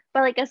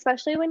 But like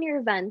especially when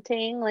you're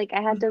venting, like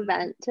I had to Mhm.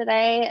 vent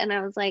today and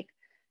I was like,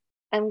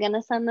 I'm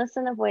gonna send this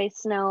in a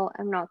voice note.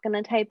 I'm not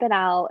gonna type it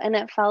out. And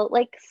it felt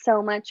like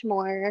so much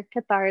more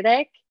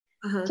cathartic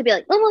Uh-huh. to be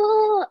like,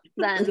 "Oh,"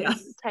 than Yeah.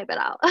 type it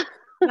out.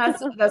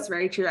 That's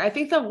very true. I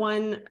think the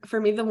one for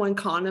me, the one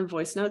con of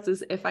voice notes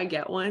is if I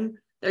get one,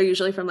 they're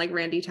usually from like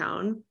Randy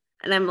Town,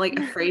 and I'm like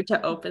afraid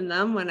to open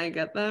them when I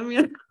get them,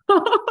 you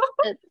know.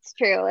 It's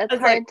true. It's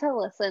It's like hard to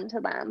listen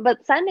to them,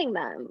 but sending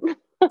them.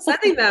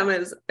 sending them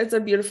is it's a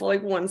beautiful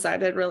like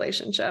one-sided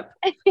relationship.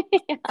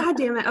 Yeah. God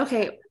damn it.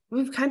 Okay,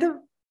 we've kind of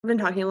been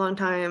talking a long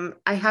time.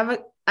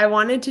 I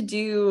wanted to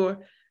do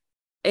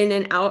in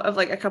and out of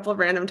like a couple of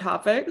random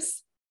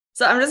topics.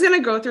 So I'm just gonna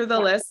go through the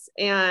Yeah. list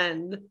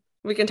and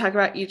we can talk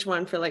about each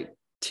one for like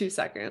 2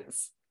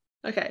 seconds.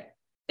 Okay.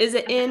 Is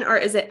it in or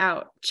is it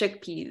out?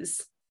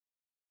 Chickpeas.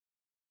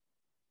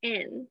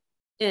 In.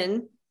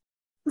 In.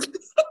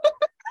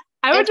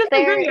 I would If just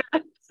they're agree.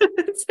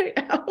 Say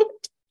out.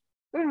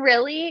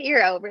 really,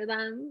 you're over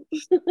them.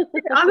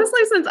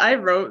 Honestly, since I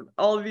wrote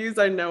all of these,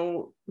 I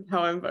know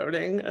how I'm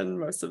voting, and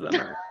most of them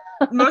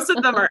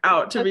are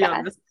out, to be Okay.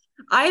 honest.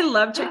 I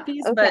love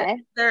chickpeas, but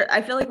Okay.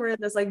 I feel like we're in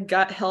this like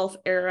gut health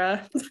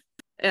era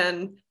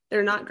and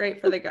they're not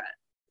great for the gut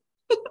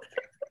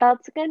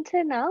That's good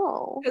to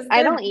know. because I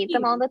they're don't eat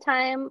them all beans. the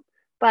time,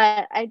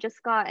 but I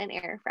just got an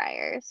air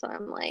fryer, so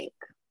I'm like,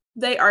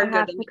 They are I good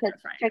have in to the put air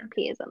fryer.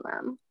 chickpeas in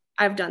them.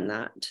 I've done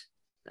that.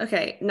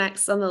 Okay,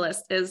 next on the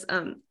list is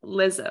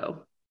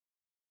Lizzo.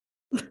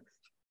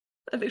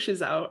 I think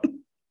she's out.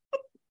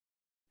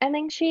 I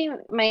think she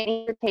might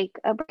need to take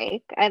a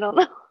break. I don't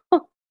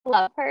know.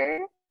 Love her,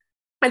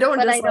 I don't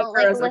but I dislike don't her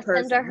like as a listen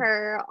to person.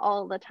 her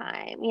all the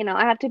time. You know,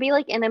 I have to be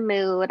like in a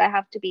mood. I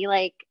have to be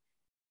like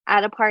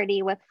at a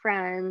party with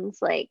friends.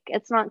 Like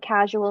it's not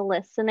casual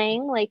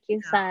listening, like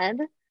you said.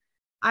 And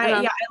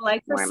I that's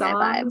like the more my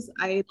vibe. songs.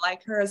 I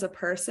like her as a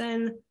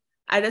person.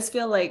 I just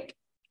feel like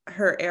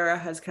her era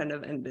has kind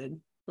of ended.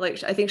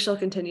 Like I think she'll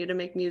continue to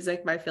make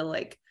music, but I feel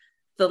like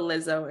the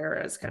Lizzo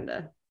era is kind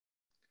of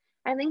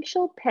I think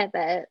she'll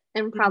pivot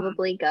and Mhm.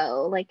 probably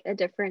go like a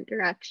different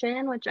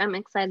direction, which I'm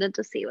excited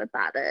to see what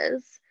that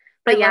is.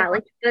 I But love yeah,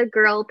 like the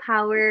girl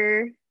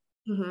power,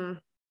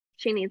 mhm.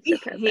 she needs to We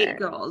hate pivot.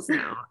 girls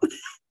now.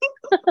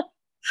 Fuck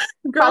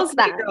Girls hate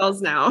them.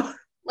 girls now.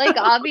 Like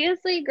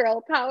obviously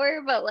girl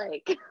power, but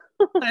like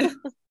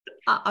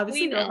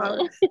Obviously we girl power.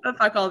 know. But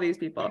fuck all these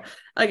people.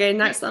 Okay,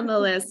 next on the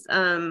list,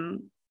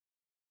 AMC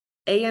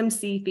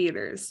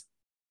theaters.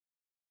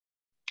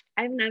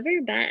 I've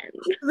never been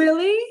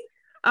Really?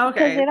 because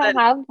Okay, they then don't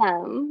have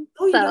them.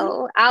 oh you don't?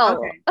 So out.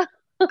 Okay.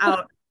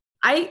 Out.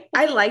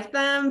 I like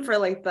them for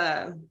like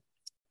the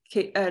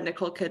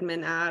Nicole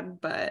Kidman ad,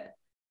 but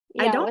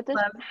I Yeah, don't with this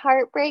love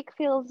heartbreak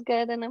feels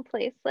good in a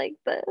place like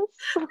this.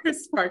 her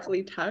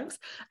sparkly tux.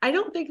 I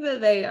don't think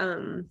that they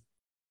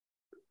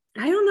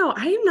I don't know.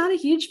 I am not a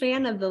huge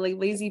fan of the like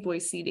lazy boy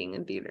seating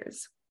in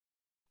theaters.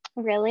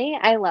 Really?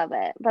 I love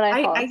it, but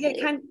I fall I get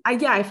asleep.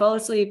 I fall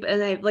asleep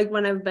and I like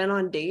when I've been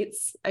on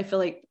dates, I feel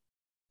like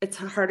it's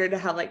harder to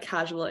have like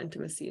casual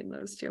intimacy in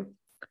those two.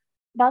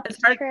 It's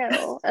That's hard.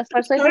 true.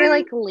 Especially if You know what you're I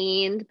mean? like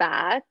leaned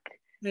back.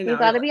 I You know.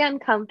 got to be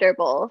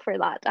uncomfortable for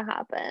that to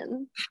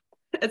happen.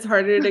 It's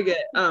harder to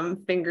get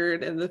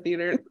fingered in the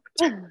theater.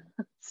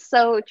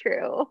 So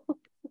true.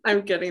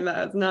 I'm kidding. That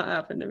has not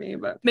happened to me,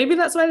 but maybe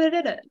that's why they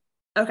did it.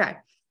 Okay.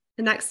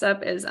 The next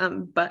up is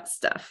butt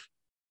stuff.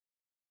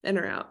 In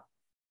or out?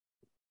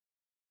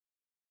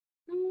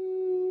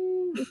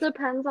 It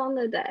depends on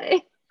the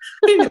day.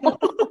 I know.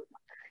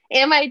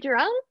 Am I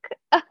drunk?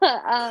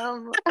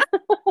 I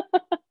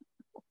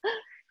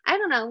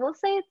don't know. We'll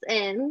say it's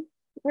in.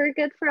 We're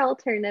good for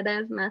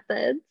alternative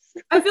methods.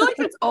 I feel like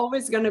it's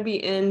always going to be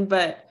in,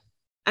 but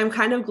I'm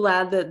kind of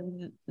glad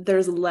that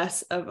there's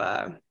less of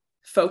a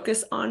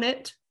focus on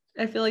it.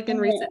 I feel like in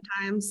recent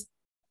times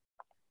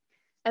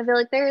I feel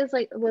like there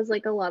was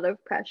like a lot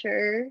of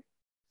pressure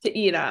to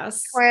eat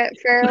us. for it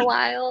for a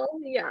while.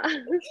 Yeah.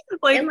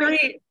 Like And,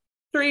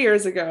 three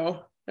years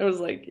ago, it was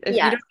like, if you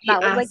yes, don't eat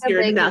that was us, like a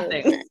you're big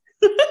nothing. movement.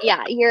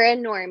 Yeah, you're a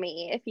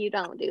normie if you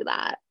don't do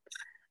that.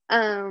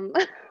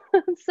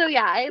 So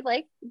yeah, I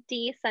like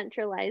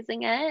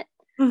decentralizing it.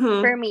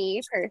 Mhm. For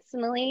me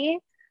personally.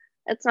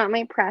 It's not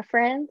my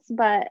preference,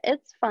 but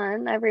it's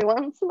fun every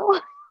once in a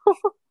while.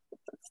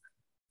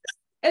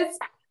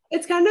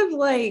 It's kind of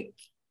like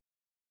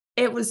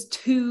it was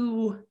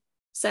too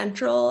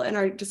central in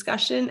our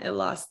discussion. It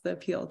lost the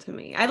appeal to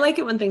me. I like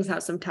it when things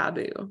have some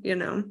taboo, you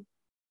know?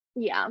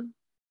 Yeah.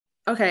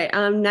 Okay,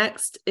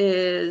 next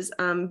is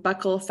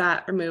buccal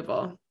fat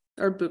removal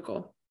or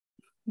buccal.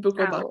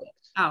 Buccal buckle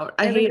out.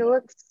 I think hate it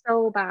looks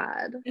so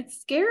bad.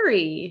 It's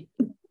scary.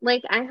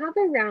 Like, I have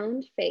a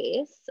round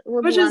face,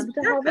 would Which is love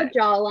to have a perfect.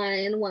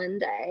 jawline one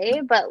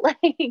day, but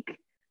like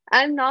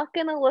I'm not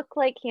gonna look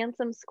like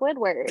handsome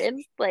Squidward.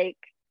 Like,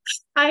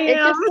 I it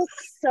am. just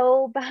looks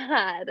so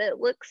bad. It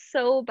looks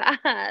so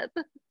bad.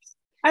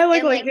 I look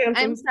And like like,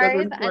 handsome I'm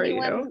sorry if Squidward for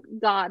anyone you.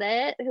 got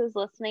it who's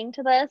listening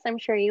to this. I'm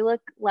sure you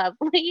look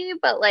lovely,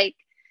 but like,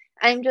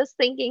 I'm just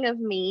thinking of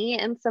me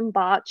and some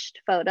botched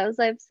photos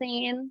I've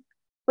seen,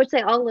 which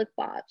they all look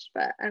botched,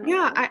 but I don't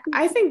Yeah, know.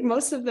 I think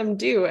most of them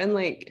do. And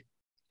like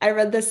I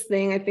read this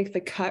thing, I think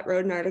The Cut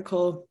wrote an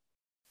article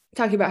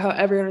talking about how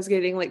everyone was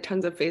getting like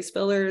tons of face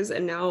fillers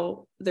and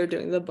now they're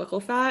doing the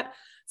buccal fat.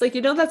 It's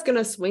like, that's going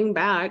to swing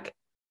back.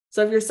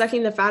 So if you're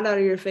sucking the fat out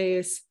of your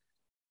face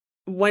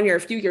when you're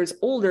a few years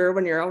older,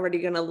 when you're already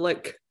going to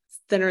look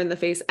thinner in the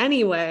face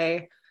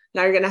anyway,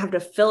 now you're going to have to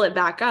fill it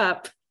back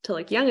up to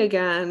look young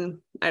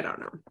again. I don't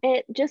know.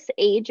 It just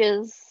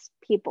ages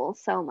people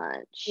so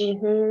much.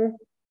 Mm-hmm.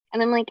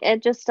 And I'm like,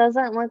 it just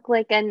doesn't look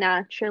like a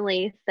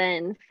naturally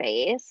thin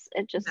face.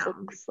 It just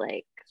looks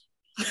like,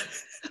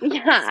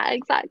 yeah,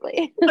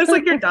 exactly. Looks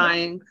like you're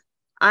dying.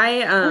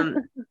 I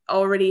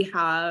already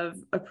have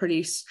a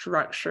pretty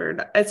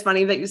structured. It's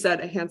funny that you said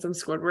a handsome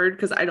Squidward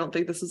because I don't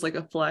think this is like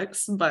a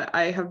flex, but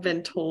I have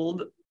been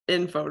told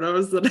in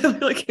photos that I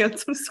look like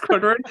handsome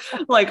Squidward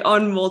like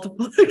on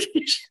multiple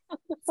occasions.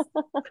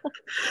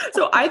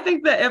 So I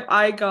think that if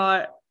I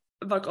got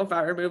a buccal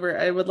fat remover,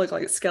 I would look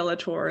like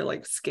Skeletor,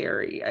 like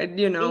scary.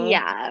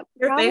 Yeah,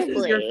 Your face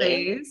is your probably.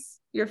 face.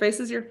 Your face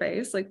is your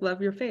face. Like,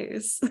 love your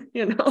face,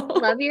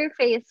 Love your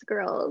face,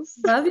 girls.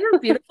 Love your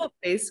beautiful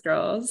face,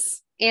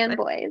 girls. And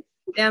boys.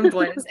 And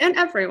boys and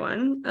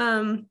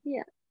everyone.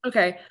 Yeah.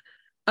 Okay.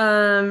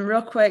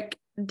 Real quick,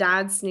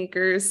 dad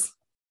sneakers.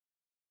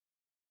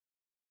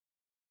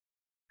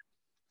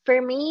 For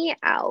me,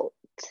 out.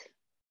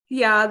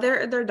 Yeah,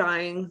 they're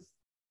dying.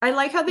 I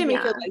like how they make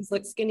your Yeah, legs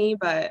look skinny,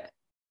 but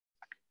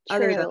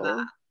other than that,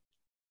 true.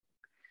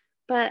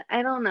 But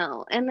I don't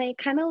know. And they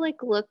kind of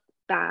like look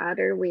bad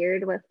or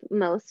weird with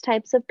most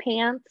types of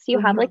pants. You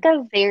have you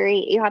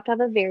have to have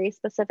a very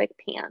specific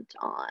pant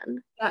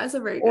on, that is a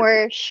very good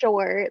or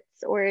shorts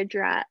or a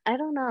dress. I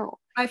don't know.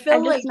 I feel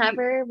I've like just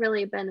never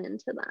really been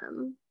into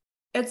them.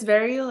 it's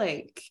very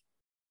like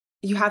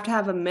you have to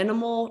have a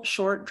minimal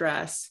short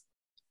dress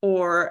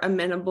or a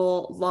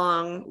minimal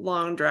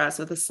long dress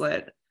with a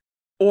slit,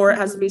 or it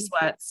has to be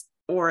sweats,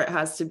 or it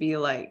has to be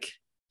like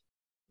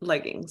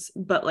leggings,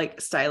 but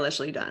like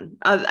stylishly done.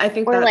 I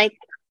think Or that like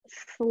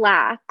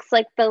slacks,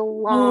 like the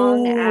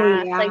long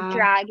ass, like yeah.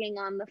 dragging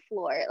on the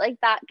floor. Like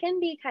that can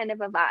be kind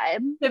of a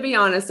vibe. To be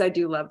honest, I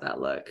do love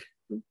that look.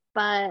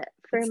 But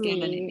for It's me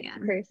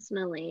Scandinavian.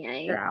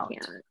 personally, They're I out.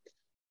 can't.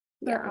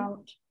 They're Yeah.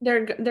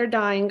 out. They're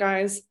dying,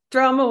 guys.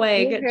 Throw them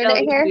away. You Get heard it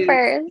jelly here shoes.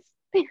 first.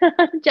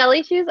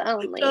 Jelly shoes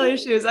only. Jelly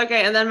shoes.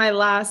 Okay, and then my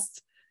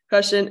last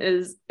question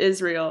is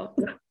Israel.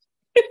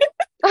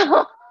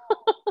 Oh,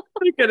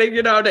 I'm kidding.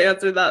 You know how to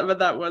answer that, but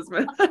that was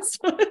my last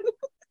one.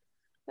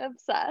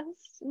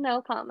 obsessed.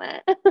 No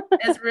comment.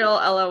 Israel,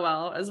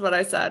 LOL, is what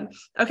I said.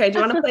 Okay, do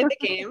you want to play the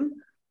game?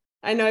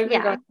 I know I've been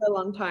Yeah. going for a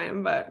long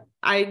time, but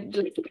I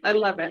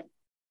love it.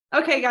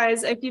 Okay,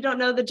 guys, if you don't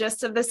know the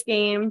gist of this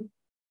game,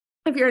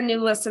 if you're a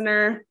new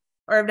listener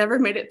or have never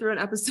made it through an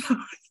episode,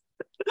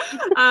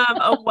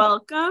 a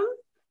welcome.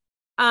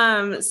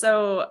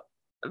 So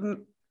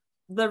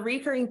the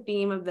recurring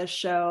theme of this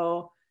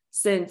show,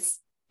 since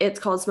it's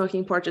called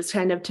Smoking Porch, is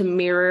kind of to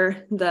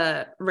mirror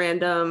the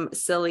random,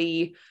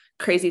 silly,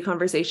 crazy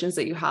conversations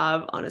that you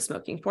have on a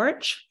smoking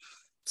porch.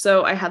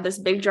 So I had this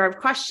big jar of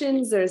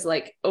questions. There's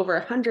like over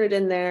 100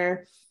 in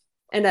there.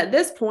 And at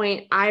this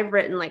point, I've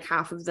written like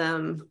half of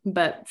them,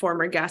 but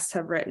former guests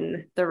have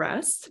written the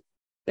rest.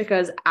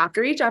 Because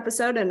after each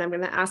episode, and I'm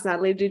going to ask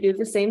Natalie to do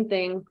the same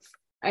thing,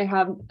 I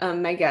have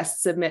my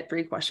guests submit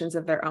 3 questions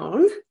of their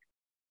own.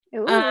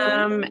 Ooh.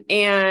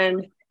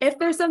 And if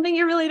there's something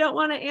you really don't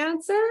want to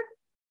answer,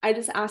 I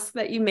just ask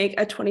that you make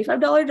a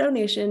 $25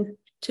 donation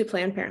to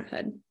Planned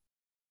Parenthood.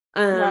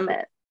 Love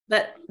it.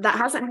 That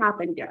hasn't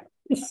happened yet.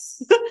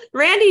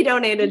 Randy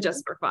donated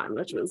just for fun,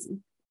 which was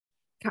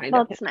kind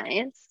of That's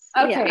nice.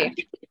 okay.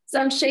 Yeah.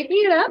 So I'm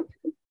shaking it up.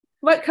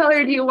 What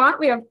color do you want?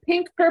 We have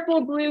pink,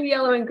 purple, blue,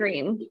 yellow, and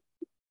green.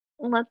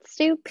 Let's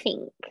do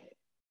pink.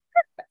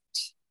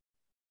 Perfect.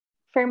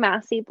 For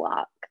Massey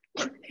Block.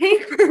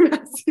 Pink for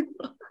Massey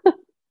Block.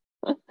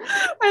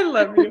 I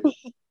love you.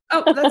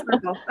 Oh, that's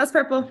purple. That's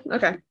purple.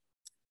 Okay.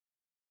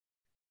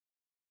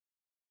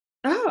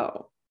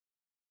 Oh.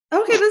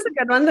 Okay, this is a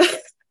good one.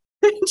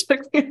 It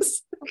took me a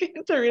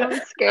second to read.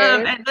 I'm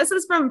scared. And this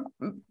is from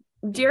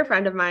dear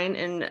friend of mine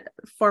and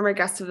former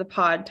guest of the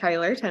pod,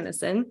 Tyler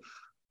Tennyson.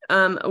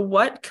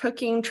 What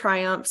cooking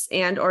triumphs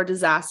and or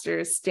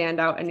disasters stand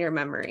out in your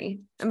memory?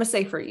 I'm gonna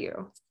say for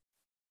you.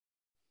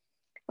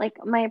 Like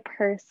my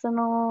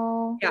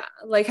personal. Yeah.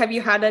 Like, have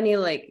you had any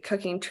like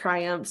cooking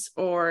triumphs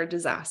or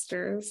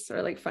disasters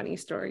or like funny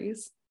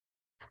stories?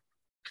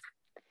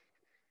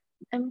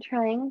 I'm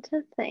trying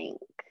to think.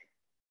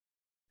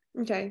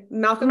 Okay.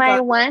 Malcolm. My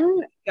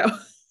one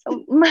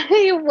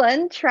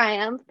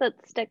triumph that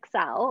sticks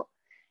out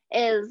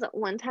is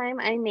one time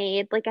I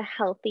made like a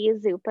healthy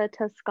zuppa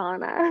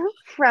toscana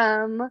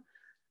from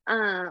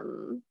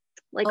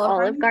like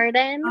Olive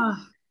Garden.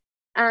 Oh.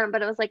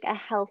 But it was like a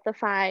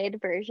healthified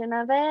version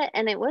of it,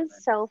 and it was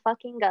so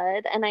fucking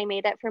good. And I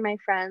made it for my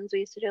friends.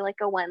 We used to do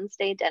like a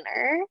Wednesday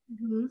dinner,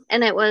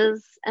 and it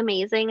was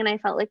amazing. And I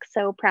felt like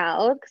so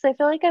proud because I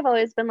feel like I've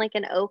always been like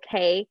an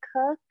okay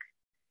cook,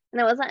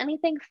 and it wasn't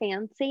anything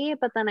fancy.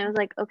 But then I was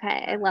like,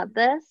 okay, I love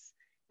this.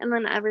 And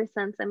then ever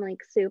since, I'm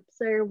like,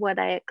 soups are what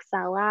I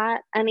excel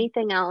at.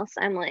 Anything else,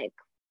 I'm like,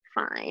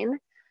 fine,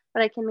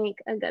 but I can make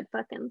a good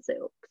fucking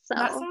soup. So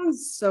that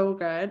sounds so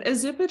good.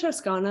 Is zuppa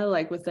toscana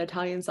like with the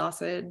Italian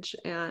sausage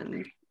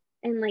and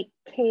like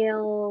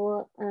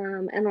kale,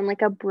 and then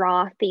like a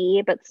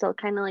brothy but still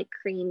kind of like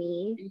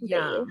creamy base.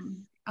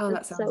 Oh,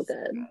 that sounds so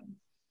good.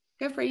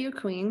 Good for you,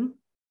 queen.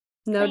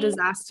 No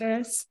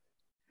disasters?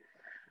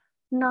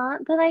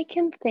 Not that I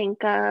can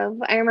think of.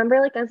 I remember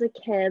like as a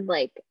kid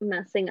like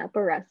messing up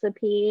a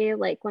recipe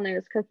like when I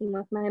was cooking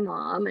with my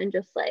mom and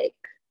just like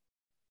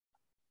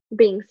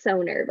being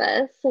so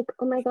nervous, like,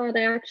 oh my god,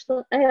 I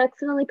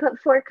accidentally put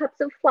 4 cups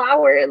of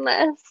flour in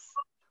this.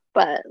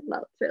 But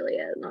that's really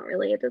it, not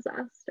really a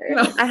disaster.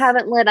 No. I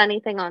haven't lit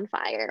anything on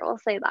fire, we'll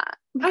say that.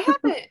 I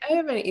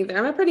haven't either.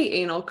 I'm a pretty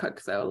anal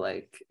cook though.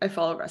 Like I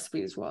follow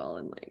recipes well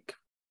and like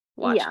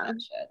watch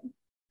that shit.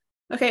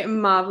 Okay,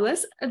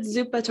 marvelous.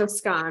 Zuppa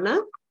Toscana.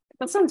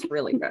 That sounds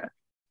really good.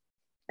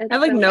 I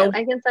like so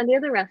I can send you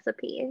the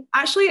recipe.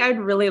 Actually, I'd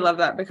really love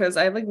that because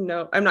I have like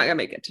I'm not gonna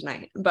make it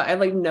tonight, but I have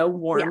like no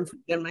warm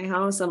food in my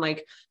house. I'm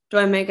like, do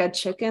I make a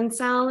chicken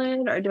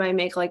salad or do I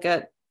make like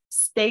a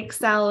steak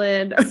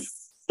salad?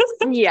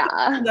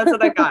 Yeah. That's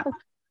what I got.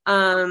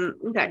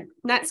 Okay.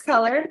 Next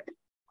color.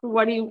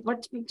 What do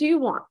you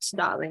want,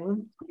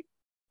 darling?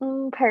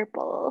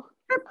 Purple.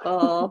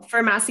 Purple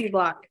for Massey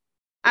Block.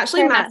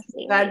 Actually,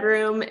 Massey's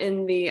bedroom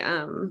in the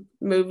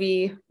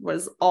movie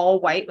was all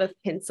white with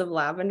hints of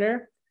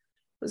lavender.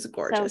 It was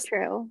gorgeous. So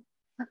true.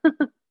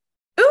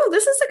 Oh,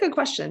 this is a good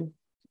question.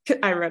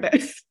 I read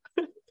it.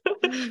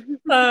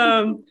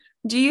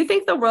 Do you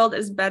think the world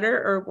is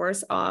better or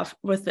worse off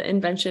with the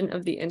invention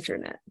of the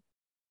internet?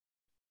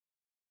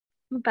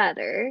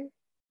 Better.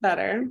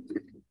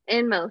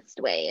 In most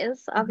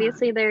ways.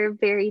 Obviously, there are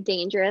very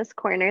dangerous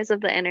corners of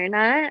the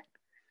internet.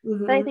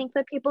 But I think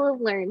that people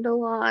have learned a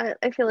lot.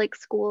 I feel like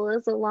school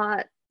is a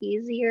lot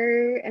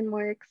easier and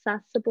more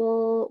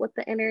accessible with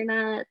the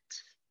internet.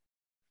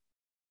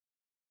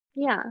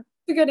 Yeah. That's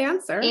a good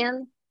answer.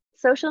 And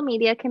social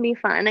media can be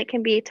fun. It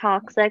can be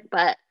toxic,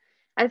 but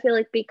I feel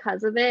like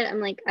because of it, I'm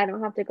like, I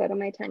don't have to go to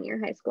my 10-year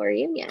high school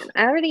reunion.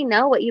 I already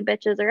know what you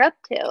bitches are up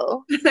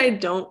to. I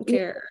don't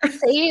care. You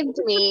saved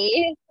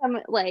me from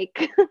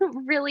like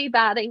really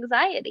bad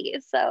anxiety.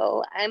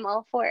 So I'm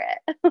all for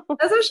it.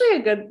 That's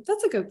actually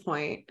that's a good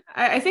point.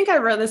 I think I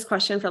wrote this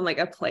question from like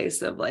a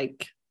place of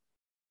like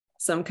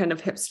some kind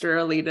of hipster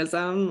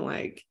elitism.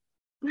 Like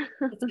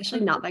it's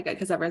actually not that good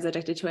because everyone's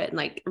addicted to it and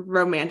like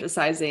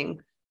romanticizing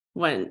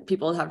when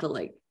people have to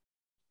like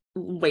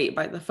wait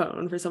by the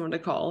phone for someone to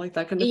call, like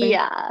that kind of thing.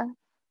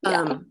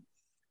 Yeah.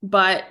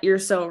 But you're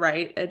so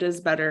right. It is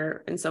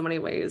better in so many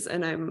ways.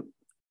 And I'm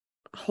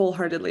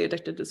wholeheartedly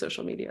addicted to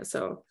social media.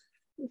 So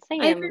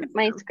same.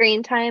 My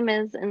screen time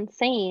is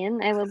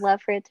insane. I would love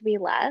for it to be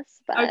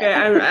less. But okay,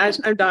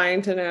 I'm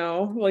dying to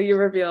know. Will you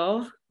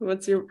reveal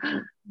what's your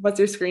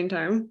screen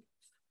time?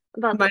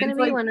 That's going to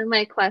be like, one of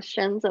my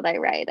questions that I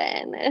write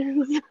in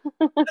is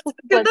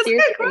what's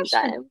your screen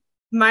time?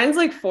 Mine's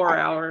like 4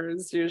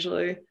 hours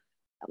usually.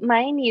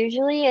 Mine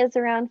usually is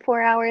around 4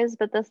 hours,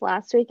 but this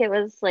last week it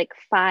was like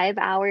 5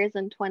 hours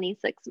and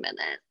 26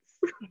 minutes.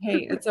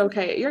 Hey, it's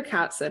okay. You're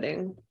cat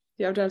sitting.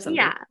 You have to have something.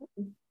 Yeah,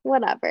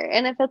 whatever.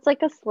 And if it's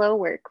like a slow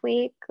work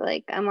week,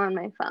 like I'm on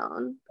my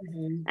phone.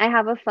 I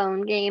have a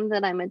phone game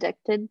that I'm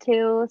addicted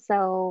to.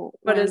 So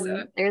what is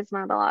it? There's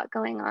not a lot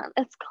going on.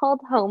 It's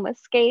called Home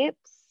Escapes.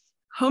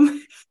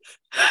 Home.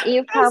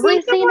 You've I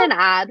probably seen an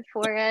ad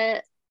for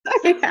it.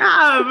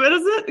 have. What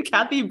is it?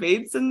 Kathy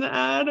Bates in the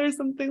ad or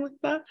something like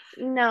that?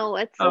 No,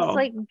 it's this Oh.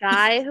 like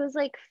guy who's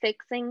like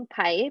fixing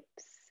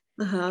pipes.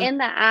 Uh-huh. And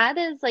the ad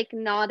is like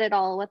not at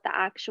all what the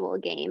actual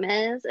game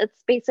is.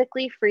 It's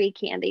basically free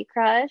Candy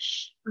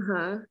Crush.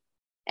 Uh-huh.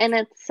 And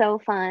it's so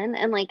fun.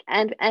 And like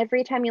and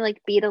every time you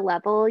like beat a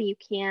level, you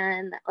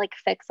can like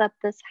fix up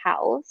this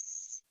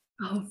house.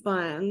 Oh,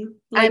 fun.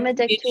 I'm Like, can you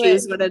addicted to it.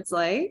 choose what it's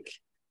like?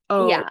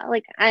 Oh. Yeah,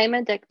 like I'm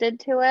addicted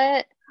to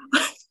it.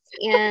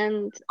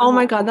 And Oh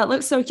my God, that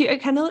looks so cute.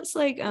 It kind of looks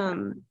like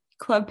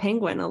Club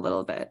Penguin a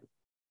little bit.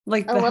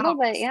 Like a the little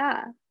bit, house.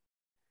 yeah.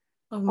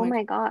 Oh Oh my.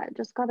 my God,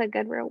 just got a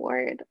good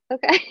reward.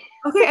 Okay.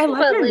 Okay, I love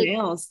But your like,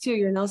 nails too.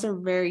 Your nails are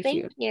very thank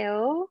cute.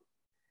 you.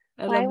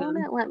 I Why love won't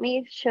them. it let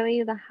me show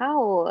you the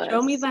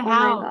Show me house? the Oh my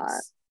God.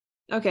 house.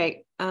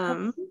 Okay.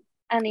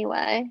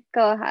 Anyway,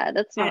 go ahead.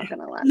 It's not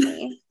gonna let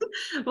me.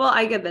 Well,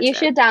 I get the You drift.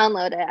 should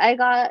download it. I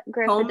got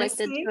Griff Home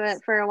addicted to it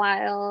mistakes? for a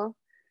while,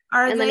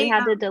 Are and then he they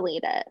had to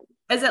delete it.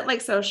 is it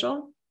like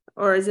social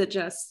or is it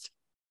just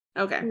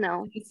okay?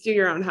 No. Let's do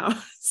your own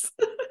house.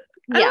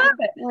 I Yeah. love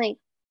it. Like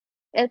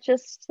it's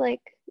just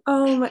like,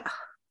 Oh my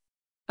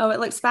oh, it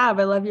looks fab.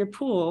 I love your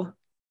pool.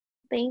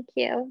 thank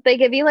you. They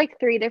give you like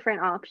 3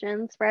 different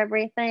options for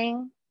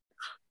everything.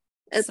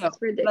 It's So that's so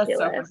ridiculous,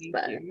 fucking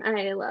but cute.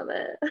 I love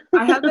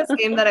I have it. this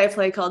game that I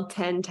play called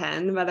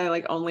 1010, but I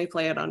like only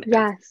play it on Xbox.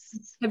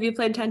 Yes. Have you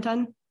played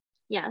 1010?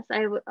 Yes,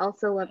 I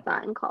also loved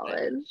that in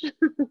college.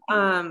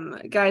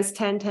 Guys,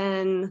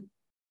 1010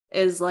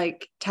 is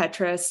like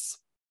Tetris,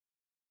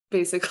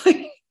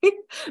 basically.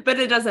 But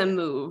it doesn't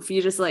move.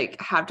 You just like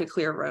have to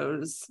clear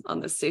rows on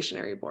the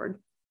stationary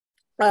board.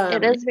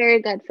 It is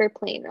very good for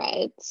plane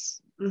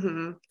rides.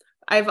 Mhm.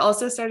 I've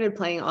also started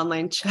playing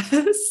online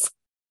chess.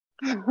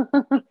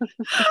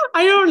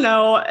 I don't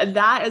know.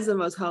 That is the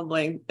most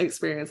humbling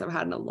experience I've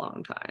had in a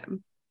long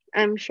time.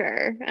 I'm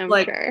sure. I'm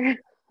Like, sure.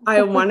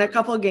 I won a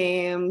couple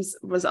games,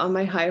 was on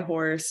my high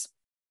horse,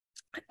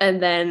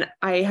 and then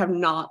I have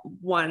not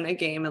won a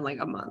game in like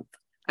a month.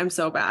 I'm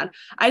so bad.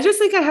 I just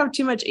think I have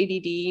too much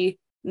ADD.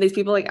 And these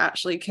people like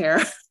actually care.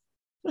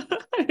 You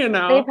They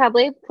know,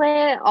 probably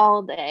play it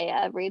all day,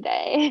 every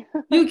day.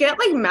 you get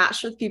like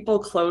matched with people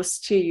close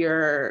to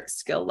your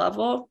skill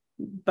level,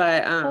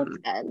 but That's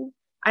good.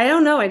 I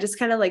don't know. I just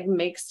kind of like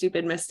make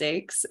stupid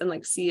mistakes and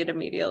like see it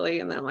immediately.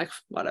 And then I'm like,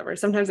 whatever.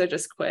 Sometimes I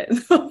just quit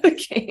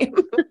the game.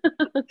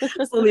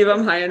 So leave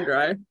them high and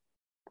dry.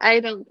 I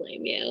don't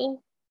blame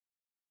you.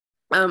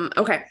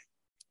 Okay.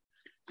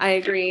 I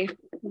agree.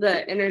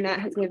 The internet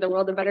has made the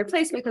world a better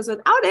place because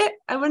without it,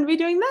 I wouldn't be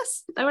doing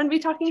this. I wouldn't be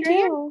talking to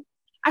you. True.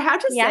 I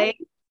have to Yeah. say,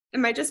 it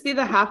might just be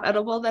the half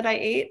edible that I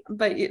ate,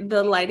 but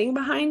the lighting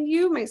behind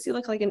you makes you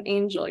look like an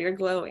angel. You're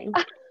glowing.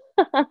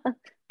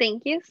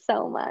 Thank you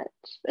so much.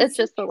 It's It's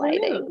just the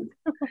lighting.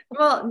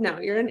 Well, no,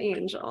 you're an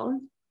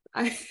angel.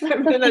 I'm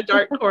in a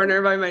dark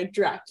corner by my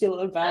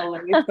Dracula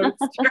ballet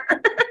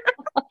poster.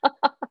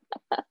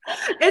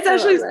 It's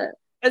actually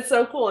it's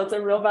so cool. It's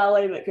a real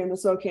ballet that came to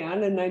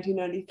Spokane in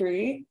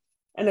 1993,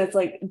 and it's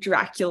like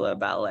Dracula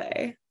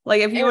ballet.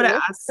 Like if you would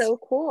have asked so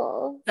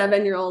cool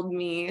 7-year-old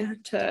me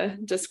to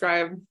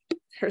describe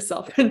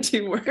herself in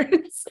 2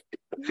 words,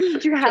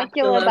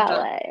 Dracula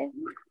ballet.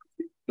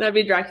 That'd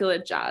be Dracula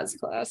jazz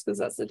class because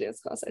that's the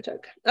dance class I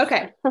took.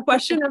 Okay,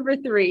 question number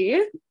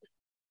 3.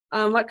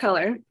 What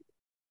color?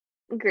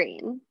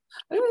 Green.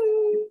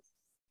 Ooh.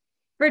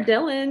 For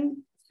Dylan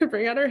to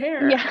bring out her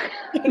hair. Yeah.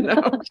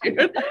 No,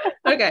 dude.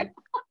 Okay.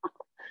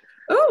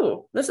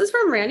 Oh, this is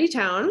from Randy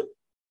Town.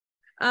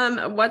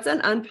 What's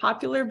an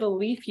unpopular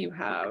belief you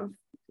have?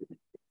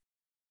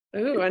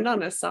 Ooh, and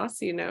on a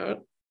saucy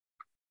note.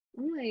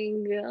 Oh my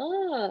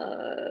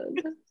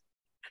God.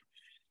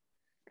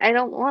 I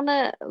don't want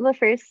to,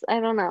 I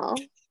don't know.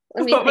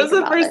 Let me What was think the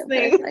about first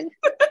it thing?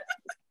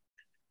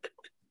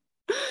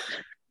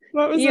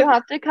 What was You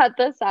have to cut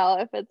this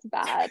out if it's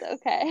bad,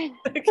 okay?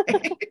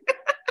 Okay.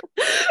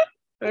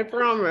 I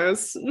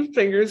promise.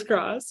 Fingers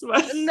crossed.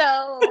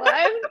 No,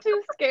 I'm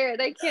too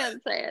scared. I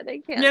can't say it. I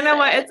can't. You know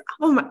what? It's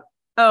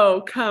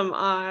oh, come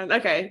on.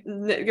 Okay,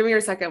 give me your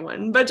second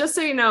one. But just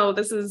so you know,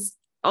 this is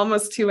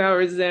almost 2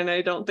 hours in.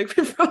 I don't think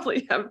we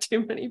probably have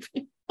too many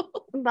people.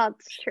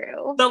 That's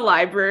true. The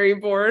library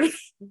board.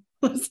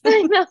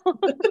 I know.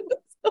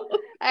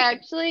 I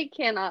actually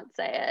cannot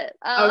say it.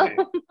 Okay.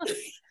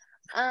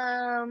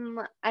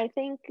 I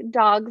think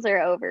dogs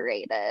are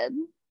overrated.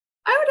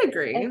 I would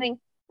agree.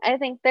 I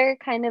think they're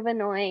kind of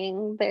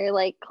annoying. Their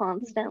like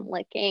constant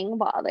licking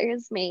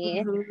bothers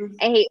me. Mhm.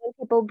 I hate when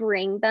people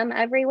bring them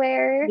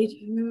everywhere. Me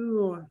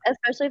too.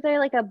 Especially if they're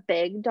like a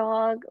big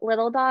dog.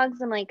 Little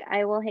dogs, I'm like,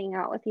 I will hang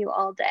out with you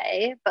all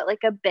day. But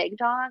like a big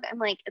dog, I'm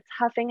like, it's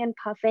huffing and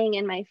puffing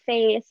in my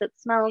face. It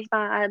smells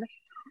bad.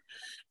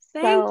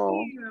 Thank So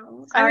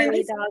you. I mean,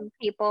 sorry, dog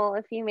people,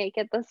 if you make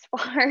it this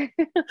far.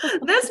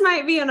 this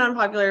might be an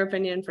unpopular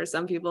opinion for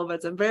some people, but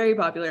it's a very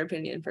popular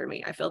opinion for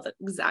me. I feel the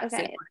exact same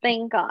Okay, way.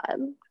 thank God. I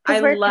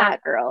Because we're love,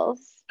 cat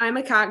girls. I'm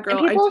a cat And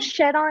girl. people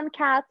shit on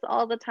cats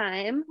all the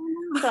time.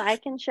 So I I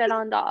can shit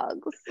on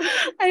dogs.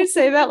 I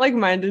say that like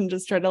mine didn't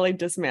just try to like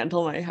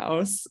dismantle my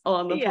house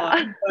on the pod,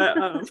 Yeah.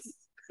 but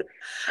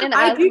And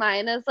I as do.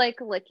 mine is like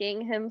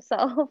licking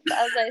himself,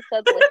 as I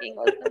said, licking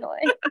was the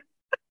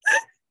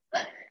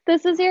noise.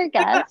 This is your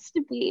guest,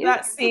 Beef.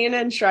 That scene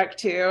in Shrek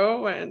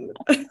 2 when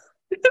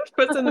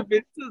Puss in the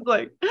Boots is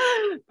like,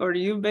 or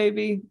you,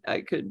 baby,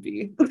 I could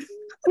be.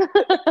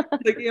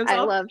 Licking I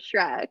himself. love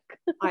Shrek.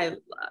 I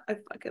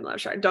fucking love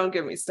Shrek. Don't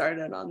get me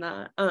started on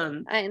that.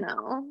 I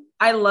know.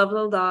 I love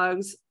little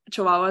dogs.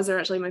 Chihuahuas are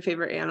actually my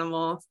favorite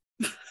animal.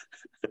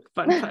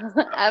 Fun fact.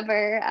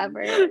 ever.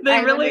 They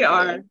I really would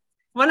are. agree.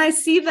 When I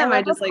see I them, I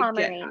love a just like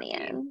get happy.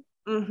 Pomeranian.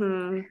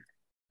 I'm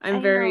I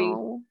very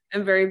know.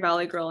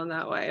 Valley girl in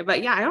that way.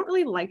 But yeah, I don't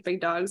really like big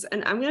dogs.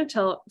 And I'm gonna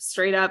tell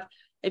straight up,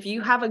 if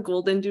you have a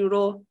golden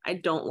doodle, I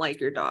don't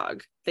like your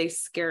dog. They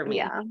scare me.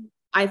 Yeah.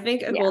 I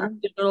think a Yeah.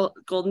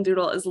 golden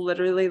doodle is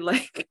literally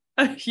like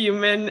a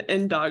human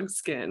in dog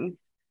skin.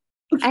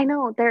 I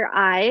know their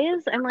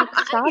eyes. I'm like,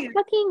 stop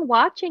fucking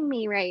watching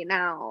me right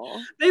now.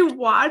 They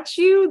watch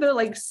you. They're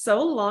like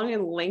so long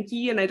and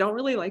lanky, and I don't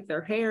really like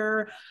their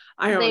hair.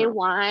 I don't They know.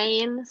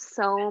 whine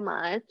so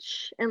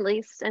much, at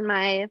least in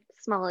my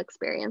small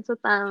experience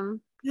with them.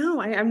 No,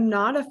 I'm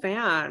not a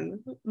fan.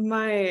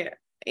 My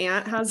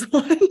aunt has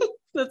one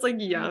that's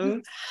like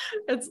young.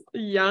 It's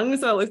young,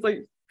 so it looks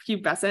like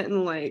pubescent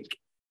and like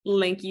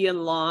lanky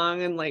and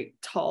long and like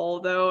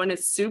tall though, and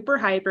it's super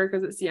hyper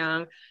because it's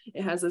young.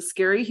 It has the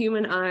scary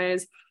human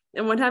eyes.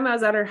 And one time I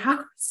was at her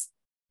house.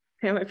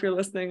 Pam, if you're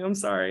listening, I'm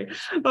sorry.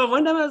 But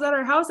one time I was at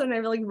her house and I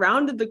like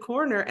rounded the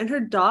corner and her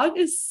dog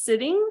is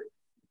sitting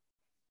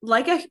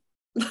like a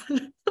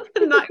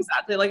not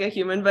exactly like a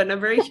human, but in a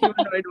very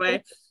humanoid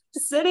way,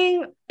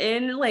 sitting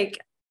in like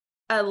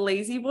a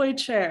lazy boy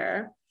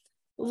chair,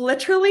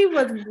 literally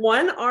with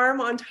one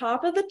arm on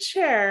top of the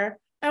chair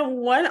and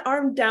one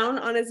arm down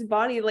on his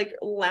body, like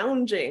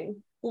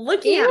lounging,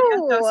 looking at me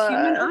with those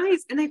human Ew.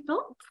 eyes. And I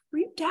felt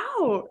creeped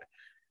out.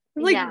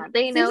 Like, Yeah,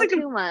 they know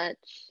too much.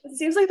 it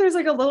seems like there's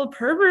like a little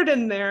pervert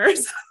in there.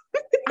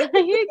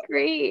 I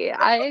agree.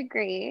 I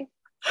agree.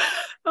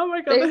 Oh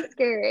my God. They're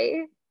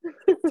scary.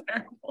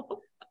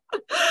 Terrible.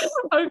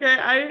 Okay,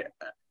 I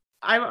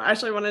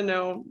actually want to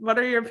know, what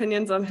are your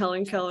opinions on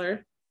Helen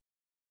Keller?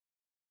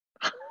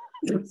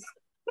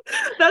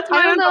 That's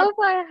I don't know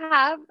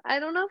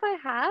if I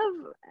have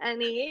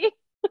any.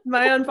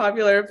 My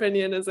unpopular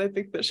opinion is I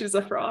think that she's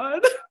a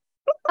fraud.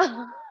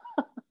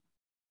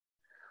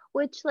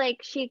 Which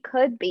like she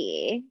could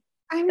be.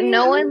 I mean,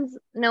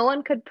 no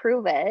one could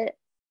prove it.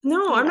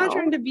 No, I'm not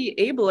trying to be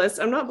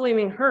ableist. I'm not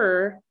blaming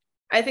her.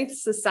 I think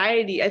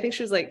society, I think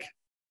she's like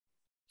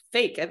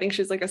fake. I think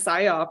she's like a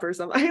psyop or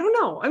something. I don't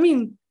know. I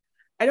mean,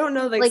 I don't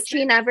know. Like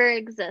she never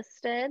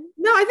existed.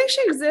 No, I think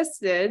she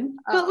existed.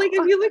 But like,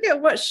 if you look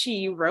at what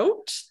she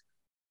wrote,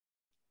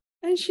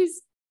 and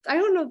I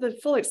don't know the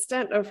full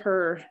extent of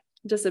her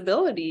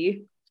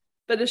disability,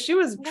 but if she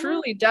was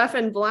truly deaf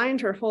and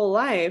blind her whole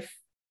life,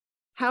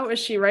 how is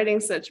she writing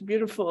such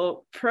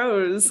beautiful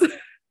prose?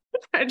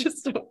 I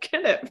just don't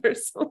get it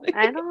personally.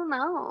 I don't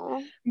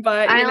know.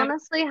 But I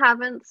honestly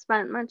haven't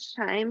spent much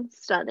time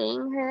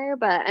studying her,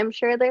 but I'm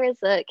sure there is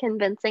a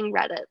convincing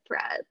Reddit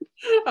thread.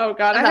 Oh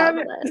God, I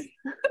haven't.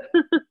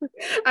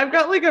 I've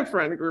got like a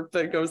friend group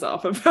that goes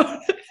off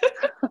about it.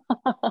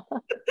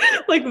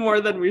 Like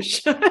more than we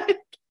should.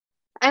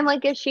 I'm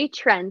like, is she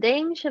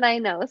trending? Should I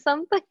know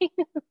something?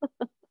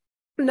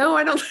 No,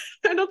 I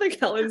don't think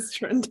Helen's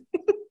trending.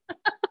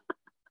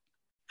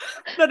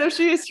 But if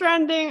she is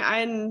trending,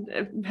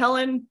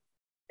 Helen,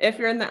 if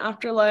you're in the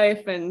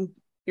afterlife and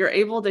you're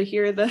able to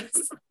hear this,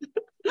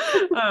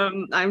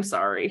 I'm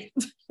sorry.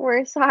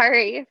 We're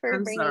sorry for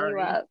bringing you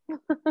up.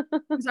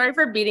 I'm sorry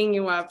for beating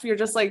you up. You're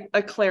just like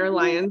a Claire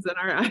Lyons in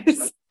our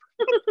eyes.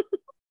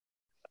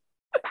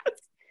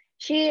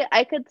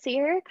 I could see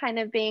her kind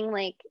of being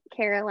like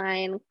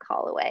Caroline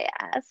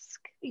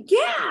Calloway-esque.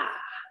 Yeah.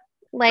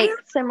 Like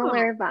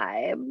similar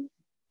vibe.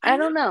 I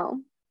don't know.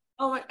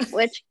 Oh my.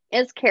 Which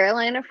is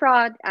Caroline a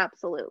fraud?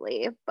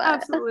 Absolutely.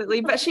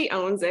 Absolutely. But she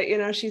owns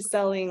it. She's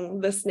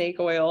selling the snake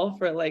oil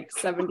for like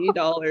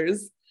 $70.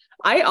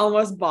 I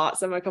almost bought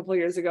some a couple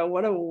years ago.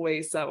 What a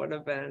waste that would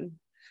have been.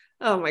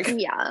 Oh my God.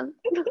 Yeah.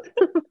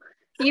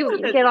 You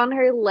get on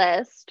her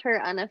list,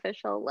 her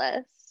unofficial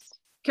list.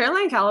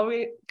 Caroline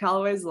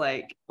Calloway's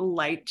like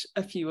liked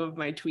a few of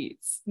my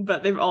tweets,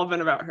 but they've all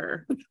been about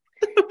her.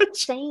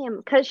 Same,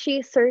 because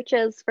she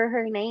searches for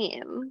her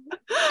name.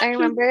 I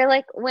remember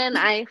like when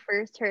I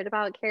first heard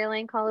about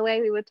Caroline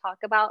Calloway, we would talk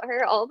about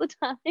her all the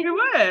time. You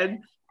would.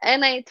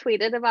 And I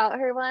tweeted about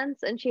her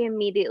once and she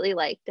immediately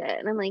liked it.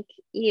 And I'm like,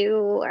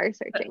 you are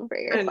searching for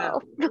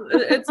yourself.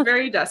 It's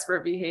very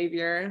desperate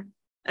behavior.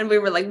 And we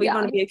were like, we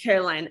want to be a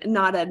Caroline,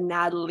 not a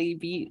Natalie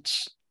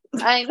Beach.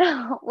 I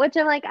know. Which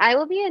I'm like, I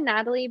will be in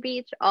Natalie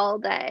Beach all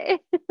day.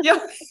 Yeah.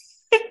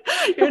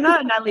 You're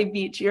not a Natalie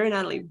Beach, you're a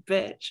Natalie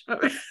bitch.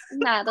 It's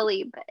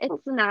Natalie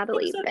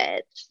bitch.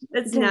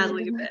 It's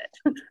Natalie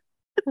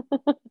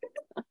bitch.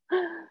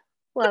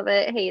 Love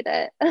it, hate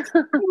it.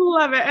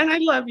 Love it. And I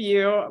love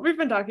you. We've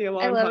been talking a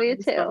I long love time. you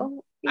So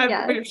too.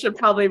 Yes. we should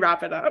probably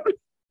wrap it up.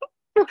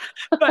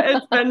 But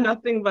it's been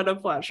nothing but a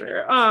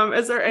pleasure.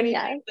 Is there anything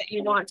Yes. that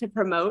you want to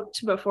promote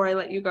before I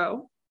let you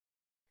go?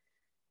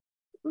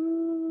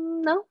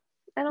 No,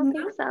 I don't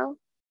think No? so.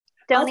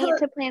 Also, Donate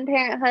to Planned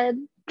Parenthood.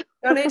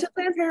 donate to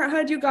Planned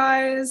Parenthood, you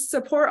guys.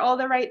 Support all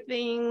the right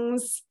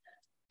things.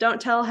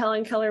 Don't tell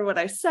Helen Keller what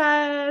I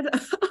said.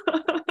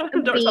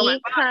 Don't tell my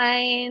Be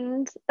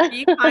kind.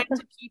 be kind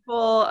to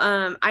people.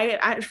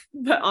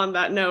 But on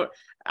that note,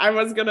 I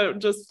was gonna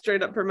just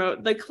straight up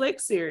promote the Click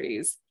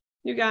series.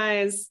 You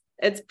guys,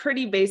 it's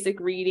pretty basic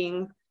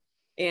reading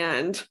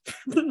and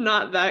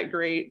not that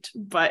great,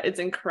 but it's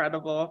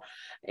incredible.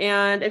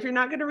 And if you're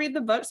not gonna read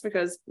the books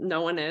because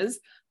no one is,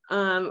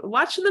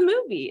 watch the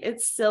movie.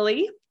 It's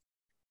silly.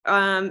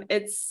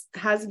 It's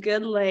has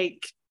good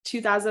like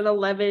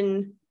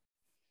 2011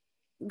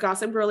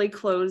 Gossip Girly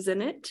clothes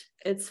in it.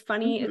 It's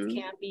funny, it's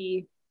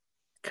campy.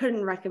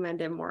 Couldn't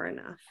recommend it more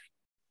enough.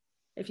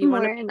 If you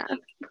want More to enough.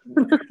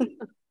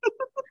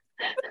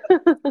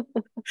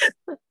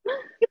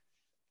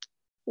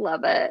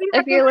 Love it.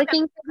 If you're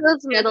looking for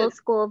those middle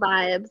school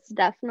vibes,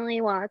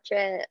 definitely watch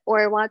it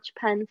or watch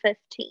Pen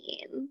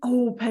 15.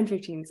 Oh, Pen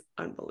 15 is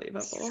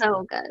unbelievable.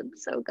 So good.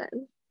 So good.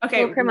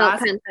 Okay, we'll promote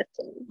Pen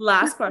 15.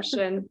 Last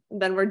question,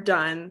 then we're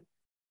done.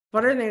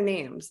 What are their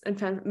names?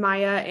 And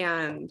Maya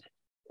and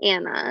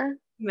Anna.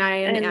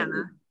 Maya and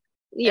Anna.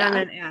 Yeah. Anna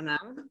and Anna.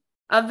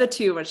 Of the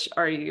two, which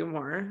are you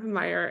more,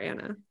 Maya or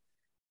Anna?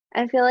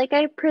 I feel like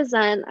I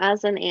present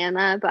as an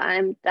Anna, but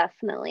I'm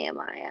definitely a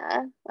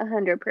Maya,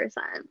 100%.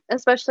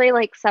 Especially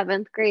like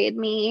 7th grade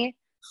me,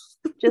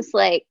 just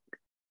like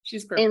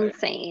she's perfect.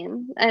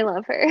 Insane. I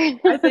love her.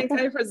 I think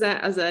I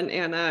present as an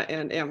Anna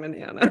and am an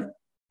Anna.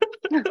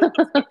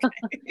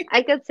 Okay.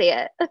 I could see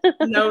it.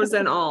 Nose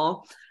and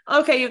all.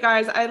 Okay, you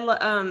guys,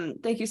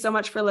 thank you so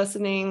much for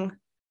listening.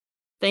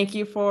 Thank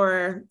you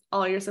for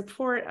all your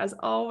support as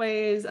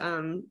always.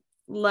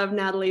 Love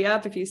Natalie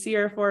up if you see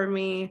her for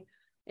me.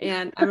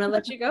 And I'm gonna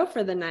let you go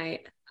for the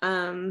night.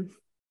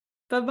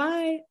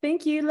 Bye-bye.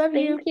 Thank you. Love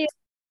you. Thank you.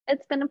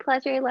 It's been a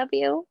pleasure. I love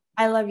you.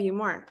 I love you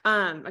more.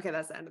 Okay,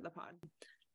 that's the end of the pod.